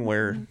kind of thing,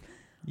 where,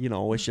 you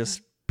know, it's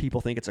just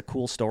people think it's a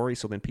cool story,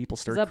 so then people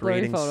Is start that blurry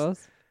creating.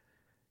 photos?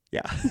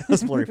 Yeah,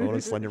 those blurry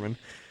photos, Slenderman.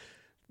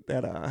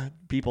 That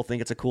people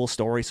think it's a cool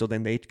story, so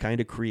then they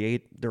kind of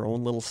create their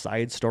own little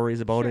side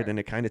stories about it, Sure. and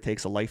it kind of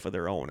takes a life of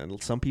their own.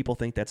 And some people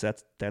think that's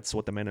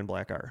what the Men in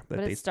Black are. That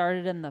But they, it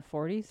started in the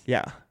 40s?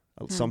 yeah.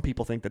 Some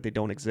people think that they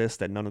don't exist,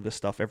 that none of this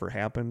stuff ever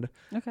happened.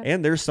 Okay.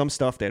 And there's some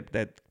stuff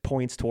that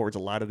points towards a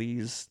lot of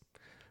these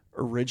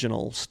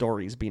original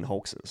stories being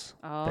hoaxes.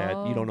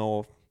 That you don't know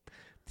if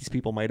these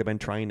people might have been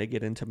trying to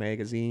get into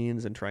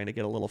magazines and trying to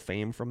get a little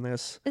fame from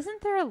this.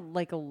 Isn't there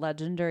like a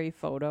legendary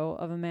photo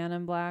of a man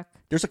in black?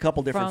 There's a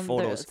couple different From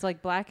photos. it's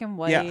like black and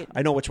white. Yeah,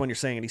 I know which one you're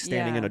saying. And he's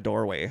standing in Yeah. a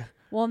doorway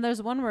Well, and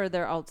there's one where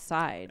they're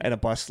outside. at a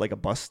bus, like a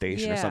bus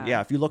station or something. Yeah.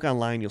 Yeah, if you look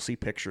online, you'll see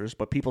pictures.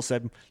 But people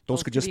said those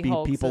could could just be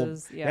be people.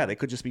 hoaxes, Yeah. yeah. they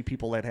could just be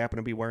people that happen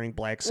to be wearing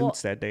black Well,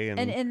 suits that day. And,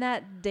 And in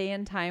that day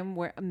and time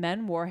where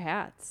men wore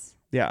hats.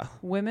 yeah,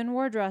 Women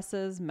wore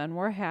dresses, men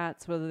wore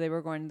hats, whether they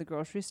were going to the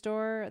grocery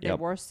store, they Yep.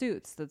 wore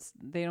suits.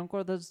 They don't go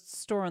to the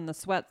store in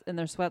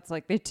their sweats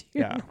like they do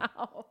Yeah.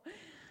 now.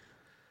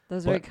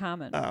 Those are very But,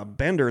 common.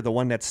 Bender, the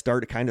one that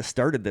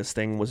started this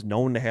thing, was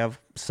known to have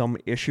some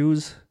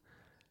issues.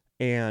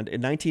 And in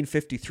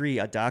 1953,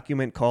 a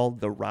document called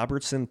the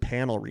Robertson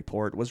Panel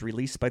Report was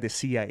released by the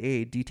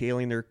CIA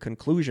detailing their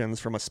conclusions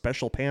from a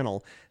special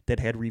panel that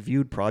had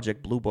reviewed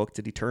Project Blue Book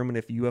to determine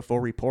if UFO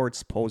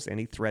reports posed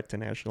any threat to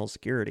national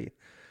security.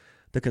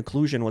 The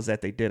conclusion was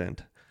that they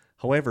didn't.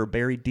 However,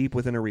 buried deep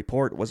within a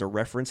report was a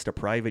reference to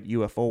private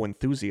UFO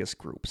enthusiast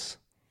groups.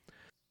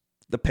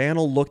 The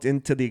panel looked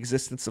into the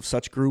existence of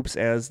such groups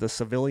as the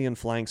Civilian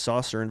Flying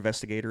Saucer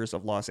Investigators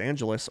of Los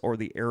Angeles or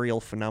the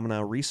Aerial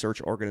Phenomena Research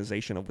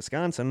Organization of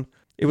Wisconsin.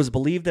 It was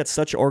believed that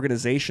such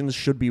organizations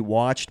should be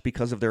watched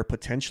because of their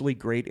potentially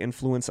great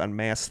influence on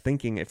mass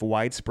thinking if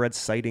widespread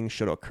sightings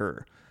should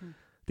occur.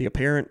 The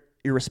apparent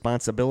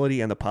irresponsibility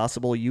and the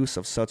possible use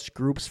of such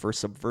groups for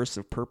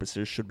subversive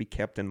purposes should be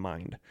kept in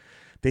mind.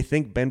 They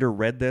think Bender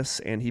read this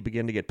and he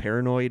began to get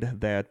paranoid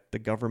that the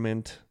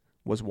government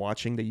was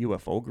watching the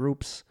UFO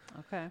groups.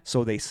 Okay.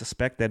 So they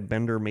suspect that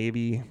Bender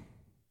maybe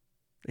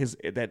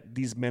that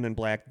these men in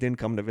black didn't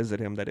come to visit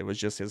him, that it was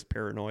just his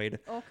paranoid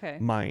Okay.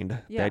 mind,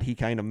 Yeah. that he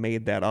kind of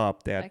made that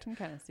up, I that can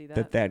kind of see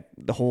that. that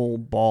the whole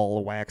ball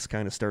of wax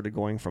kind of started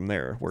going from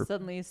there, where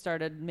Suddenly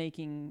started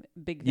making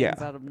big things yeah,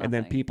 out of nothing. and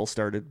then people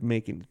started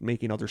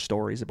making other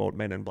stories about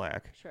men in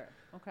black. Sure.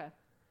 Okay.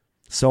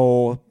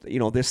 So,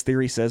 this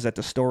theory says that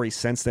the stories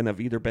since then have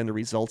either been the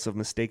results of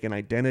mistaken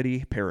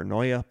identity,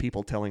 paranoia,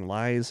 people telling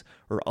lies,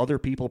 or other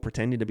people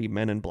pretending to be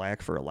men in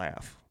black for a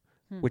laugh,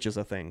 which is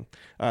a thing.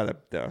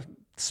 The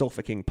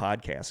Sofa King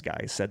podcast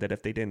guy said that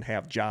if they didn't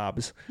have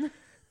jobs,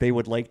 they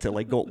would like to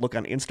go look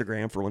on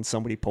Instagram for when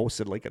somebody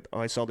posted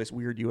I saw this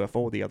weird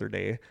UFO the other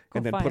day,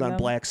 and then put find on them.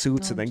 black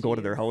suits and Oh, then go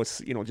to their geez.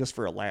 house, just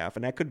for a laugh.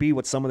 And that could be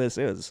what some of this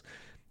is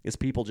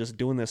people just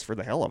doing this for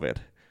the hell of it.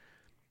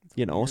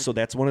 So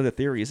that's one of the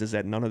theories, is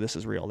that none of this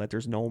is real, that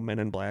there's no men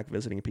in black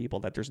visiting people,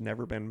 that there's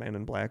never been men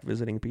in black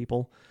visiting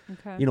people.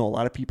 Okay. A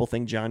lot of people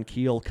think John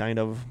Keel kind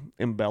of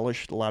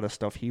embellished a lot of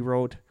stuff he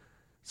wrote.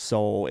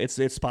 So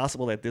it's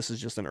possible that this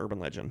is just an urban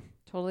legend.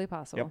 Totally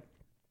possible. Yep.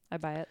 I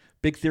buy it.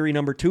 Big theory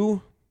number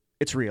 2,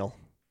 it's real.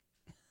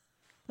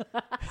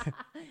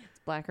 It's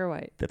black or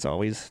white. It's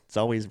always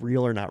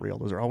real or not real.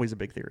 Those are always the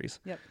big theories.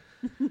 Yep.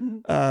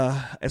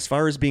 As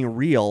far as being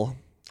real,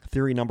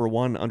 theory number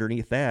 1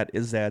 underneath that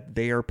is that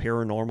they are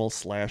paranormal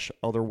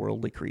 /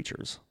 otherworldly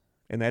creatures.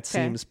 And that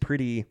seems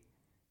pretty,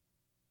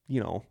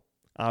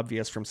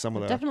 obvious from some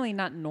of the... Definitely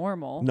not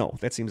normal. No,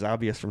 that seems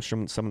obvious from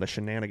some of the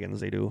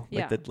shenanigans they do.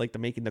 Yeah. Like the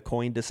making the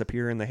coin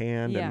disappear in the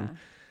hand Yeah.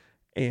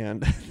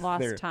 and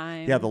Lost their-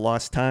 time. Yeah, the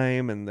lost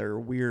time and their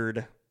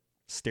weird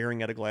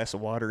staring at a glass of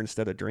water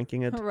instead of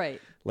drinking it.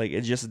 Right. Like,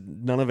 it just,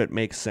 none of it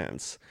makes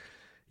sense.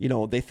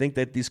 They think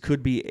that these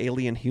could be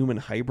alien human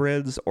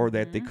hybrids, or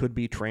that they could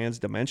be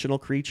trans-dimensional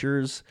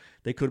creatures.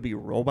 They could be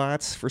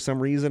robots for some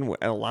reason.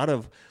 A lot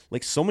of,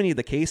 so many of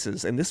the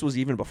cases, and this was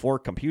even before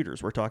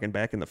computers, we're talking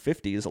back in the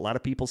 50s, a lot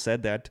of people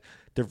said that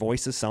their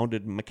voices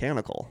sounded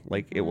mechanical.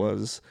 It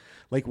was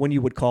like when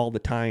you would call the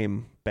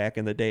time back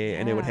in the day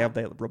and it would Yeah. have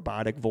that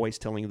robotic voice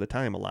telling you the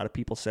time. A lot of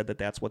people said that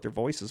that's what their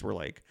voices were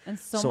like. And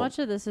so much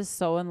of this is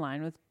so in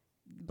line with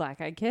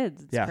Black Eyed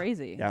Kids. It's Yeah.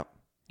 crazy. Yeah.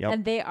 Yep.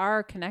 And they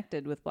are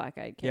connected with Black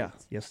Eyed Kids. Yeah,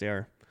 yes, they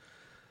are.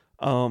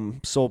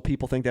 So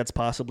people think that's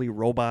possibly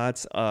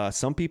robots.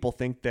 Some people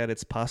think that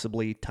it's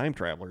possibly time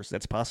travelers.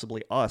 That's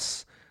possibly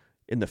us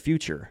in the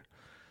future.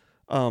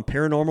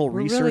 Paranormal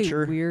We're researcher.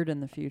 really weird in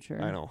the future.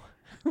 I know.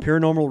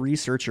 Paranormal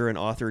researcher and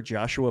author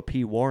Joshua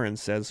P. Warren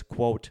says,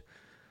 quote,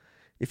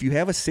 "If you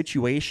have a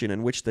situation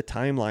in which the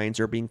timelines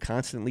are being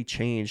constantly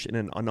changed in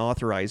an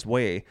unauthorized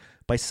way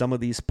by some of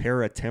these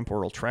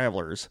paratemporal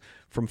travelers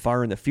from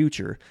far in the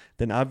future,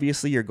 then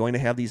obviously you're going to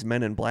have these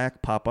men in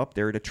black pop up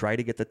there to try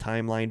to get the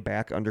timeline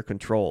back under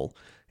control.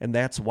 And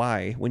that's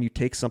why, when you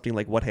take something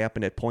like what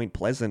happened at Point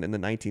Pleasant in the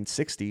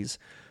 1960s,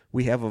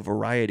 we have a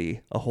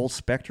variety, a whole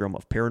spectrum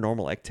of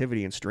paranormal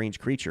activity and strange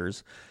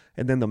creatures,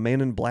 and then the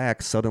men in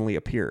black suddenly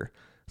appear.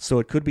 So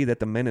it could be that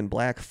the men in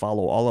black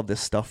follow all of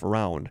this stuff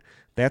around.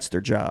 That's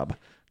their job.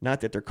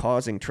 Not that they're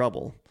causing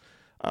trouble.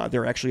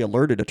 They're actually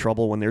alerted to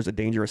trouble when there's a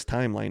dangerous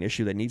timeline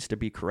issue that needs to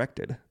be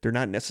corrected. They're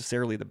not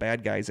necessarily the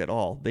bad guys at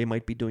all. They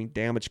might be doing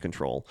damage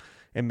control,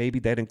 and maybe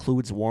that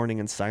includes warning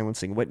and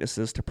silencing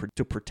witnesses to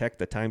protect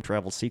the time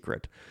travel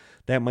secret.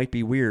 That might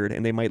be weird,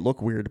 and they might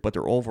look weird, but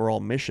their overall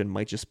mission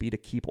might just be to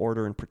keep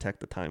order and protect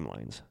the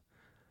timelines."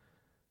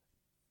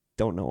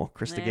 Don't know.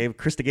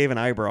 Krista gave an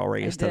eyebrow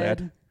raise to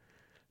that.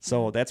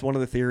 So that's one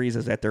of the theories,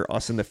 is that they're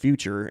us in the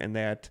future, and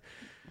that...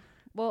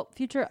 Well,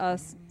 future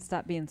us,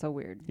 stop being so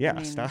weird.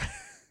 Yeah, stop.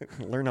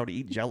 Learn how to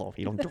eat Jell-O.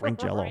 You don't drink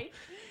Jell-O. Right.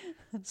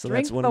 So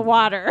Drink that's one the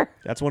water.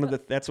 That's one of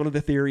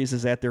the theories,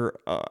 is that they're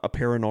a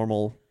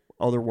paranormal,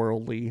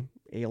 otherworldly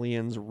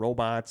aliens,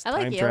 robots, I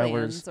like time aliens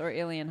travelers, or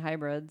alien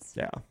hybrids.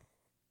 Yeah,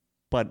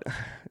 but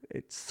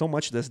it's so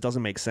much of this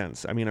doesn't make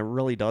sense. I mean, it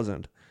really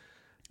doesn't.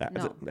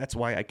 No. That's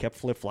why I kept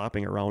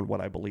flip-flopping around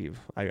what I believe.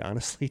 I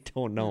honestly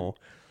don't know.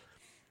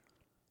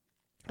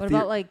 What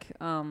about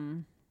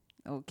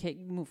okay,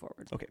 move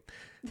forward. Okay.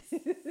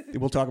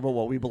 We'll talk about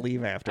what we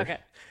believe after. Okay.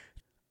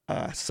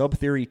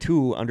 Sub-theory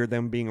 2, under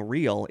them being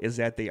real, is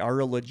that they are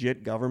a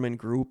legit government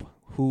group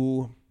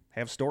who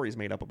have stories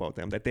made up about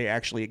them, that they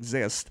actually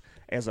exist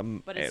as a...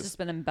 But it's just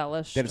been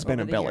embellished. That it's been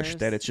over the embellished. years.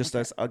 That it's just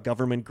a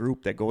government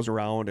group that goes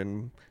around,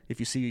 and if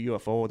you see a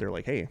UFO, they're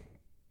like, hey,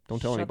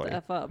 don't tell anybody.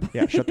 Shut the F up.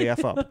 Yeah, shut the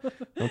F up.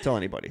 Don't tell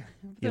anybody.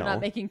 They're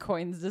not making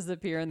coins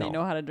disappear, and they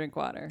know how to drink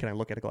water. Can I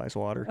look at a glass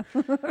of water?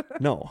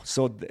 No.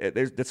 So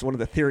that's one of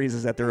the theories,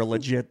 is that they're a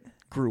legit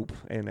group,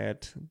 and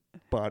that,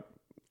 but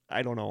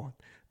I don't know.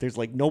 There's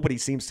nobody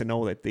seems to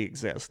know that they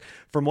exist.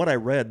 From what I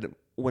read,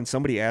 when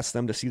somebody asks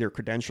them to see their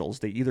credentials,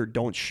 they either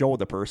don't show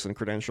the person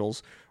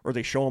credentials, or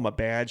they show them a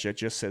badge that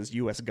just says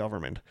U.S.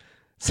 government.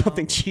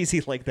 Something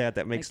cheesy like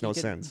that makes no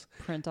sense.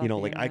 Print off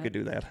I could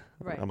do that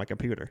on my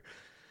computer.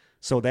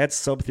 So that's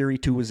sub-theory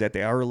 2, is that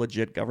they are a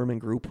legit government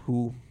group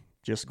who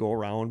just go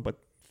around, but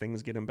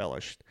things get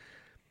embellished.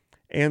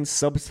 And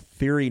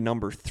sub-theory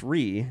number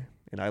 3,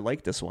 and I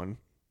like this one,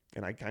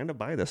 and I kind of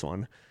buy this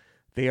one,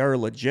 they are a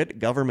legit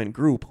government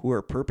group who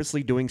are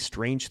purposely doing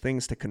strange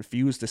things to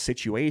confuse the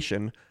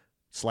situation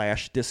 /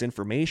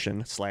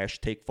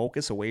 disinformation / take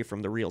focus away from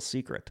the real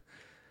secret.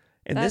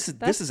 And this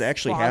has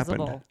actually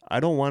happened. I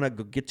don't want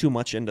to get too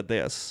much into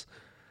this.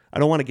 I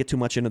don't want to get too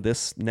much into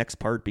this next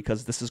part,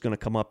 because this is going to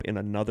come up in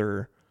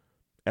another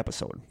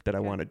episode that I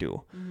want to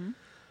do. Mm-hmm.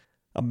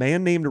 A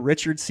man named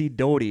Richard C.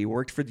 Doty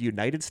worked for the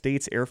United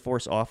States Air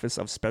Force Office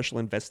of Special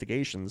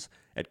Investigations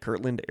at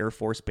Kirtland Air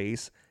Force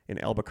Base in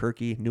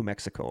Albuquerque, New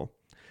Mexico.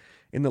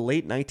 In the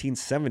late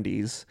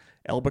 1970s,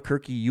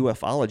 Albuquerque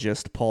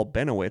ufologist Paul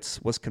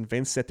Benowitz was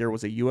convinced that there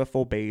was a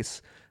UFO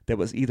base that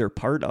was either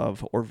part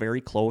of or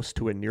very close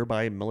to a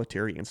nearby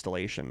military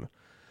installation.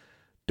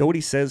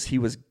 Doty says he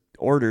was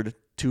ordered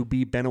to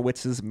be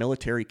Benowitz's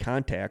military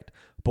contact,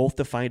 both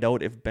to find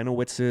out if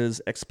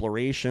Benowitz's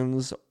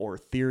explorations or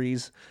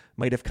theories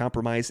might have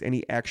compromised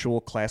any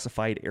actual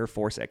classified Air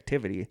Force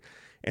activity,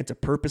 and to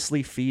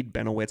purposely feed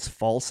Benowitz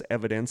false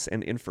evidence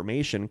and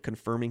information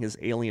confirming his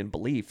alien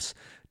beliefs,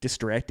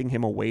 distracting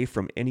him away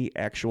from any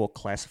actual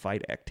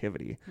classified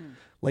activity.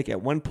 Like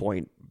at one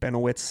point,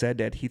 Benowitz said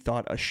that he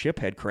thought a ship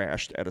had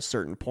crashed at a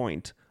certain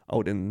point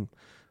out in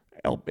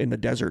the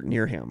desert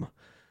near him.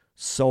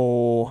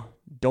 So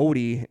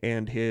Doty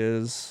and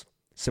his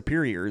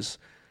superiors,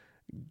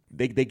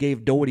 they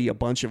gave Doty a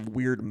bunch of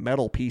weird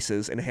metal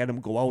pieces and had him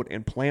go out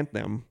and plant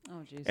them.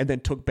 Oh, geez. And then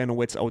took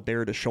Benowitz out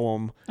there to show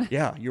him,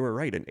 yeah, you were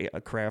right,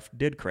 a craft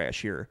did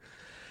crash here.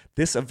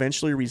 This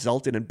eventually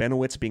resulted in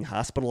Benowitz being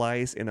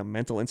hospitalized in a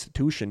mental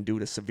institution due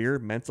to severe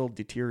mental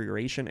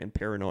deterioration and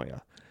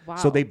paranoia. Wow.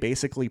 So they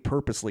basically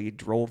purposely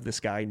drove this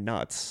guy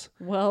nuts.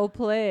 Well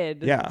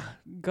played. Yeah.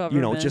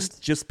 Government.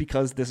 Just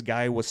because this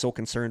guy was so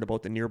concerned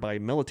about the nearby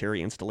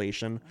military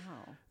installation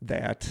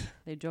that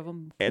they drove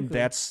him. And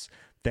that's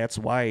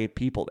why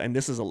people, and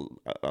this is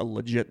a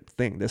legit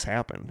thing, this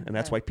happened. And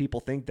that's why people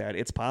think that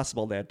it's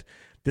possible that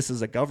this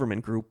is a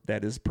government group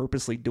that is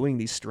purposely doing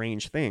these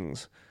strange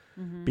things.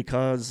 Mm-hmm.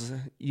 Because,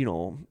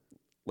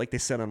 like they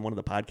said on one of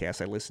the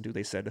podcasts I listened to,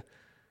 they said,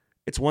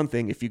 it's one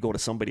thing if you go to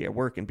somebody at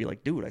work and be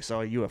like, dude, I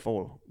saw a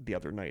UFO the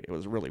other night. It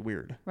was really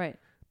weird. Right.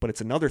 But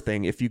it's another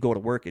thing if you go to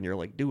work and you're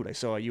like, dude, I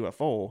saw a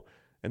UFO.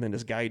 And then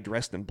this guy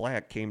dressed in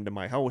black came to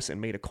my house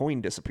and made a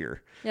coin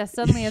disappear. Yeah,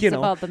 suddenly it's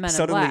about the men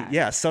in black.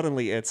 Yeah,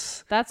 suddenly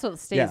it's... That's what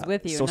stays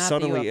with you, so not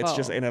suddenly the UFO. it's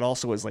just... And it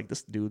also is like,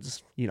 this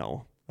dude's,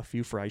 a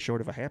few fries short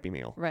of a Happy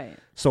Meal. Right.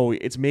 So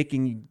it's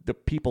making the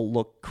people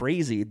look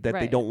crazy that they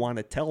Right. don't want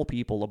to tell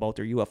people about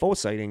their UFO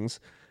sightings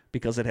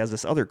because it has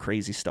this other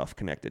crazy stuff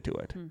connected to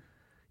it.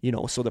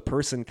 So the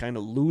person kind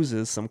of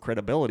loses some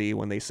credibility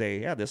when they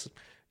say, yeah, this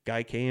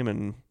guy came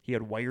and he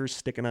had wires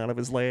sticking out of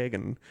his leg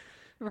and...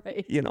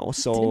 Right.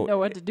 So didn't know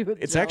what to do with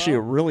it's Jell-O. actually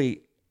a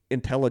really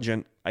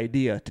intelligent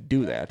idea to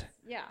do that.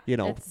 Yeah.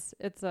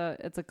 It's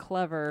a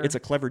clever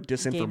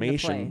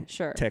disinformation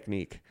Sure.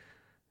 technique.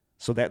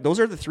 So those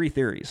are the three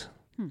theories.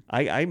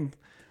 I'm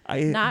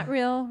not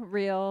real,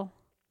 real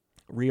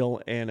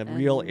and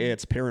real.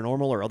 It's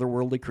paranormal or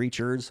otherworldly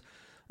creatures,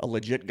 a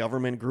legit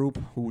government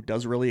group who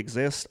does really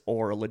exist,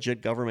 or a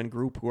legit government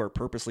group who are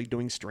purposely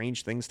doing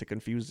strange things to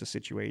confuse the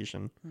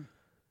situation.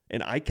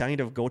 And I kind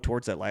of go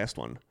towards that last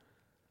one.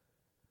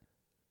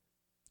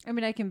 I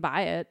mean, I can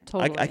buy it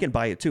totally. I can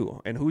buy it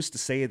too. And who's to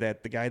say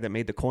that the guy that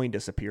made the coin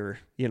disappear,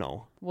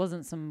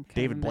 wasn't some kind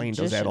David of Blaine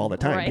magician, does that all the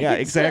time. right? Yeah,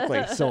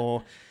 exactly.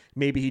 So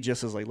maybe he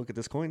just is like, look at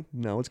this coin.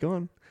 No, it's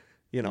gone.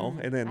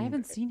 And then I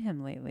haven't seen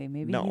him lately.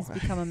 Maybe No. he's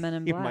become a Men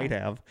in he Black. might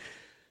have.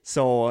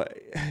 So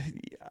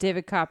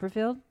David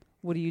Copperfield,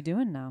 what are you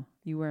doing now?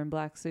 You wearing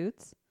black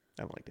suits?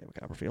 I don't like David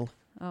Copperfield.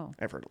 Oh.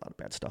 I've heard a lot of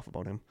bad stuff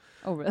about him.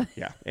 Oh, really?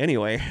 Yeah.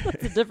 Anyway,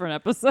 That's a different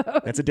episode.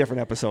 that's a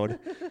different episode.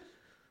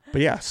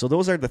 But yeah, so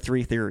those are the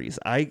three theories.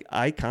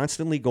 I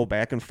constantly go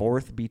back and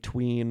forth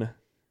between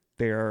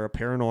they're a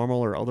paranormal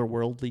or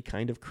otherworldly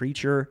kind of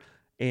creature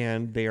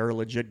and they are a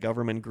legit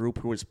government group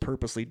who is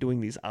purposely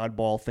doing these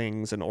oddball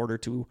things in order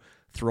to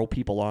throw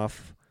people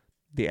off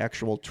the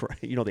actual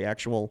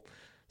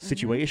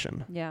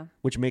situation. Yeah.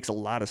 Which makes a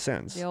lot of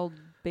sense. The old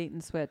bait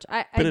and switch.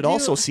 But it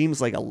also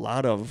seems like a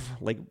lot of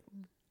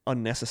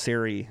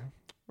unnecessary,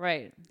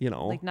 right.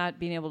 Like not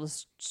being able to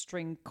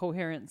string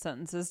coherent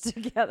sentences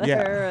together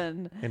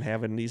and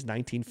having these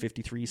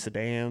 1953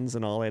 sedans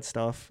and all that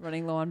stuff.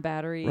 Running low on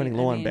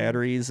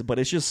batteries. But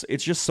it's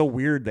just so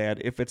weird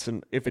that if it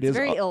is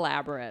very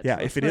elaborate. Yeah,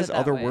 if it is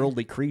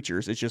otherworldly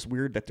creatures, it's just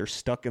weird that they're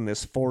stuck in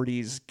this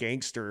 40s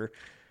gangster,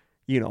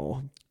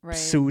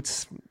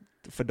 suits,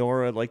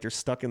 fedora, like they're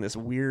stuck in this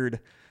weird,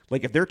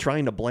 like if they're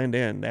trying to blend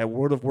in, that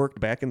would have worked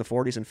back in the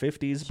 40s and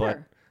 50s, sure.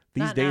 but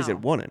these Not days now.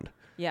 it wouldn't.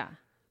 Yeah.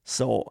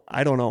 So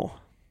I don't know.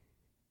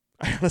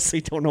 I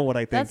honestly don't know what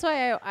I think. That's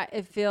why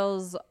it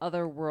feels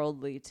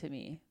otherworldly to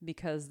me,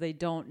 because they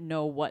don't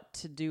know what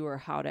to do or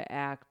how to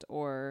act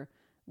or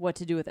what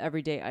to do with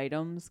everyday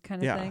items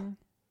kind of thing.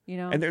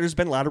 And there's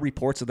been a lot of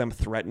reports of them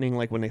threatening,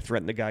 like when they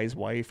threaten the guy's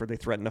wife or they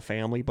threaten a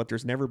family, but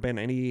there's never been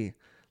any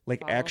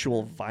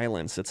actual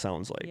violence, it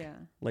sounds like. Yeah.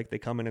 Like they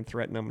come in and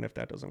threaten them, and if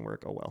that doesn't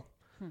work, oh well.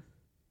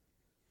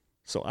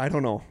 So I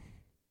don't know.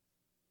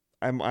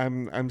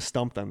 I'm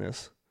stumped on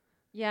this.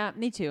 Yeah,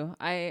 me too.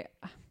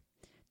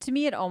 To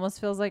me, it almost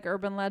feels like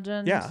urban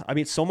legend. Yeah, I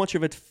mean, so much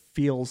of it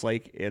feels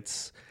like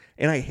it's,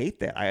 and I hate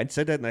that. I had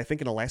said that, and I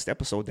think in the last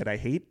episode that I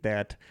hate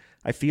that.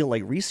 I feel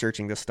like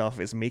researching this stuff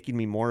is making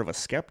me more of a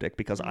skeptic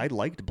because I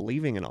liked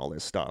believing in all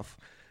this stuff,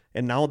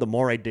 and now the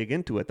more I dig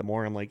into it, the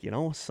more I'm like,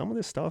 some of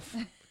this stuff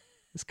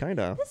is kind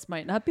of this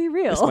might not be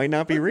real. This might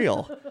not be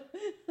real.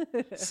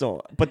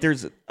 So, but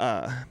there's,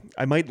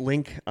 I might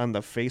link on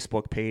the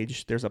Facebook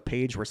page. There's a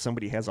page where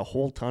somebody has a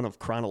whole ton of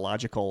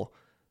chronological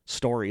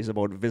stories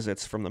about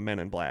visits from the Men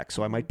in Black.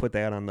 So I might put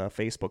that on the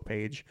Facebook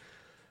page.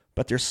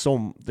 But there's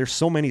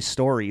so many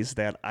stories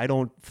that I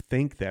don't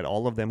think that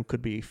all of them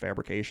could be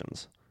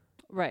fabrications.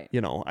 Right.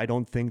 I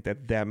don't think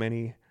that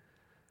many.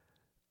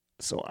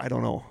 So I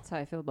don't know. That's how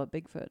I feel about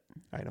Bigfoot.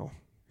 I know.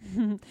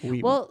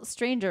 Well,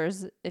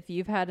 strangers, if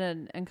you've had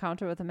an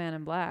encounter with a Man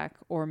in Black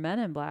or Men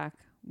in Black,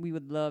 we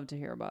would love to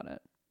hear about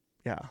it.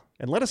 Yeah.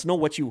 And let us know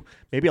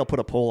maybe I'll put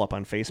a poll up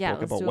on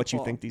Facebook about what you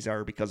poll. think these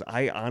are, because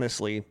I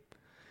honestly,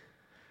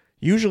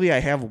 usually I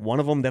have one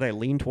of them that I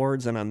lean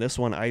towards, and on this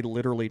one, I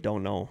literally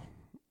don't know.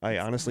 I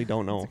honestly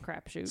don't know. It's a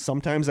crapshoot.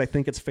 Sometimes I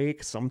think it's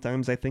fake.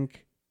 Sometimes I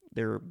think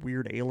they're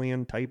weird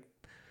alien type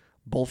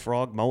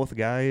bullfrog mouth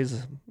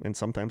guys. And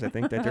sometimes I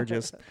think that they're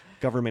just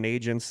government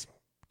agents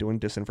doing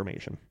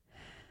disinformation.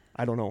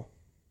 I don't know.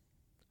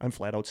 I'm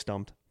flat out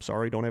stumped.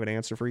 Sorry, don't have an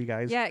answer for you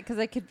guys. Yeah, because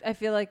I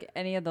feel like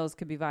any of those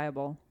could be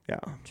viable. Yeah.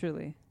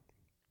 Truly.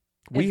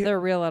 If they're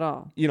real at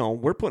all.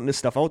 We're putting this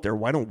stuff out there.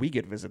 Why don't we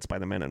get visits by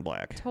the Men in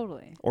Black?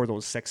 Totally. Or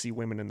those sexy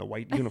women in the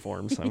white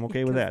uniforms. I'm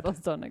okay with that. Those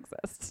don't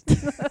exist.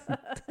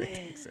 They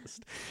don't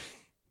exist.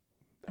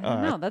 I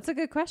don't know. That's a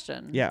good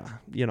question. Yeah.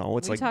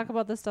 It's we talk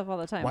about this stuff all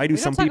the time. Why do we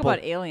some don't people talk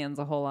about aliens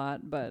a whole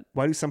lot, but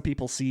why do some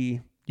people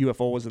see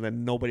UFOs and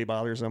then nobody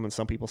bothers them, and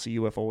some people see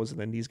UFOs and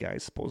then these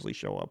guys supposedly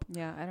show up?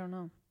 Yeah, I don't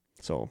know.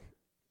 So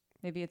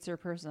maybe it's your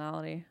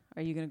personality.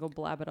 Are you going to go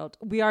blab it out?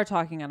 We are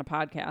talking on a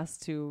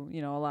podcast to,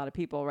 a lot of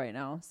people right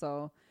now.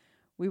 So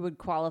we would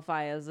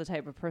qualify as the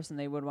type of person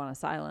they would want to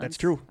silence. that's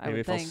true. I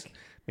would think.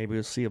 Maybe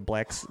we'll see a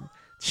black...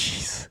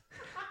 Jeez.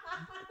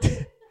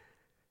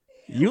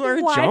 You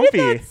are Why jumpy.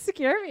 did that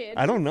scare me? It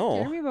I don't didn't know.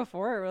 Scare me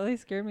before. It really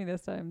scared me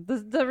this time.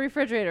 The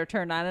refrigerator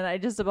turned on, and I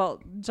just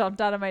about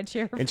jumped out of my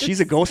chair. And for she's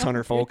a ghost some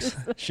hunter, folks.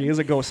 reason. She is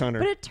a ghost hunter.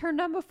 But it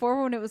turned on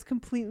before when it was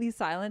completely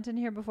silent in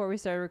here before we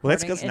started recording. Well,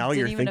 that's because It now didn't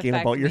you're even thinking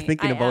affect about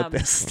me. I am.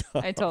 this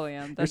stuff. I totally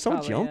am. You're That's so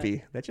probably jumpy.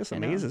 it. That just I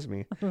know. amazes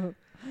me.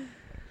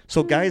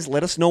 So, guys,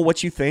 let us know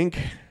what you think.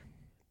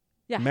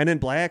 Yeah. Men in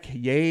Black,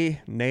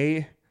 yay,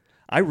 nay.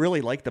 I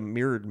really like the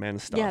Mirrored Men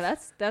stuff. Yeah,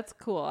 that's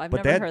cool. I've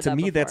But never that heard to that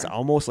me, before. that's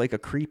almost like a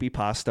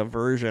creepypasta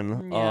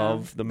version Yeah,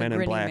 of the the Men in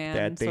Grinning Black. Man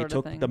That they sort of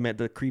took thing.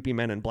 the creepy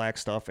Men in Black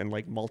stuff and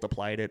like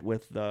multiplied it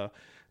with the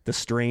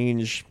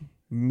strange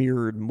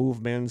mirrored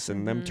movements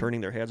and them turning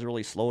their heads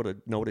really slow to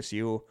notice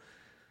you.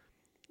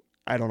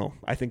 I don't know.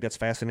 I think that's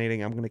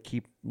fascinating. I'm going to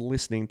keep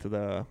listening to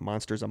the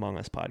Monsters Among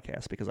Us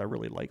podcast because I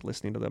really like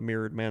listening to the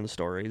Mirrored Men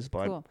stories.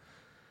 But Cool.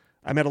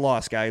 I'm at a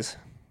loss, guys.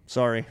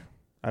 Sorry.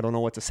 I don't know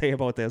what to say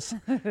about this.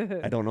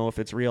 I don't know if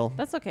it's real.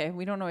 That's okay.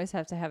 We don't always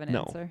have to have an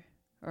No. answer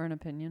or an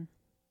opinion.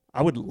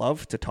 I would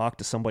love to talk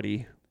to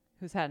somebody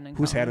Who's had an encounter?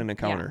 who's had an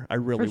encounter. I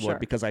really would sure.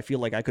 because I feel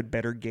like I could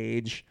better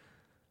gauge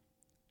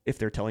if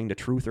they're telling the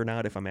truth or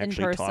not if I'm In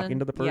actually person, talking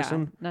to the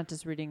person. Yeah, not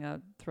just reading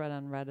a thread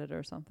on Reddit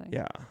or something.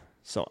 Yeah.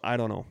 So I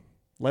don't know.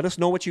 Let us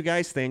know what you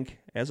guys think.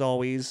 As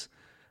always,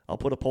 I'll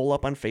put a poll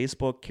up on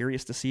Facebook.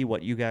 Curious to see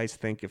what you guys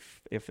think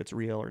if it's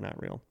real or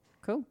not real.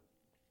 Cool.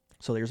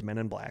 So there's Men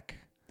in Black.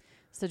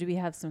 So do we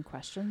have some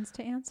questions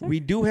to answer?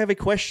 We do have a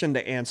question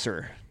to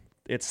answer.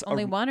 It's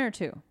Only one or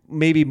two?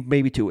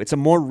 maybe two. It's a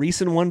more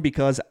recent one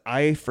because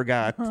I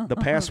forgot the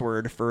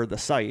password for the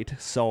site.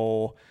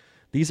 So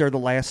these are the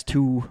last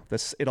two.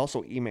 It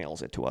also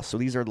emails it to us. So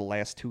these are the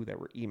last two that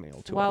were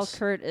emailed to While us.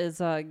 Kurt is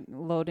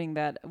loading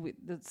that,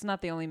 it's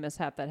not the only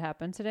mishap that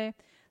happened today.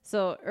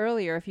 So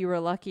earlier, if you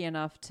were lucky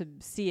enough to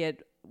see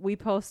it, we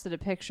posted a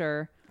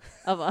picture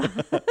of us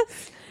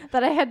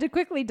that I had to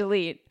quickly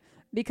delete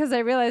because I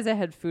realized I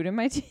had food in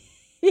my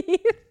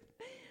teeth.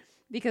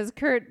 Because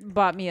Kurt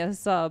bought me a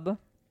sub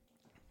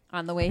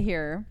on the way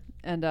here,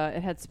 and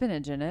it had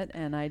spinach in it,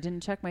 and I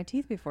didn't check my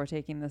teeth before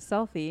taking the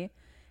selfie.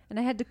 And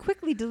I had to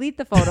quickly delete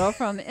the photo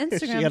from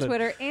Instagram,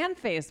 Twitter, and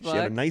Facebook. She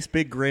had a nice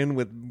big grin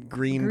with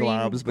green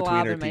globs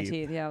between her in my teeth.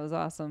 teeth. Yeah, it was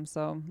awesome.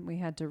 So we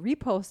had to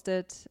repost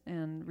it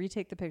and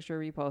retake the picture,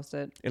 repost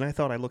it. And I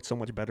thought I looked so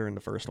much better in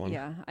the first one.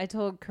 Yeah, I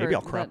told Kurt Maybe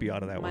I'll crop you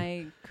out of that one.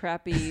 my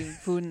crappy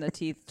food in the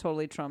teeth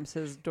totally trumps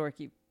his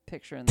dorky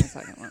picture in the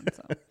second one.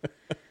 So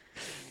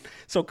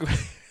So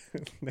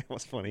that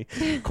was funny.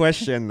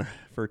 Question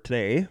for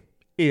today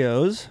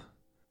is,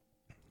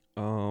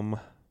 ooh,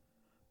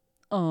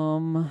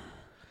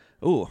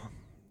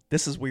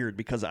 this is weird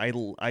because I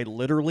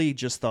literally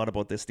just thought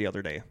about this the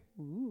other day.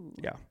 Ooh.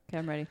 Yeah. Okay,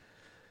 I'm ready.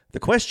 The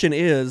question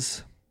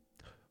is,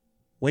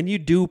 when you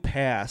do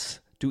pass,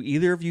 do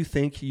either of you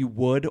think you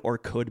would or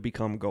could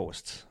become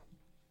ghosts?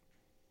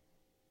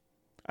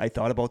 I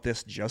thought about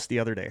this just the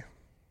other day.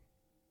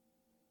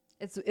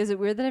 Is it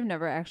weird that I've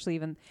never actually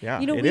even? Yeah,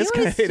 You know, it we is.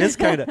 always- It is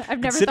kind of.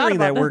 I've never Considering thought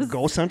about that we're this.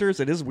 ghost hunters,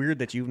 it is weird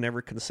that you've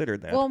never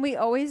considered that. Well, and we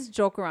always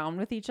joke around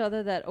with each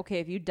other that, okay,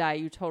 if you die,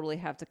 you totally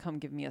have to come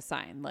give me a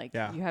sign. Like,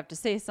 Yeah. you have to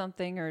say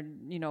something or,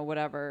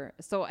 whatever.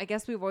 So I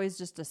guess we've always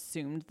just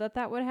assumed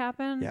that would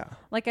happen. Yeah.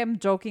 Like, I'm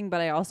joking,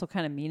 but I also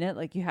kind of mean it.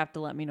 Like, you have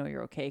to let me know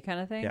you're okay kind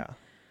of thing. Yeah.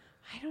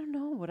 I don't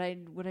know. Would I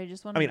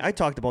just want I mean, I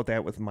talked about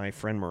that with my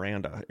friend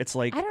Miranda. It's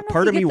like I don't know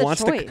part if of you me get the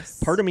wants choice.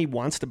 to. Part of me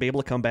wants to be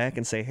able to come back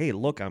and say, "Hey,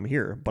 look, I'm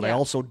here," but I Yeah.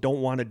 also don't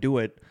want to do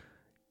it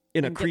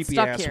in a And get creepy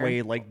stuck ass here.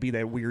 way, like be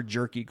that weird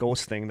jerky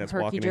ghost thing that's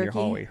walking in your Herky-jerky?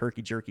 hallway,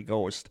 herky jerky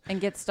ghost.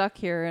 and get stuck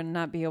here and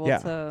not be able Yeah.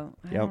 to.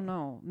 I Yep. don't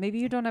know. Maybe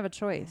you don't have a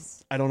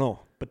choice. I don't know,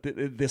 but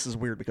this is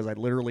weird because I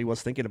literally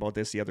was thinking about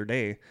this the other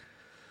day.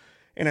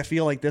 And I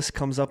feel like this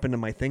comes up into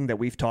my thing that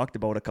we've talked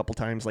about a couple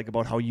times, like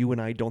about how you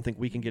and I don't think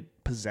we can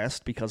get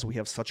possessed because we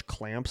have such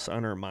clamps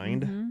on our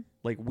mind. Mm-hmm.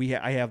 Like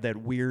I have that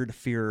weird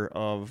fear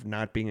of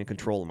not being in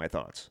control of my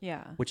thoughts,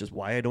 Yeah. which is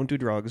why I don't do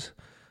drugs.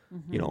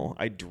 Mm-hmm. You know,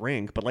 I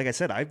drink, but like I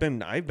said, I've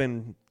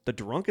been the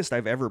drunkest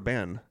I've ever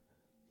been.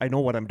 I know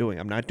what I'm doing.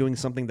 I'm not doing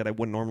something that I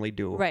wouldn't normally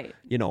do. Right.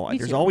 You know, Me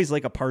there's too. always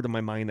like a part of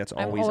my mind that's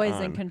I'm always always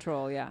on. in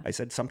control. Yeah. I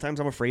said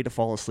sometimes I'm afraid to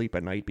fall asleep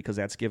at night because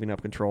that's giving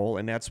up control,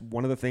 and that's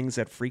one of the things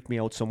that freaked me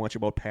out so much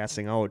about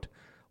passing out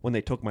when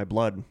they took my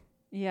blood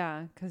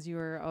Yeah, because you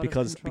were out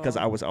because of control. because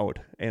I was out,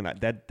 and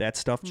that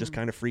stuff just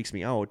kind of freaks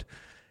me out.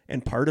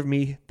 And part of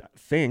me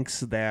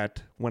thinks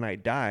that when I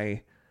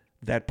die,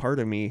 that part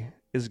of me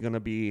is gonna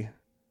be,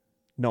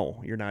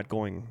 no, you're not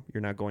going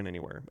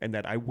anywhere, and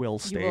that I will You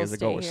stay will as a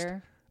stay ghost.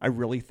 here. I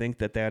really think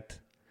that,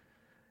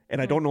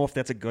 and I don't know if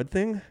that's a good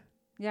thing.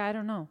 Yeah, I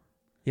don't know.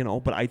 You know,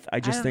 but I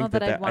just don't know think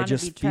that I'd that I wanna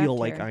just be feel trapped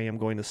like here. I am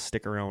going to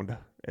stick around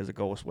as a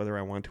ghost, whether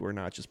I want to or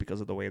not, just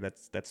because of the way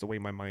that's the way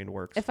my mind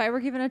works. If I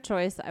were given a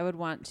choice, I would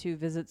want to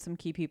visit some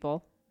key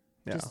people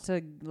Yeah, just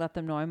to let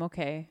them know I'm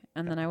okay,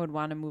 and then I would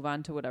want to move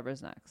on to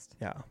whatever's next.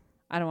 yeah.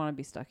 I don't want to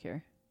be stuck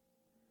here.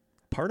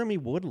 Part of me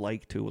would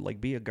like to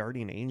be a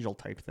guardian angel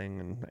type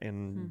thing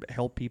and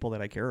help people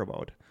that I care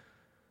about,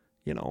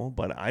 you know.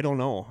 But I don't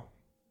know.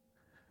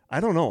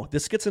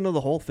 This gets into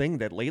the whole thing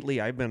that lately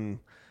I've been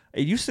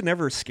It used to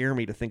never scare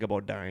me to think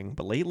about dying,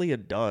 but lately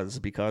it does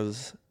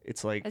because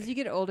it's like As you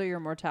get older,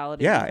 your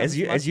mortality. as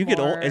you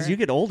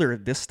get older,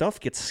 this stuff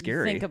gets You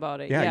scary. think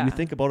about it. Yeah, you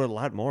think about it a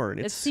lot more. And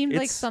it seemed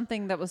like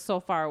something that was so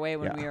far away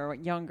when we were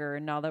younger,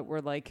 and now that we're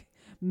like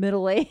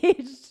middle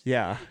aged.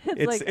 Yeah,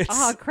 it's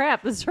oh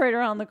crap, this is right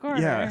around the corner.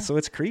 Yeah, so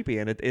it's creepy,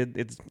 and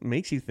it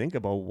makes you think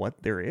about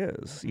what there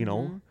is. You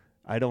know,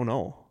 I don't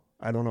know.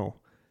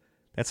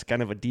 That's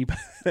kind of a deep.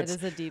 It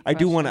is a deep. I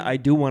do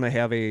want to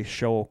have a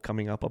show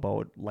coming up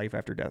about life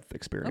after death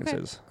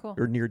experiences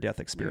or near death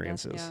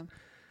experiences. Yeah.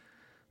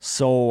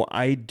 So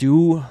I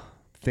do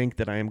think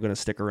that I am going to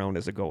stick around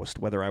as a ghost,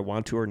 whether I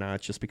want to or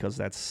not, just because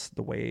that's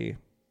the way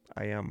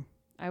I am.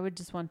 I would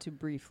just want to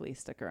briefly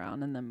stick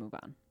around and then move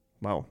on.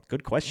 Wow,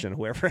 good question.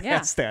 Whoever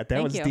asked that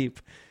was you. deep.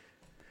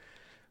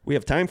 We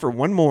have time for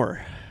one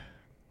more.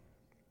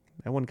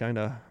 That one kind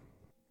of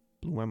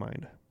blew my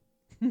mind.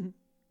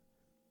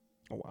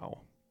 Oh,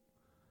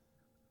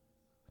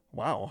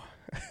 wow.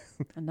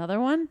 Another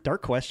one?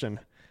 Dark question.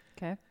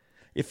 Okay.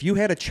 If you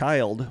had a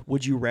child,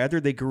 would you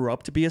rather they grew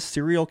up to be a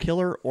serial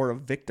killer or a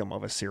victim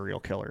of a serial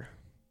killer?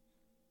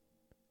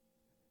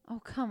 Oh,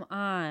 come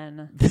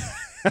on.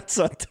 That's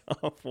a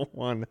tough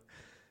one.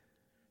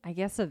 I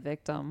guess a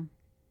victim.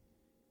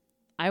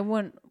 I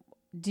wouldn't.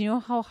 Do you know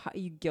how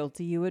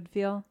guilty you would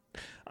feel?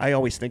 I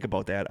always think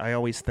about that. I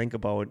always think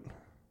about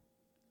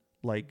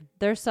like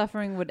their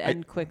suffering would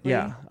end quickly.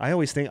 Yeah, I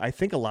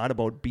think a lot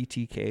about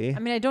BTK. I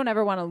mean, I don't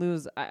ever want to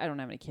lose. I don't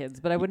have any kids,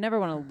 but I would never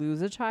want to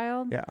lose a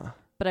child. Yeah,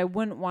 but I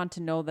wouldn't want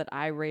to know that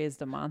I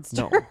raised a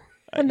monster. No.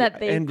 And that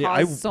they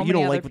caused so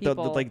many other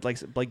people. Like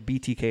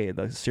BTK,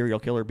 the serial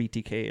killer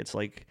BTK. It's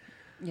like,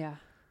 yeah.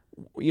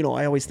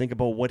 I always think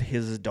about what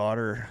his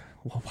daughter.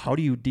 How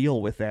do you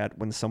deal with that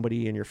when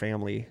somebody in your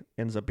family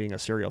ends up being a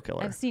serial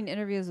killer? I've seen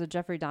interviews with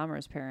Jeffrey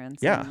Dahmer's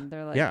parents. Yeah, and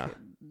they're like,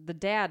 the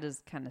dad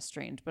is kind of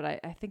strange, but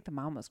I think the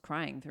mom was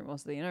crying through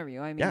most of the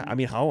interview. I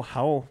mean,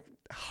 how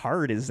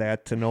hard is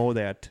that to know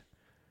that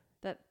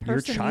person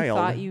your child you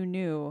thought you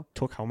knew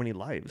took how many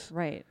lives?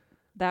 Right.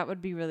 That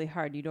would be really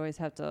hard. You'd always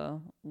have to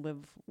live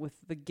with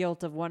the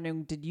guilt of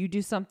wondering, did you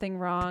do something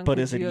wrong? But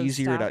is it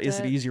easier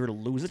to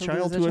lose a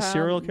child to a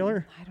serial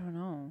killer? I don't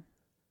know.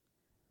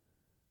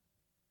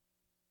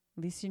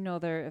 At least you know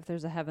if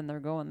there's a heaven, they're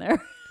going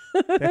there.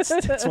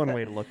 That's one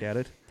way to look at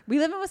it. We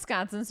live in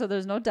Wisconsin, so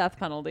there's no death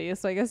penalty.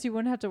 So I guess you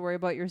wouldn't have to worry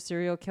about your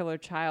serial killer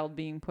child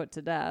being put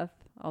to death.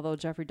 Although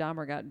Jeffrey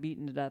Dahmer got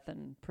beaten to death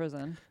in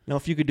prison. Now,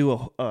 if you could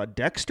do a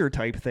Dexter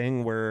type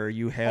thing where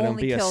you had him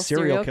be a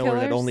serial killer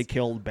that only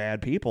killed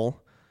bad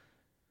people,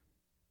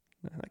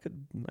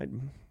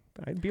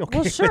 I'd be okay.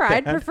 Well, sure, with that.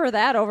 I'd prefer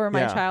that over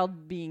my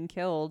child being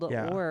killed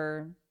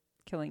or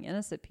killing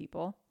innocent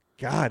people.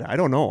 God, I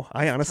don't know.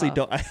 I honestly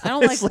don't. I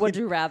don't like would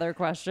you rather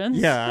questions.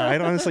 Yeah, I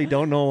honestly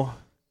don't know.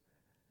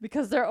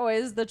 Because they're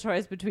always the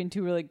choice between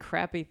two really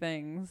crappy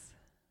things.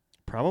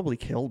 Probably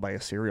killed by a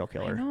serial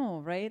killer. I know,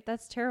 right?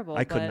 That's terrible.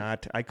 I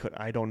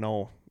don't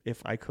know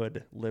if I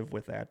could live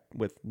with that,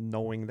 with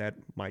knowing that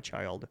my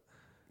child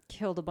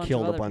killed a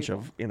bunch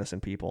of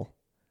innocent people.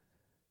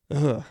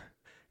 Ugh.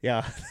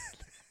 Yeah.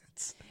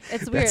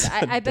 It's weird.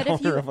 I bet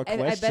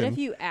if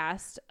you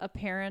asked a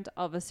parent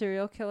of a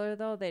serial killer,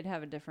 though, they'd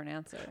have a different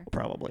answer.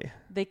 Probably.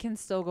 They can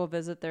still go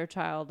visit their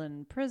child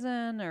in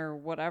prison or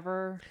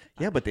whatever.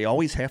 Yeah, but they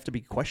always have to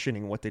be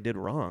questioning what they did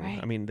wrong. Right.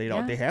 I mean,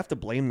 they have to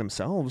blame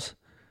themselves.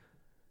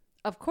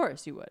 Of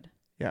course you would.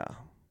 Yeah.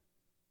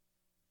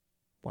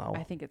 Wow.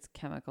 I think it's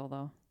chemical,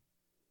 though.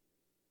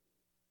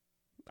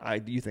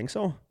 Do you think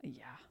so?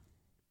 Yeah.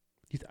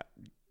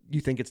 You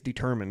think it's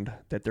determined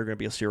that they're going to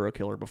be a serial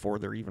killer before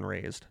they're even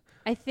raised?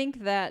 I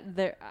think that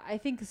I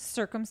think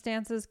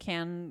circumstances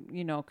can,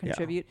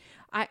 contribute.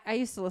 Yeah. I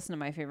used to listen to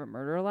My Favorite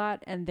Murder a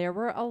lot, and there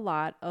were a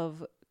lot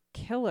of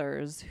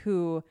killers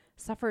who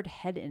suffered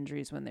head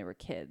injuries when they were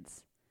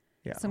kids.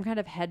 Yeah. Some kind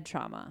of head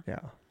trauma. Yeah.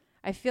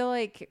 I feel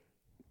like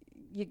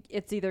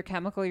it's either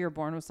chemical, you're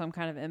born with some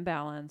kind of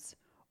imbalance,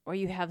 or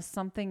you have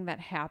something that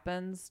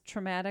happens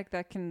traumatic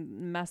that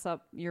can mess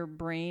up your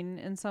brain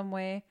in some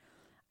way.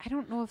 I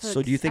don't know if it's...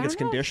 So do you think it's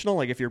conditional?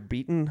 Like if you're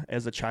beaten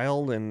as a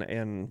child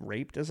and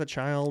raped as a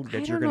child,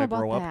 that you're going to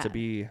grow up to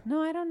be...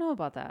 No, I don't know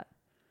about that.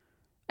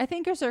 I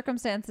think your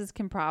circumstances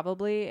can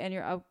probably, and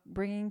your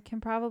upbringing can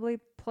probably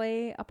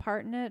play a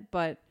part in it,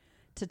 but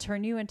to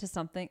turn you into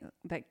something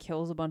that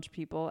kills a bunch of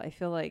people, I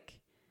feel like...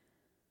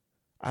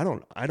 I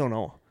don't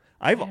know.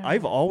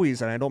 I've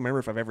always, and I don't remember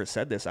if I've ever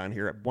said this on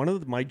here, one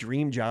of my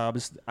dream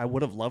jobs, I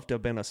would have loved to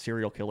have been a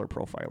serial killer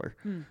profiler.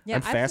 Yeah,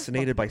 I'm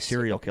fascinated by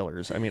serial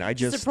killers. I mean,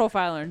 just a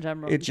profiler in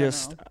general.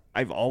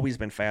 I've always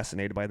been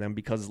fascinated by them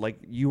because like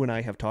you and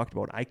I have talked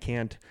about,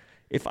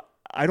 if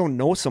I don't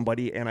know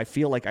somebody and I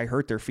feel like I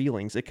hurt their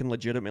feelings, it can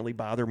legitimately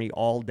bother me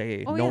all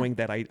day knowing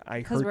that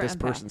I hurt this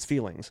person's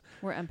feelings.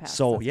 We're empaths.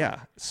 So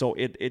so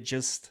it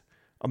just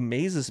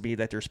amazes me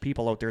that there's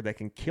people out there that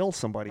can kill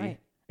somebody. Right.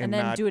 And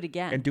then do it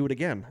again. And do it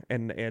again.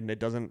 And it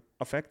doesn't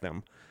affect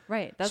them.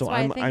 Right. That's so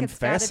why I think I'm it's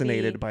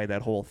fascinated by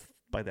that whole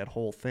by that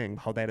whole thing,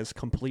 how that is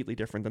completely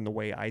different than the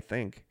way I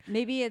think.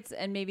 Maybe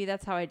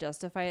that's how I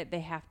justify it. They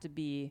have to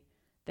be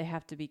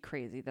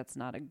crazy. That's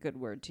not a good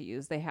word to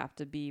use. They have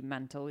to be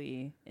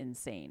mentally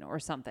insane or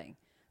something.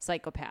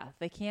 Psychopath.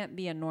 They can't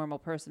be a normal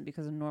person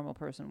because a normal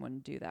person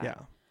wouldn't do that. Yeah.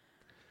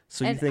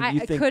 So and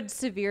you think could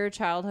severe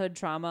childhood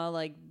trauma,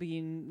 like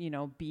being,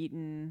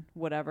 beaten,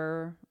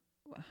 whatever,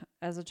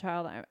 as a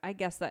child, I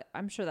guess that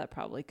I'm sure that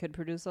probably could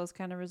produce those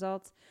kind of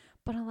results.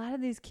 But a lot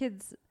of these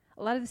kids,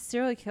 a lot of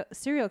the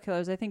serial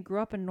killers, I think,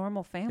 grew up in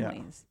normal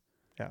families.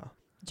 Yeah.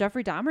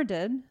 Jeffrey Dahmer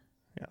did.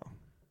 Yeah.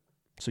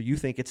 So you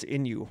think it's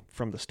in you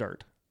from the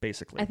start,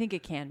 basically? I think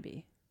it can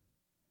be.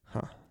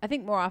 Huh. I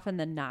think more often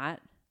than not,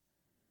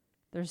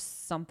 there's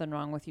something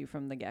wrong with you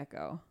from the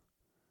get-go.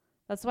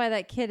 That's why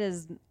that kid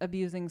is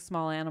abusing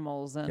small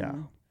animals,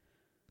 and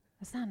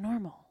it's not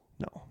normal.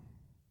 No.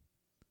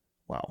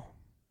 Wow.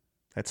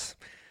 I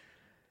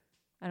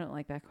don't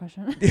like that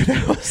question.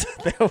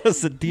 that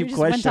was a deep we just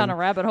question. Went down a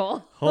rabbit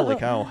hole. Holy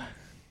cow.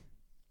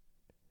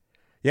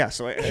 Yeah.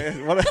 So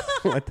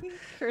what?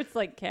 Kurt's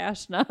like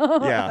cash now.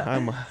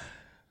 Yeah.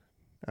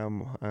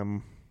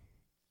 I'm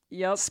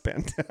Yep.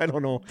 spent. I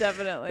don't know.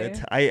 Definitely.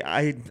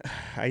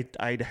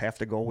 I'd have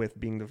to go with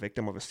being the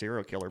victim of a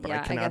serial killer, but I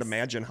Yeah, I cannot guess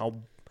imagine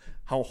how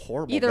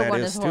horrible either that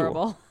one is is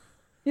horrible.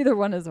 Either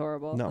one is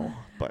horrible. No,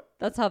 but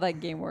that's how that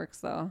game works,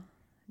 though.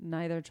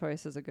 Neither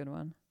choice is a good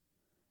one.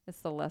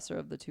 It's the lesser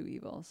of the two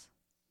evils,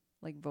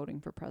 like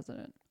voting for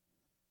president.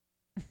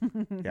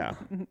 Yeah.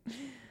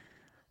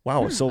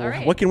 Wow. So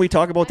right. what can we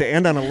talk about to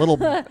end on a little?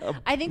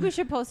 I think we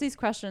should post these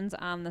questions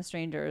on the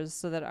strangers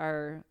so that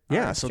our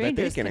so that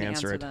they strangers can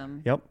answer it.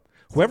 them. Yep.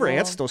 Whoever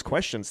asked those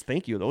questions,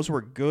 thank you. Those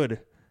were good,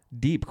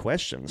 deep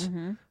questions.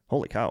 Mm-hmm.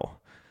 Holy cow.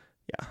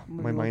 Yeah,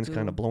 my mind's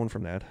kind of blown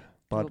from that.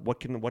 But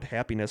what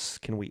happiness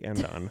can we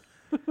end on?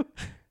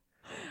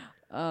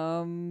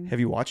 Have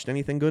you watched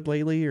anything good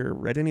lately or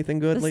read anything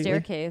good lately? The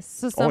Staircase.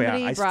 So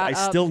somebody brought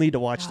I still need to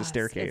watch The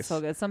Staircase. It's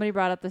so good. Somebody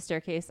brought up The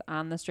Staircase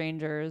on The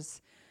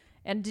Strangers.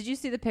 And did you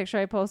see the picture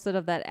I posted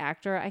of that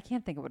actor? I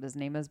can't think of what his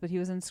name is, but he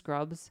was in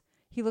Scrubs.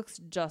 He looks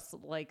just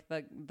like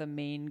the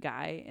main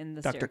guy in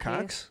The Staircase. Dr.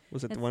 Cox?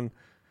 Was it the one?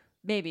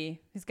 Maybe.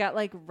 He's got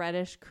like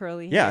reddish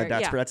curly hair.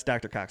 Yeah, that's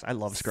Dr. Cox. I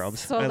love Scrubs.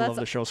 So I love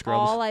the show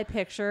Scrubs. All I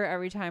picture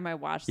every time I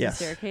watch The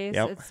Staircase.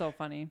 Yep. It's so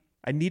funny.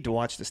 I need to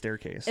watch The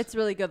Staircase. It's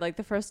really good. Like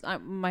the first,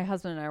 my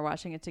husband and I are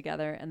watching it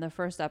together, and the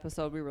first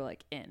episode we were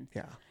like in.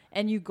 Yeah.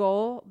 And you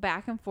go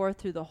back and forth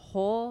through the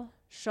whole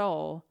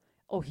show.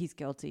 Oh, he's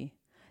guilty.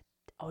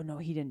 Oh no,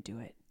 he didn't do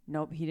it.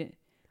 Nope, he didn't.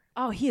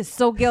 Oh, he is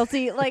so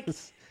guilty. Like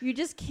you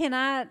just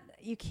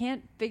you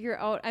can't figure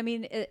out. I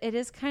mean, it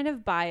is kind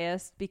of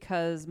biased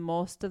because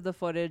most of the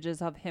footage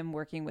is of him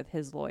working with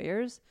his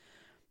lawyers,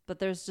 but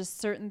there's just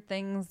certain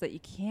things that you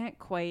can't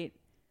quite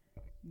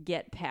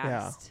get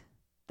past.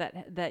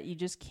 That you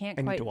just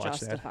can't quite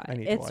justify.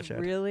 It's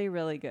really,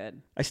 really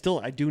good.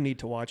 I do need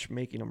to watch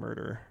Making a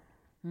Murderer.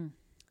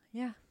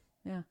 Yeah.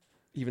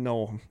 Even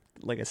though,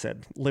 like I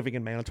said, living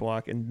in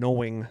Manitowoc and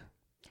knowing.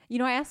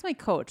 I asked my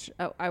coach.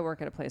 I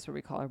work at a place where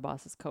we call our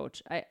bosses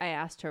coach. I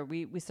asked her.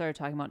 We started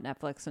talking about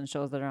Netflix and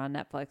shows that are on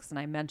Netflix, and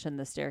I mentioned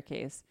The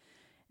Staircase,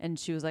 and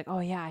she was like, "Oh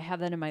yeah, I have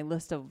that in my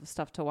list of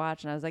stuff to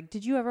watch." And I was like,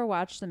 "Did you ever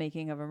watch The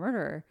Making of a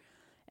Murderer?"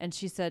 And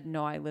she said,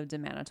 "No, I lived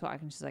in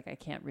Manitowoc." And she's like, "I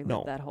can't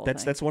relive that whole thing."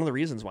 That's one of the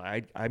reasons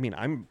why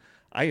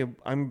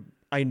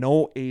I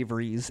know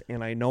Avery's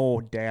and I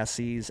know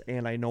Dassey's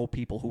and I know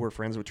people who were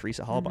friends with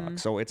Teresa Halbach. Mm-hmm.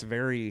 So it's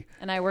very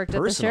And I worked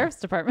personal. At the sheriff's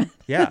department.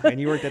 Yeah, and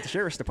you worked at the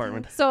sheriff's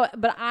department. So,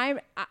 but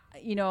I'm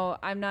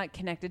not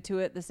connected to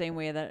it the same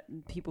way that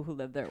people who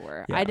live there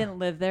were. Yeah. I didn't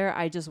live there.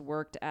 I just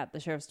worked at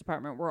the sheriff's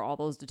department where all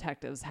those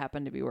detectives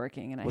happened to be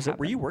working. And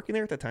were you working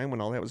there at the time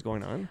when all that was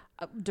going on?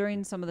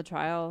 During some of the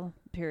trial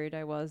period,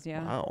 I was.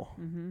 Yeah. Wow.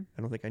 Mm-hmm.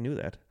 I don't think I knew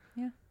that.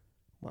 Yeah.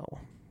 Wow.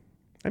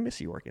 I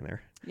miss you working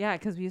there. Yeah,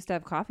 because we used to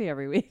have coffee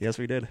every week. Yes,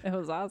 we did. It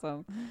was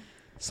awesome.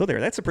 So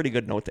that's a pretty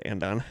good note to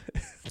end on.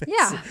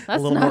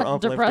 That's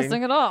not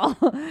depressing at all.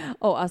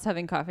 Oh, us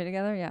having coffee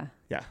together? Yeah.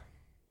 Yeah.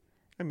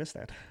 I miss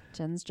that.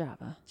 Jen's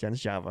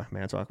Java,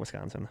 Manitowoc,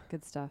 Wisconsin.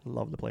 Good stuff.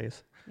 Love the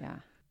place. Yeah.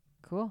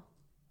 Cool.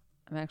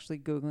 I'm actually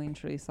Googling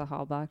Teresa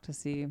Halbach to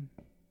see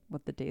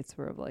what the dates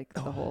were of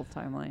the whole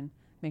timeline.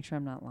 Make sure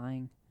I'm not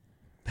lying.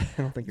 I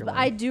don't think you're lying.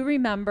 I do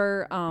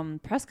remember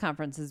press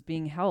conferences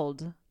being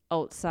held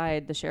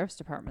outside the sheriff's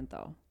department,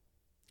 though.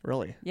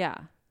 Really? Yeah.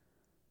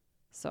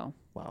 So.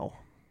 Wow.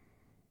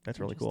 That's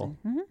really cool.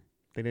 Mm-hmm.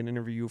 They didn't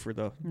interview you for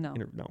the... No.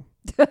 No.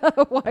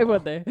 Why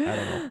would they?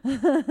 I don't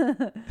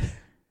know.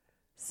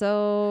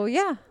 So,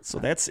 yeah. So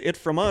that's it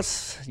from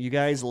us. You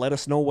guys let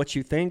us know what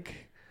you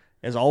think.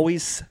 As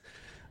always,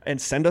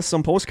 and send us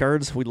some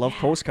postcards. We love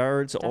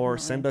postcards. Definitely. Or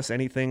send us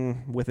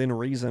anything within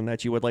reason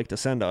that you would like to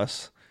send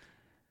us.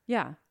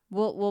 Yeah.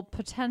 We'll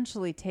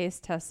potentially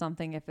taste test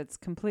something if it's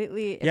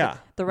completely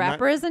the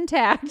wrapper not, is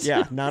intact.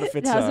 Yeah, not if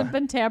it hasn't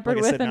been tampered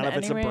with in any way. Not if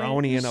it's a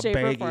brownie in a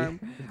baggie.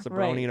 If it's a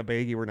brownie in a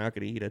baggie, we're not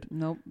going to eat it.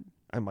 Nope.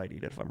 I might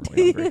eat it if I'm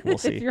really hungry. We'll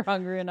see. If you're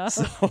hungry enough.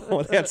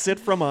 So that's it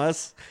from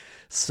us.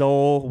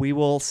 So we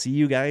will see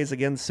you guys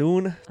again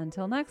soon.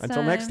 Until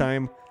next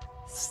time,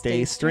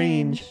 stay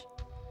strange.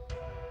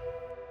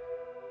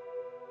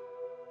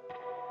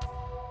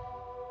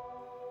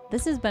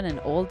 This has been an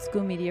Old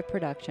School Media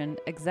production,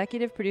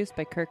 executive produced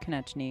by Kirk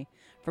Konechny.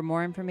 For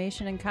more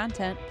information and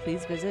content,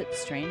 please visit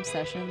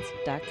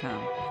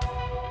strangesessions.com.